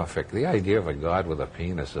anthropomorphic. The idea of a God with a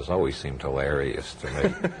penis has always seemed hilarious to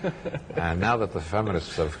me. And now that the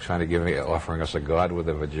feminists are trying to offering us a God with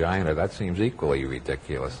a vagina, that seems equally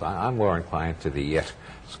ridiculous. I'm more inclined to the it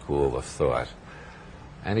school of thought.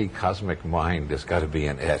 Any cosmic mind, there's got to be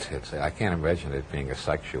an it. I can't imagine it being a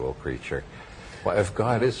sexual creature. Well, if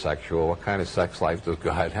God is sexual, what kind of sex life does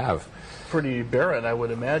God have? Pretty barren, I would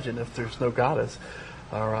imagine, if there's no goddess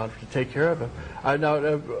around to take care of him.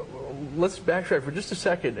 Now, let's backtrack for just a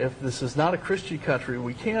second. If this is not a Christian country,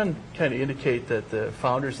 we can kind of indicate that the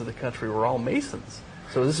founders of the country were all Masons.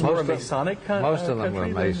 So this is more a Masonic country? Most of them were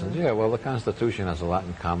Masons, yeah. Well, the Constitution has a lot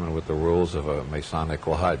in common with the rules of a Masonic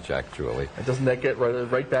lodge, actually. And doesn't that get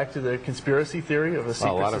right back to the conspiracy theory of a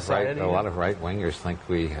secret society? A lot of right-wingers think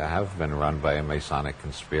we have been run by a Masonic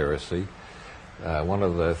conspiracy. One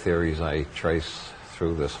of the theories I trace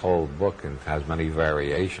through this whole book, and has many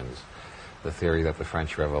variations, the theory that the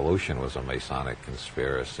French Revolution was a Masonic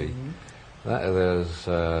conspiracy. Mm-hmm.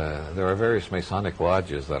 There are various Masonic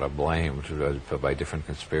lodges that are blamed by different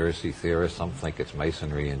conspiracy theorists. Some think it's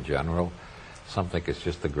Masonry in general. Some think it's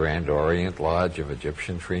just the Grand Orient Lodge of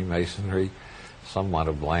Egyptian Freemasonry. Some want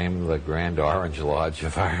to blame the Grand Orange Lodge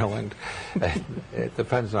of Ireland. It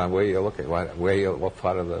depends on where you look at what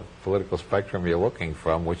part of the political spectrum you're looking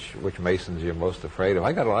from, which Masons you're most afraid of.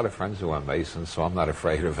 I got a lot of friends who are Masons, so I'm not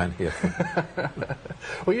afraid of any of them.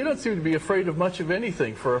 Well, you don't seem to be afraid of much of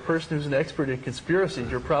anything. For a person who's an expert in conspiracies,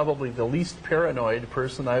 you're probably the least paranoid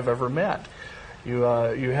person I've ever met. You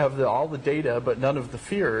have all the data, but none of the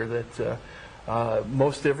fear that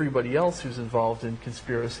most everybody else who's involved in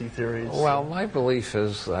conspiracy theories. Well, my belief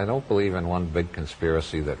is I don't believe in one big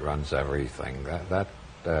conspiracy that runs everything. That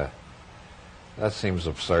seems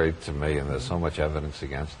absurd to me, and there's so much evidence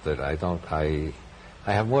against it.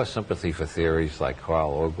 I have more sympathy for theories like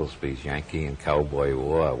Carl Oglesby's Yankee and Cowboy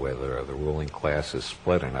War, where the ruling class is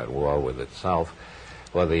split and at war with itself,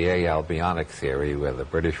 or the A. Albionic theory, where the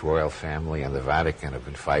British royal family and the Vatican have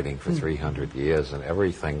been fighting for 300 years, and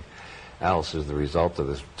everything else is the result of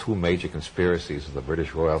the two major conspiracies of the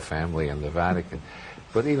British royal family and the Vatican.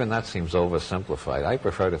 But even that seems oversimplified. I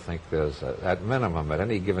prefer to think there's, at minimum, at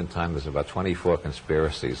any given time, there's about 24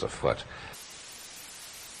 conspiracies afoot.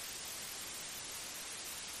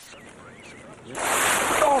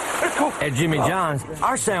 At Jimmy John's,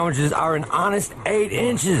 our sandwiches are an honest 8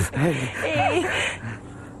 inches.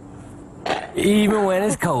 Even when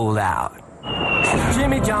it's cold out.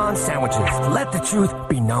 Jimmy John's sandwiches. Let the truth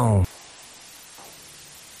be known.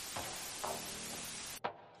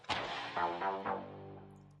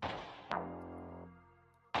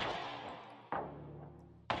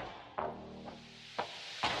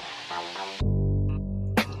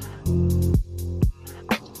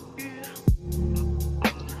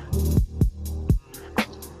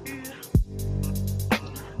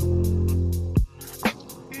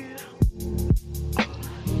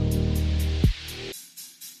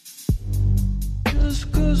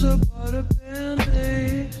 Just 'cause I bought a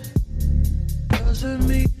Band-Aid doesn't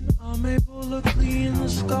mean I'm able to clean the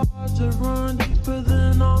scars that run deeper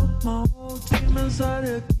than all my old demons that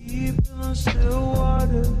I keep in the still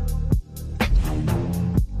water.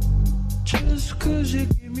 Just 'cause you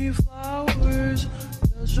give me flowers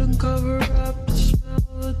doesn't cover up the smell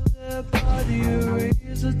of a dead body or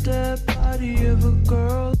raise the dead body of a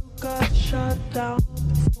girl who got shot down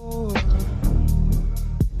before.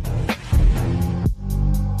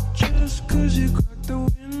 Just 'cause you cracked the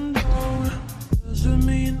window doesn't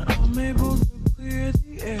mean I'm able to clear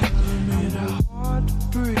the air. I made it hard to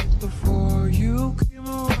breathe before you came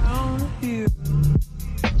around here.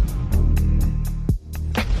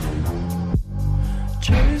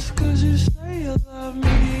 Just 'cause you say you love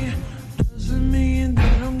me doesn't mean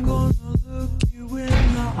that I'm gonna look you in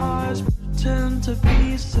the eyes, pretend to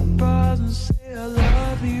be surprised and say I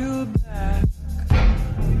love you back.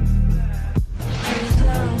 'Cause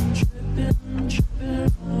I'm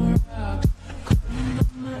tripping on rocks, cutting on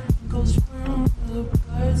my ankles from the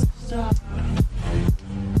place to stop.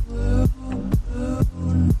 Blue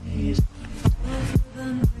knees, falling for the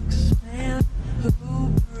next man who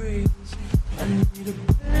breathes. I need a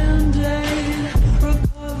Band-Aid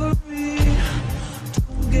recovery.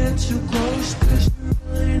 Don't get too close 'cause you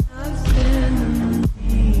really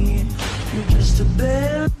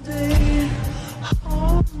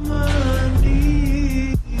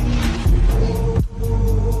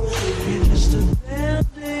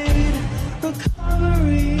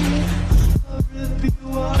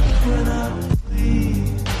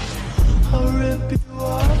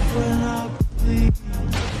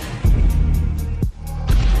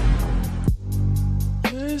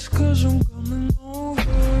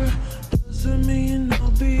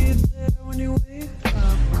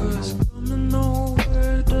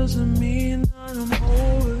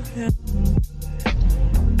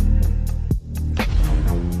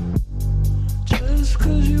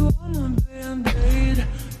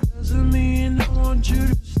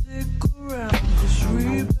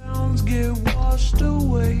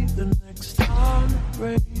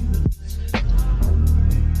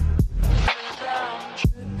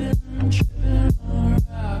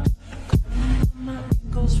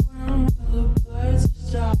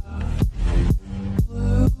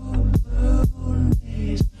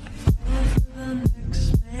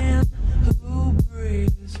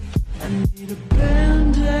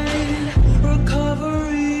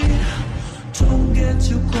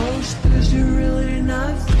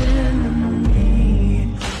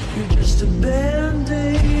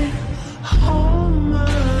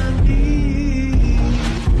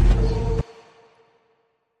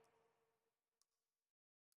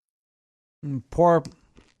Poor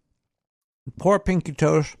Pinky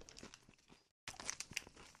Toes.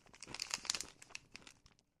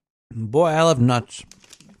 Boy, I love nuts.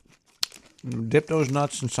 Dip those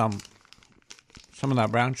nuts in some of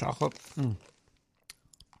that brown chocolate.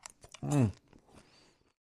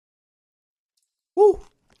 Woo!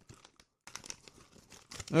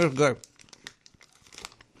 That's good.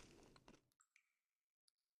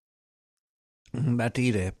 I'm about to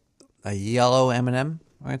eat a yellow M&M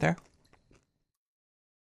right there.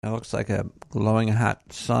 It looks like a glowing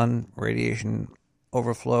hot sun, radiation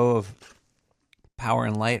overflow of power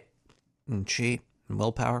and light and chi and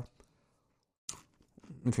willpower.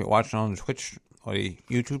 If you're watching on Twitch or a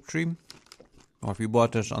YouTube stream, or if you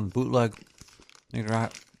bought this on bootleg, you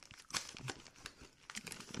got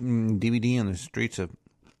DVD on the streets of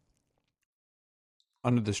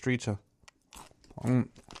under the streets of.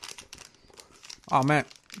 Oh man,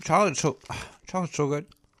 chocolate's so good.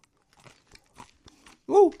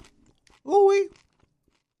 Ooh, ooh-wee.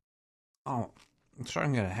 Oh, I'm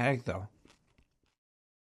starting to get a headache though.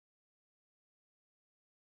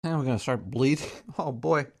 Now we're gonna start bleeding. Oh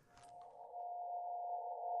boy.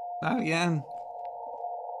 Not again.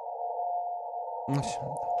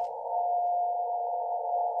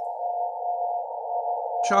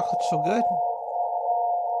 Chocolate's so good.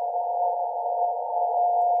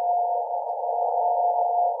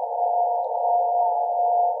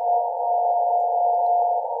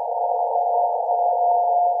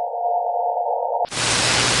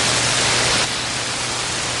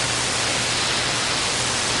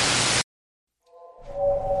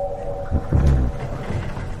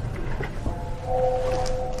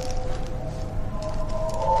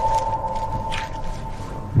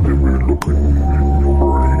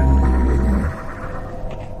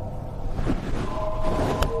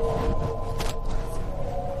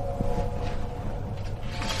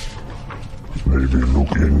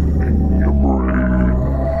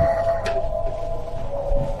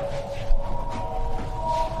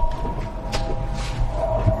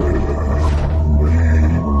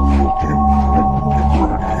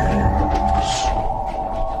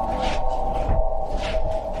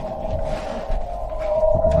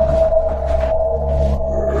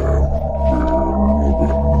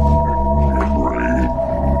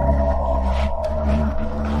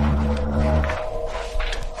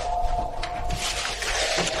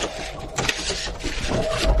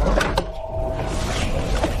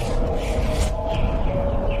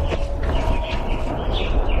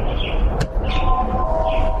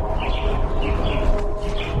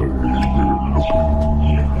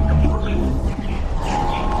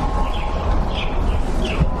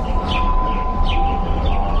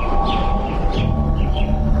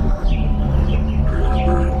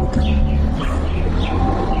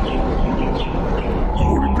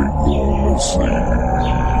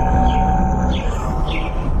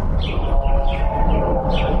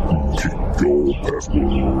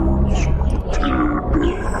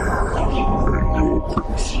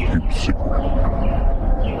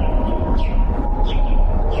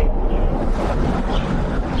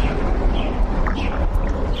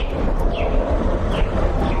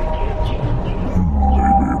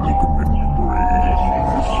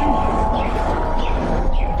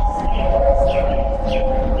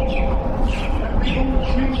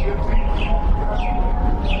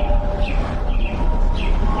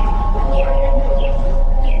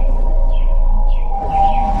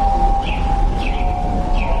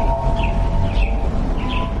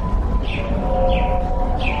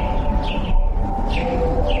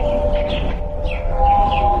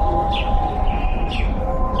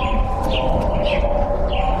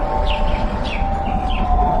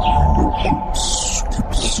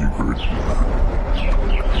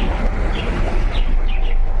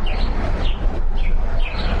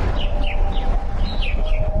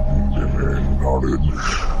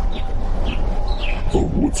 Of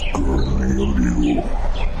what's currently illegal.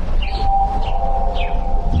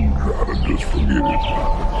 You gotta just forget it.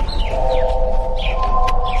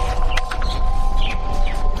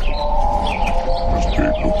 Let's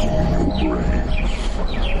take a look in your brains.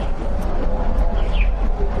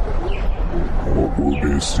 What will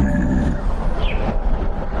they see?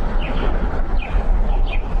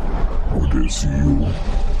 Will they see you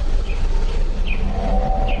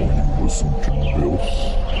when you listen to this?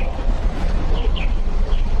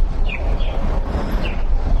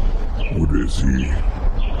 Will they see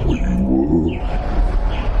what you were?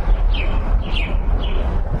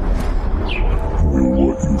 Will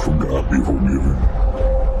what you forgot be forgiven?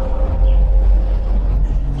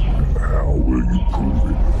 And how will you prove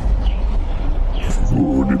it? If you've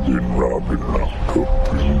already been robbed and locked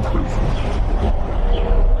up in prison.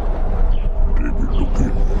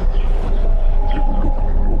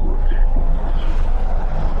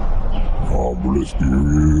 Mysteria,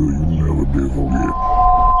 you never did forget.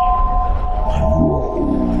 You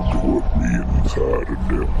always put me inside a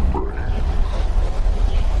damn brain.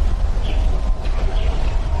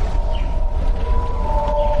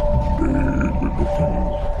 Dead with the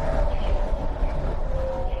phone.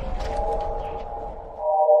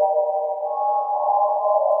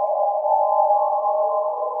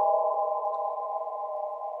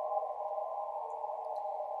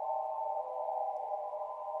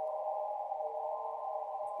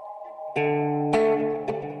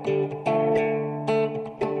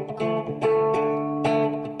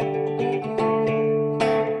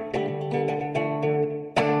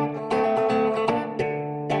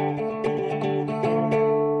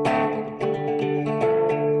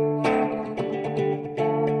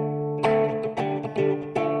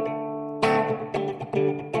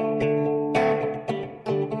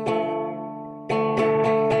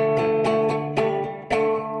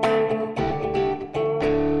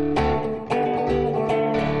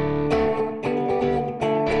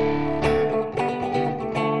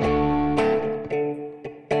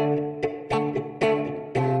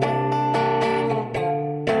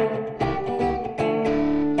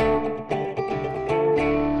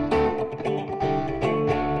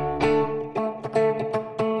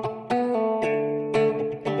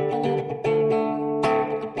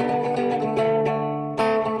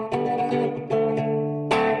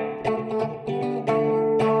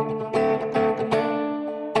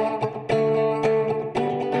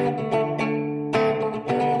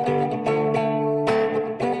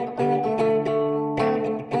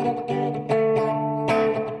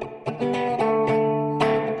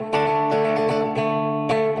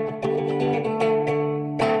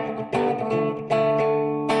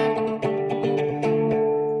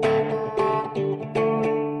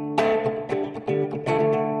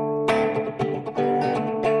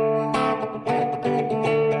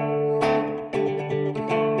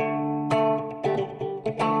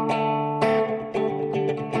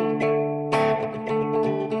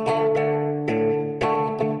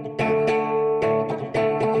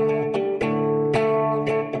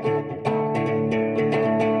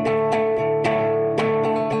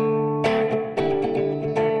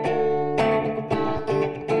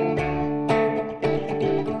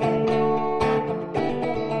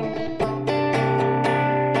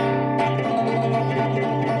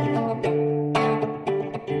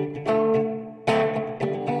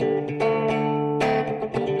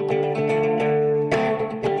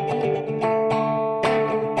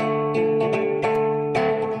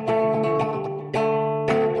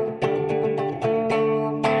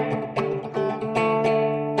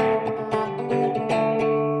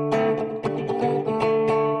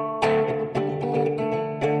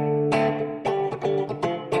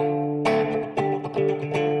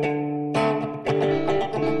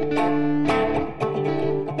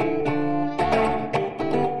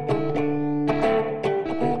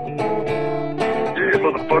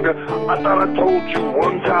 I thought I told you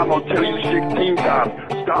one time, I'll tell you 16 times.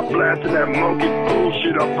 Stop blasting that monkey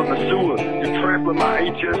bullshit up from the sewer. You're trampling my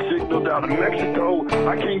HS signal down to Mexico.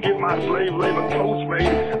 I can't get my slave labor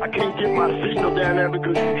Postmates. I can't get my signal down there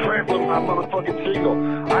because you're trampling my motherfucking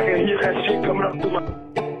signal. I can hear that shit coming up through my...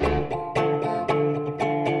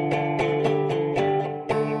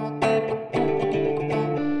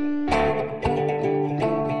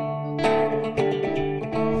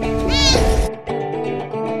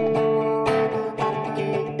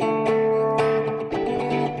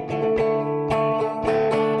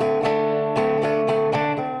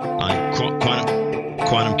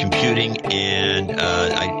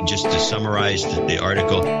 Just to summarize the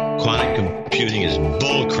article, quantum computing is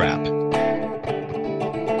bullcrap.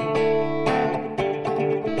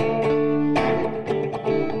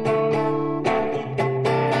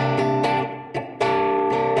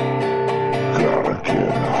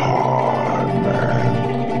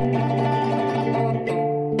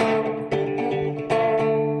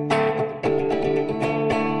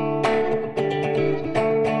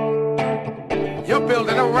 You're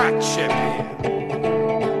building a rocket ship here.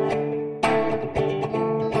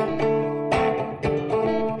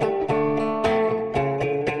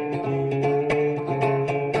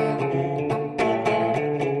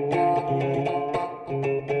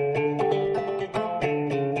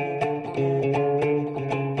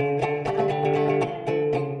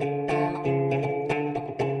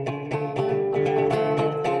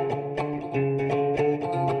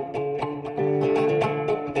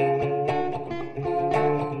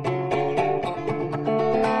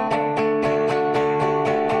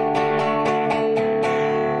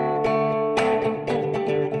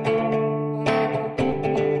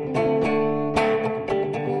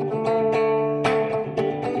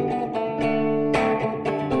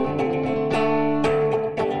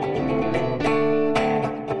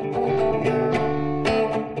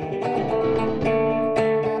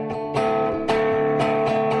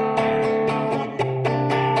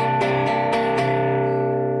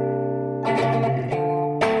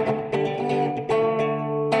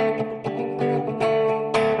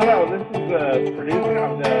 the producer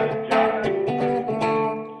of the job.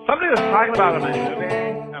 Somebody was talking about it in my movie,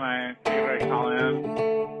 and I figured I'd call in.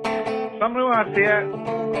 Somebody want to see it?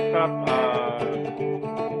 I'll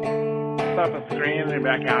set up a screen in your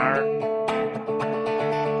backyard.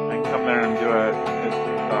 And come there and do it.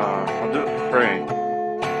 I'll do it for free.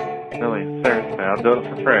 Really, seriously, I'll do it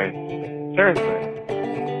for free. Seriously.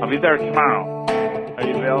 I'll be there tomorrow. Are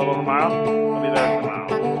you available tomorrow? I'll be there tomorrow.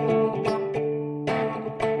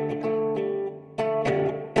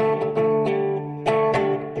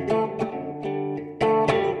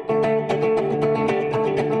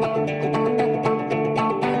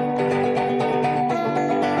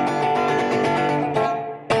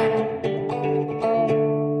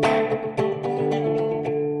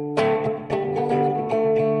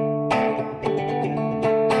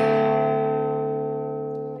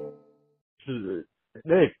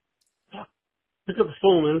 Dave, pick up the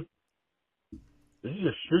phone, man. This is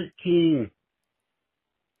a street team.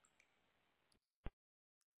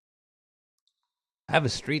 I have a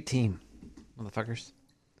street team, motherfuckers.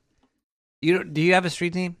 Do you have a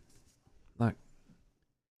street team? Look,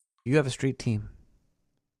 you have a street team.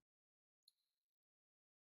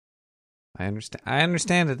 I understand. I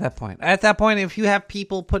understand at that point. At that point, if you have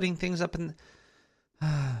people putting things up in,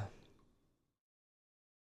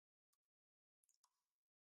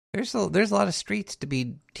 there's a lot of streets to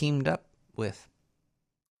be teamed up with.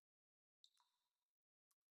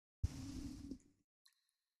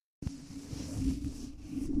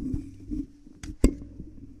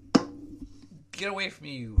 Get away from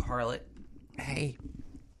me, you harlot. Hey.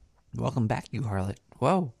 Welcome back, you harlot.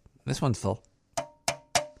 Whoa. This one's full.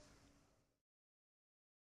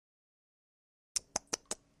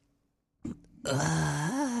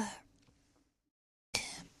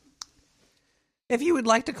 If you would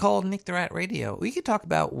like to call Nick the Rat Radio, we could talk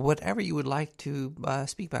about whatever you would like to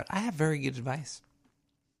speak about. I have very good advice.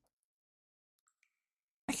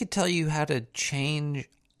 I could tell you how to change.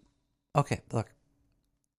 Okay, look.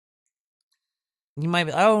 You might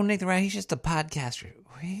be, oh, Nick the Rat, he's just a podcaster.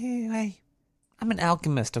 Hey, I'm an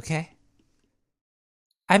alchemist, okay?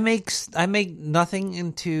 I make nothing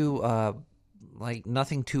into like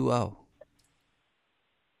nothing 2.0.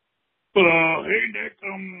 But hey Nick,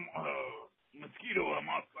 Mosquito, I'm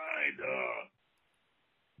outside.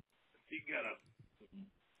 You got a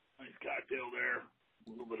nice cocktail there, a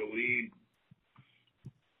little bit of weed.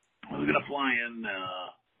 I was gonna fly in,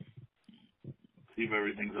 see if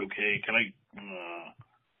everything's okay. Can I?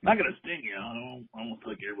 Not gonna sting you. I won't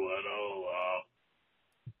take your blood. I'll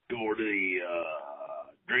go over to the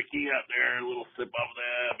drinky out there, a little sip of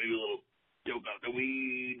that, maybe a little choke out the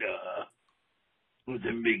weed. Let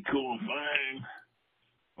them be cool and fine.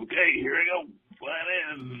 Okay, here I go. Flying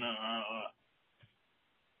in.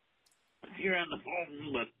 Here on the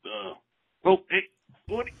phone, but oh, hey,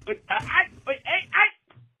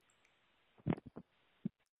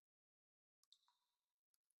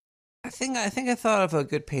 I think I thought of a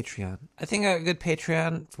good Patreon. I think a good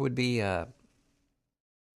Patreon would be a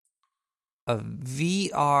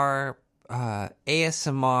VR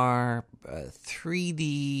ASMR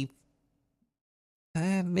 3D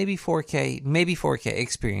maybe 4K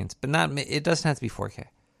experience, but not. It doesn't have to be 4K.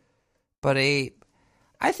 But I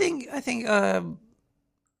think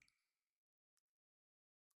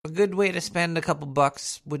a good way to spend a couple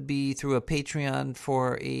bucks would be through a Patreon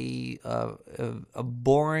for a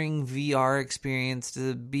boring VR experience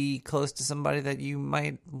to be close to somebody that you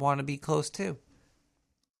might want to be close to.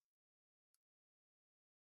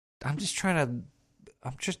 I'm just trying to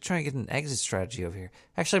get an exit strategy over here.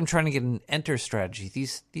 Actually, I'm trying to get an enter strategy.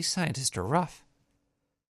 These scientists are rough.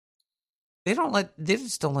 They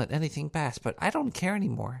just don't let anything pass, but I don't care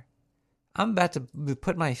anymore. I'm about to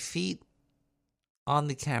put my feet on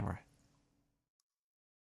the camera.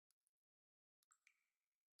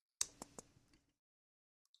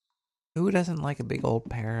 Who doesn't like a big old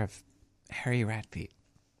pair of hairy rat feet?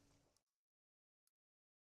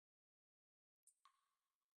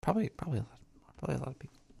 Probably a lot of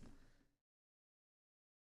people.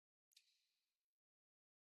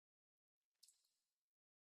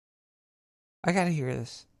 I gotta hear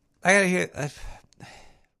this.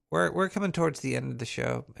 We're coming towards the end of the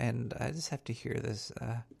show, and I just have to hear this.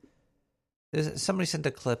 Somebody sent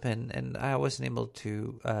a clip in, and I wasn't able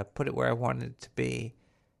to put it where I wanted it to be.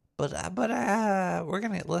 But we're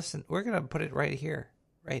gonna listen. We're gonna put it right here,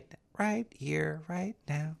 right here, right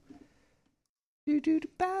now. You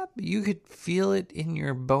could feel it in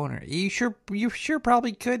your boner. You sure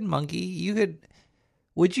probably could, monkey. You could.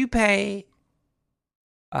 Would you pay?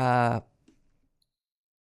 I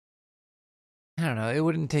don't know. It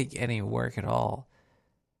wouldn't take any work at all.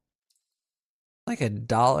 Like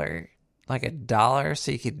 $1,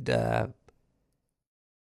 so you could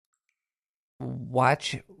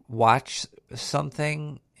watch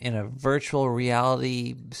something in a virtual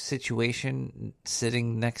reality situation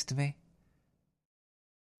sitting next to me.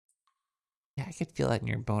 Yeah, I could feel that in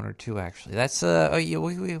your boner too. Actually, that's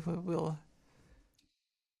we'll.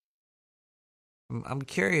 I'm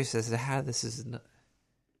curious as to how this is.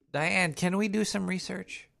 Diane, can we do some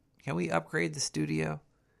research? Can we upgrade the studio?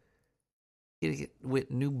 Get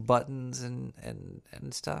with new buttons and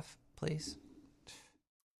stuff, please.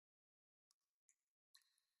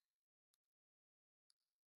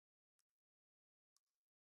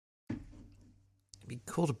 It'd be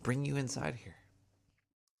cool to bring you inside here.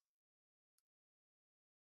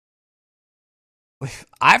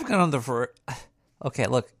 I've gone on the okay,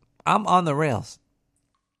 look, I'm on the rails.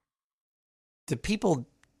 The people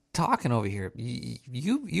talking over here,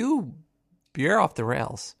 you're off the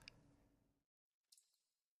rails.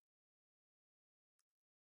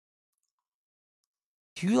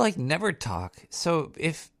 You like never talk. So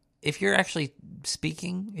if you're actually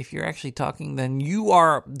speaking, if you're actually talking, then you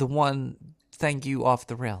are the one. Thank you, off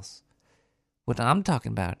the rails. What I'm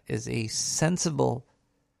talking about is a sensible.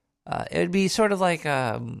 It would be sort of like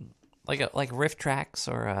Riff Tracks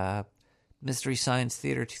or Mystery Science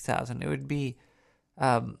Theater 2000. It would be.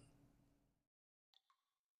 I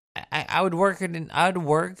would work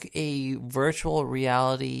a virtual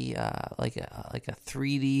reality like a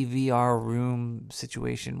 3D VR room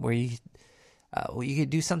situation where you could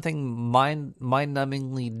do something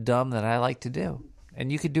mind-numbingly dumb that I like to do,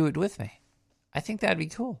 and you could do it with me. I think that'd be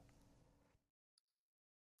cool.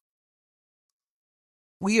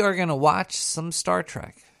 We are going to watch some Star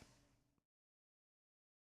Trek.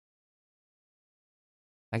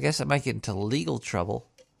 I guess I might get into legal trouble.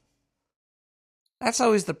 That's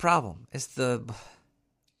always the problem. It's the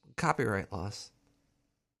copyright laws.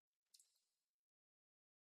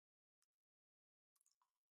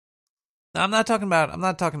 I'm not talking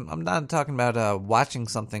about watching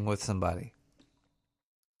something with somebody.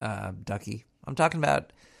 Ducky. I'm talking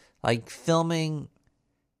about like filming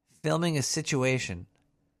a situation.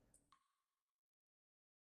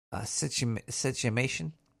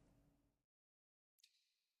 Situation.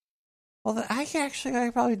 Well, I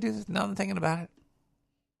could probably do this now I'm thinking about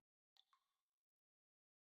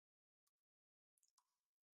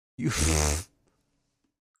it.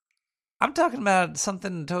 I'm talking about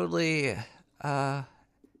something totally. I'll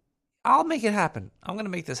make it happen. I'm going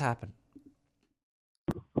to make this happen.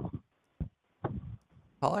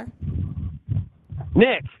 Caller?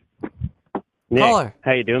 Nick, Caller.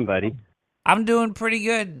 how you doing, buddy? I'm doing pretty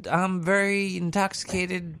good. I'm very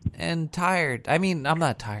intoxicated and tired. I mean, I'm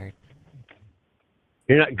not tired.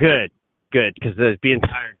 You're not good, because being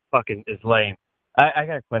tired fucking is lame. I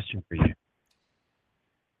got a question for you.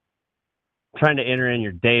 Trying to enter in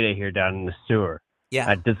your data here down in the sewer. Yeah.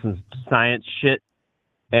 I did some science shit,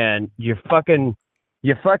 and your Microsoft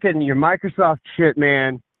shit,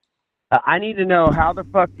 man. I need to know how the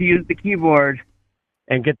fuck to use the keyboard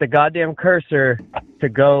and get the goddamn cursor to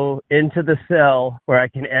go into the cell where I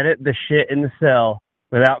can edit the shit in the cell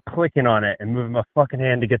without clicking on it and moving my fucking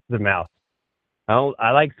hand to get to the mouse.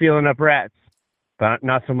 I like feeling up rats, but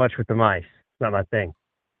not so much with the mice. It's not my thing.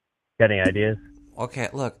 Got any ideas? Okay,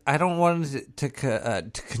 look, I don't want to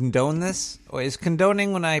condone this. Or is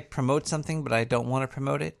condoning when I promote something, but I don't want to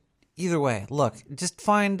promote it? Either way, look, just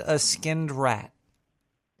find a skinned rat.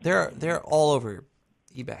 They're all over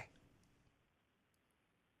eBay.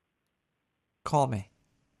 Call me.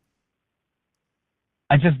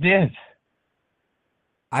 I just did.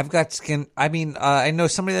 I've got skin. I mean, I know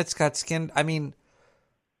somebody that's got skin. I mean,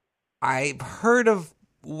 I've heard of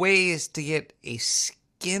ways to get a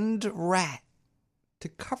skinned rat to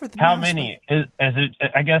cover the. How many? Is it?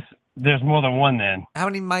 I guess there's more than one then. How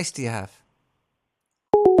many mice do you have?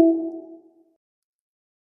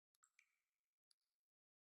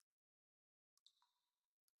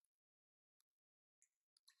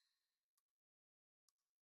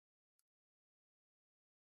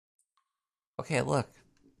 Okay, look.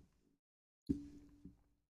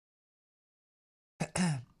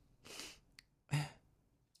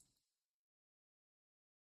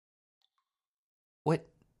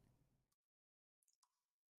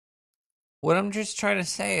 What I'm just trying to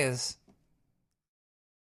say is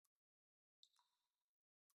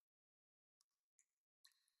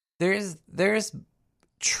there's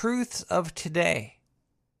truths of today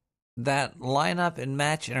that line up and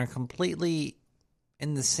match and are completely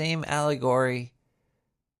in the same allegory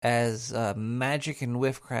as magic and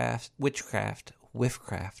witchcraft.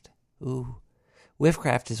 Ooh.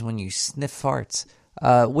 Witchcraft is when you sniff farts.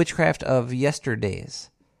 Witchcraft of Yesterdays.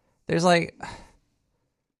 There's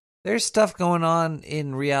stuff going on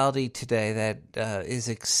in reality today that is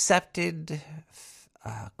accepted,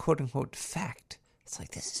 quote-unquote, fact. It's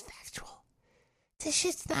like, this is factual.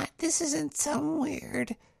 This isn't some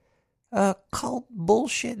weird cult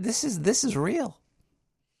bullshit. This is real.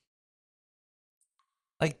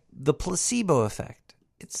 Like the placebo effect.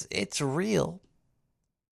 It's real.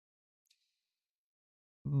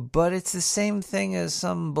 But it's the same thing as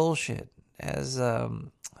some bullshit. As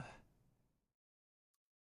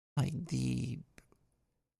like the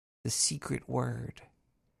secret word.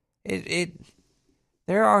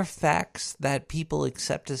 There are facts that people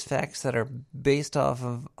accept as facts that are based off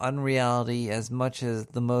of unreality as much as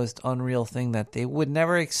the most unreal thing that they would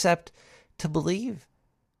never accept to believe.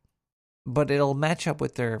 But it'll match up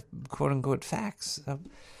with their quote-unquote facts.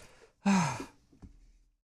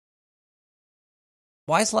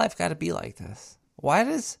 Why's life got to be like this? Why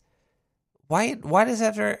does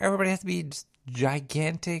everybody have to be just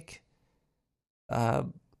gigantic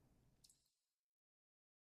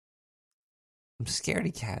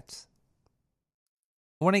scaredy cats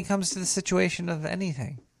when it comes to the situation of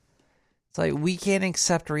anything? It's like we can't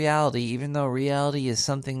accept reality, even though reality is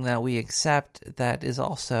something that we accept that is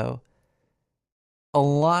also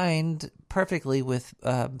aligned perfectly with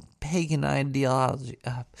pagan ideology.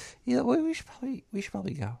 We should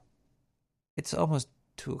probably go. It's almost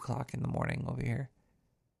 2:00 in the morning over here.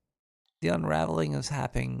 The unraveling is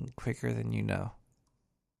happening quicker than you know.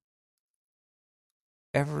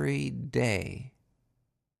 Every day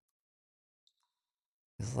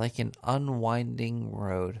is like an unwinding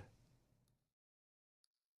road.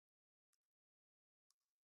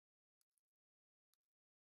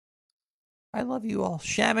 I love you all.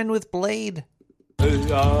 Shaman with Blade. I'll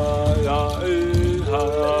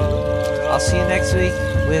see you next week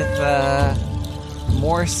with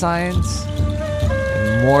more science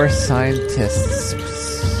and more scientists.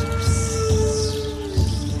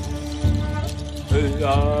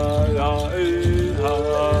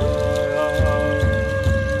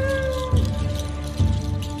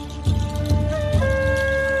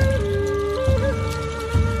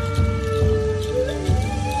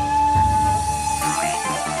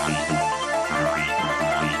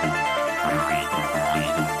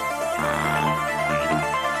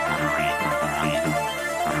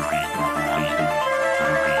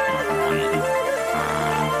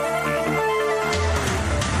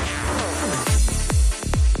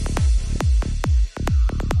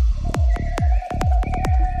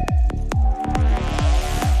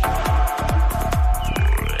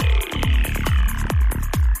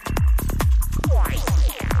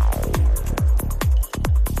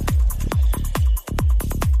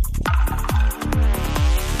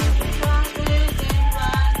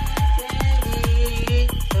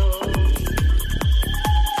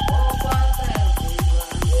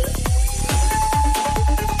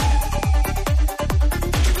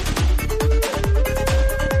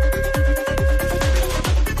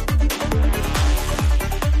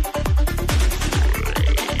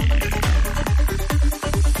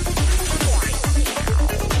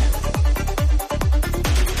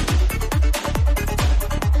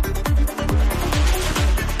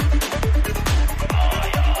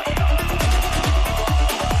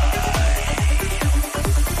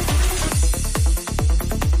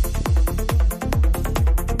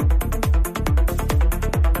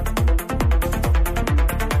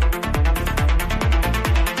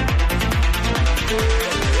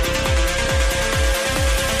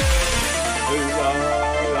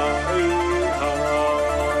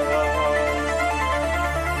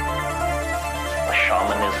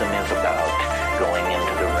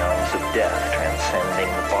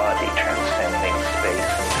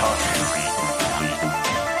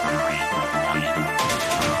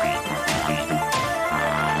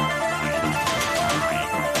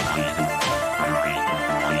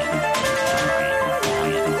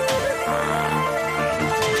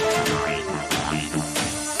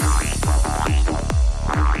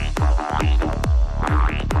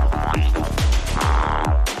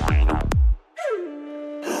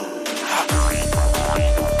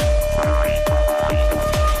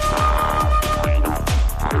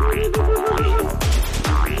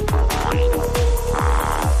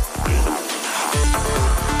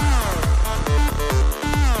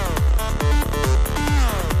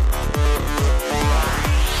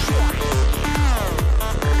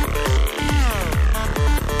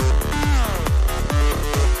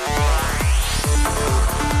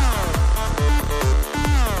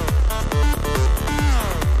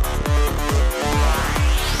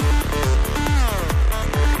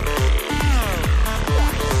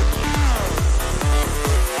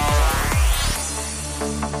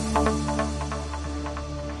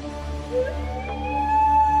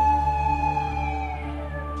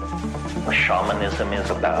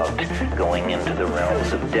 going into the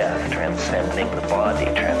realms of death, transcending the body,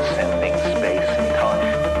 transcending